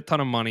wanted a shit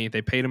ton of money.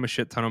 They paid him a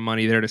shit ton of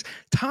money. There it is.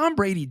 Tom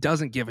Brady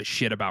doesn't give a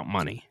shit about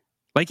money.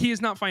 Like, he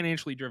is not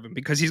financially driven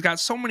because he's got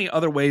so many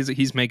other ways that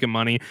he's making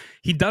money.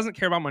 He doesn't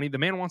care about money. The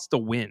man wants to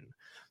win.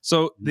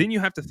 So then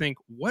you have to think,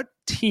 what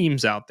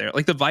teams out there,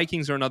 like the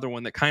Vikings are another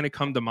one that kind of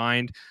come to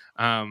mind.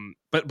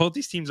 But both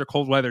these teams are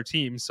cold weather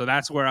teams. So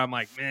that's where I'm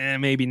like,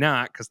 maybe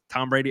not, because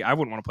Tom Brady, I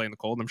wouldn't want to play in the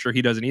cold. I'm sure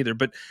he doesn't either.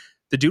 But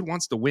the dude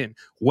wants to win.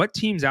 What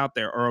teams out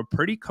there are a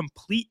pretty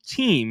complete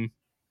team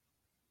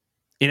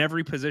in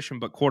every position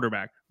but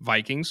quarterback?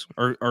 Vikings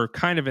are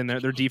kind of in there.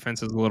 Their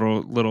defense is a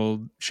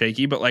little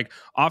shaky, but like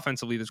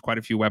offensively, there's quite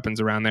a few weapons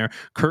around there.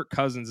 Kirk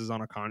Cousins is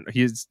on a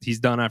he's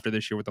done after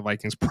this year with the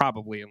Vikings,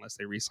 probably, unless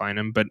they re-sign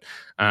him, but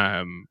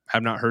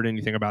have not heard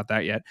anything about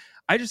that yet.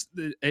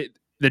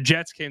 The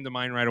Jets came to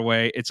mind right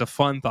away. It's a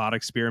fun thought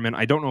experiment.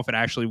 I don't know if it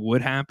actually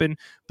would happen,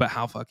 but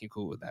how fucking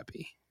cool would that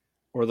be?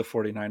 Or the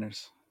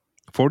 49ers.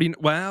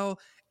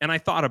 And I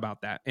thought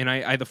about that. And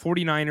I the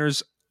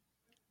 49ers,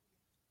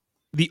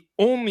 the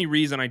only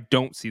reason I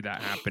don't see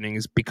that happening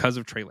is because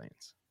of Trey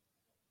Lance.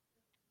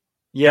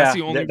 Yeah,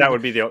 that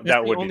would be the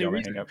only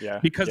reason. Yeah,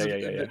 because of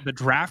the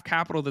draft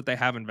capital that they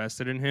have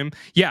invested in him.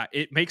 Yeah,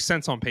 it makes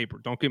sense on paper.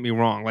 Don't get me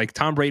wrong. Like,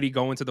 Tom Brady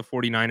going to the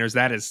 49ers,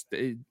 that is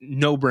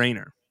no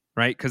brainer,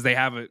 right? Because they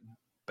have a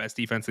best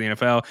defense in the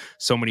NFL,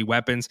 so many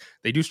weapons.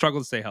 They do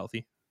struggle to stay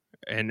healthy.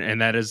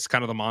 And that is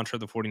kind of the mantra of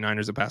the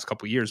 49ers the past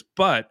couple of years.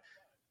 But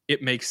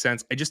it makes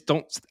sense.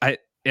 I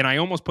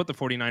almost put the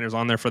 49ers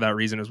on there for that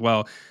reason as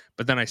well.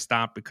 But then I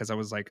stopped because I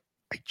was like,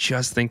 I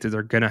just think that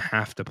they're going to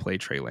have to play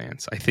Trey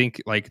Lance. I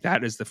think like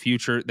that is the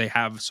future. They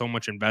have so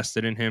much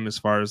invested in him as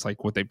far as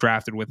like what they've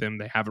drafted with him.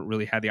 They haven't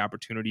really had the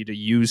opportunity to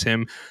use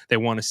him. They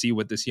want to see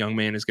what this young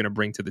man is going to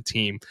bring to the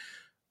team.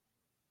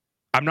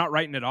 I'm not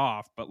writing it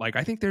off, but like,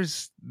 I think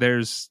it's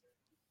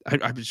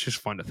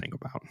just fun to think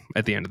about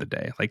at the end of the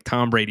day. Like,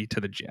 Tom Brady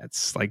to the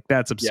Jets, like,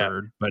 that's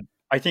absurd. Yeah. But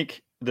I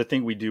think the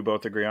thing we do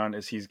both agree on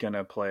is he's going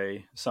to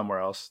play somewhere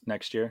else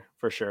next year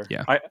for sure.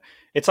 Yeah.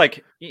 It's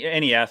like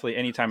any athlete,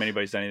 anytime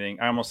anybody's done anything,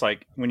 I almost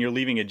like when you're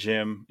leaving a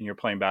gym and you're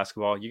playing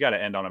basketball, you got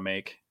to end on a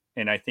make.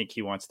 And I think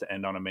he wants to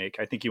end on a make.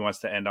 I think he wants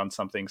to end on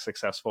something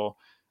successful.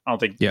 I don't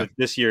think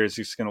this year is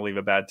just going to leave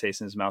a bad taste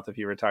in his mouth if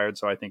he retired.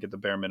 So I think at the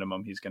bare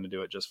minimum, he's going to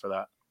do it just for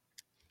that.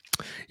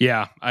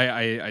 Yeah,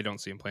 I don't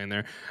see him playing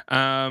there.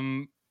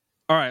 All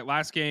right,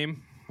 last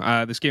game.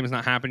 This game has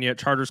not happened yet.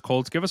 Chargers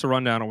Colts. Give us a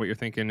rundown on what you're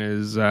thinking.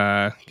 Is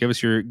give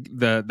us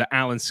the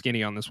Allen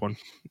skinny on this one.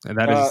 And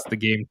that is the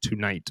game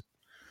tonight.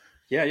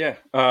 Yeah.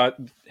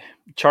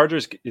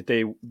 Chargers,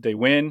 they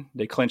win,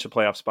 they clinch a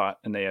playoff spot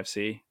in the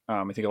AFC.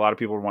 I think a lot of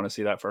people want to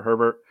see that for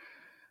Herbert.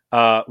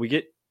 We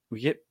get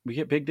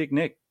Big Dick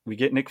Nick. We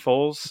get Nick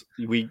Foles.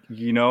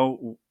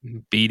 BDD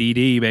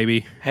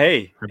baby.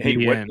 Hey,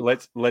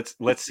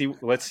 let's see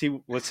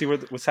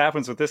what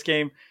happens with this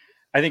game.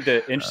 I think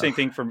the interesting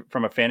thing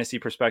from a fantasy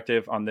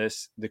perspective on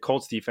this, the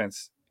Colts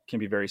defense can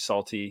be very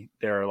salty.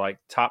 They're like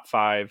top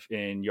 5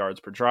 in yards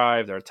per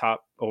drive. They're a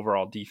top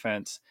overall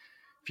defense.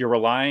 If you're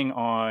relying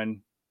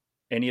on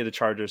any of the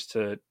Chargers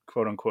to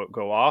quote unquote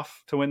go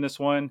off to win this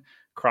one,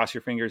 cross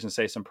your fingers and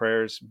say some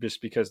prayers, just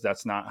because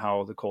that's not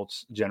how the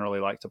Colts generally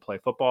like to play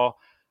football.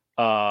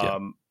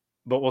 But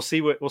we'll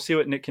see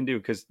what Nick can do,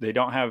 because they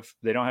don't have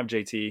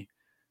JT.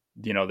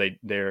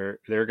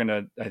 They're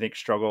gonna, I think,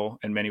 struggle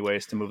in many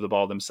ways to move the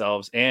ball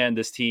themselves. And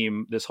this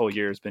team this whole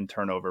year has been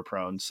turnover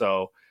prone.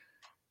 So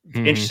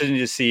interesting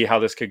to see how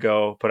this could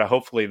go. But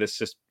hopefully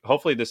this is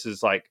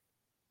like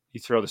you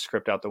throw the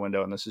script out the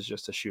window and this is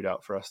just a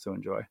shootout for us to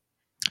enjoy.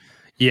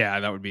 Yeah,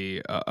 that would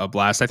be a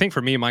blast. I think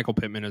for me, Michael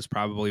Pittman is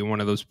probably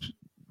one of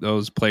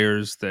those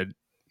players that,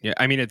 yeah,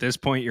 I mean, at this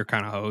point, you're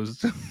kind of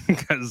hosed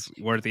because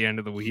we're at the end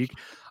of the week.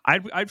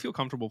 I'd feel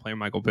comfortable playing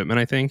Michael Pittman,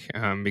 I think,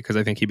 because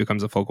I think he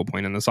becomes a focal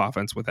point in this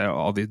offense with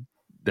all the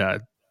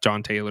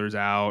John Taylor's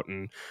out,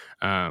 and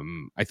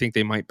I think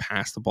they might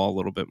pass the ball a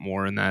little bit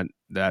more in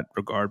that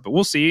regard. But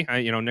we'll see.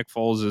 Nick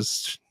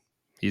Foles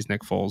he's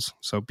Nick Foles,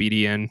 so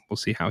BDN. We'll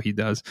see how he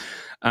does.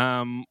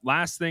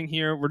 Last thing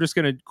here, we're just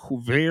going to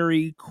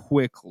very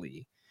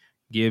quickly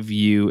give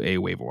you a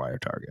waiver wire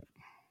target.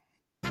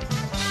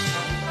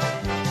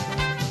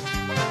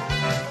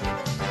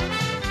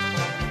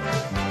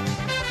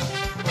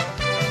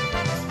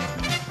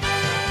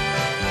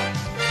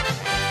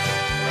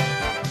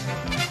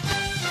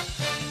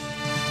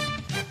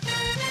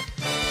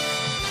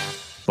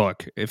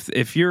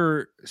 if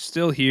you're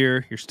still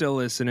here, you're still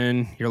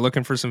listening, you're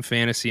looking for some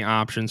fantasy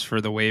options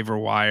for the waiver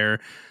wire,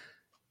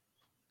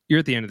 you're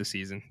at the end of the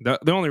season.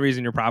 The only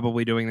reason you're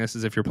probably doing this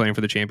is if you're playing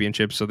for the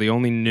championship. So the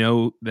only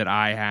note that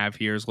I have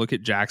here is look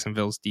at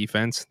Jacksonville's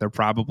defense. They're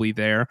probably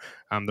there.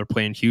 They're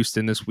playing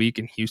Houston this week,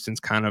 and Houston's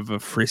kind of a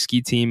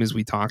frisky team, as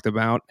we talked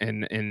about.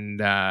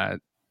 But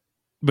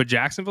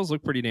Jacksonville's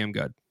look pretty damn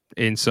good.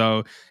 And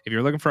so if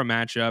you're looking for a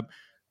matchup,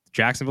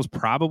 Jacksonville's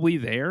probably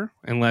there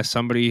unless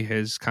somebody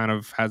has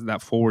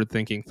that forward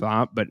thinking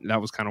thought. But that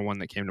was kind of one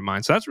that came to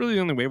mind. So that's really the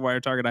only waiver wire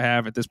target I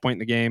have at this point in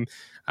the game.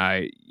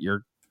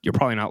 You're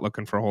probably not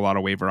looking for a whole lot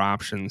of waiver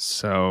options.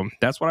 So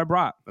that's what I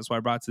brought. That's what I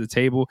brought to the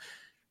table.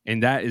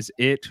 And that is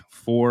it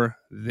for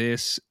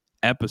this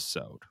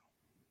episode.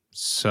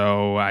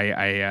 So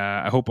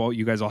I hope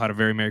you guys all had a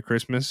very Merry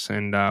Christmas,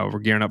 and we're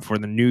gearing up for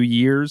the New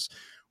Year's.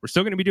 We're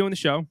still going to be doing the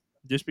show.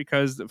 Just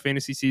because the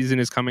fantasy season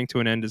is coming to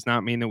an end does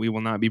not mean that we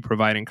will not be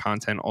providing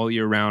content all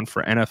year round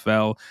for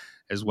NFL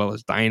as well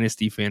as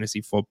Dynasty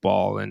fantasy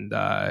football. And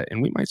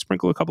we might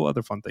sprinkle a couple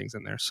other fun things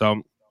in there.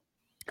 So,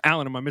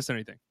 Alan, am I missing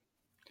anything?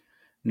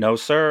 No,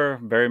 sir.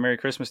 Very Merry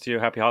Christmas to you.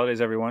 Happy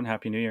holidays, everyone.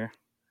 Happy New Year.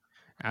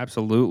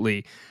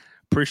 Absolutely.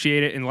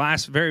 Appreciate it. And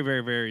last, very,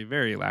 very, very,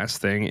 very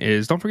last thing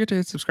is don't forget to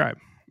hit subscribe.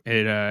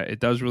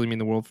 It does really mean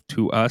the world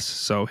to us.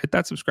 So hit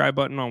that subscribe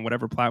button on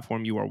whatever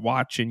platform you are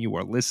watching, you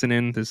are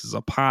listening. This is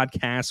a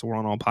podcast. So we're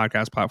on all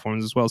podcast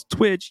platforms as well as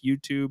Twitch,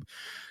 YouTube,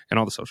 and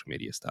all the social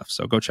media stuff.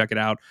 So go check it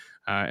out.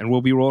 And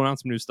we'll be rolling out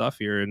some new stuff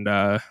here.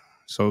 And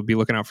so be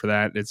looking out for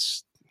that.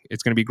 It's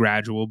going to be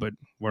gradual, but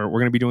we're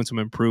going to be doing some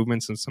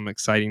improvements and some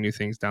exciting new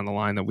things down the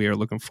line that we are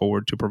looking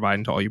forward to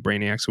providing to all you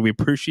Brainiacs. So we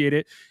appreciate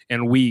it.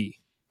 And we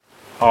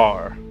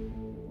are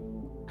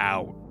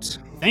out.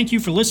 Thank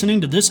you for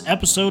listening to this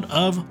episode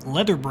of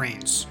Leather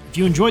Brains. If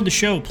you enjoyed the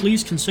show,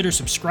 please consider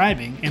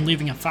subscribing and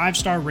leaving a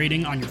 5-star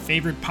rating on your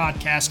favorite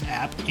podcast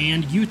app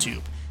and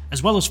YouTube,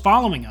 as well as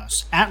following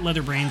us at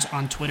Leather Brains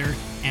on Twitter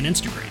and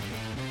Instagram.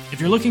 If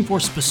you're looking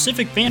for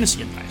specific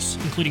fantasy advice,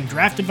 including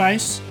draft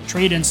advice,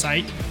 trade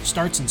insight,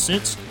 starts and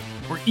sits,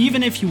 or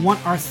even if you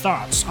want our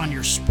thoughts on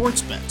your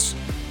sports bets,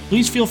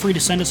 please feel free to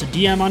send us a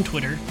DM on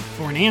Twitter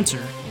for an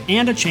answer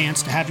and a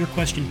chance to have your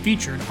question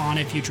featured on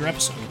a future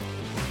episode.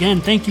 Again,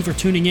 thank you for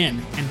tuning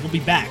in, and we'll be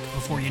back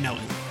before you know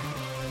it.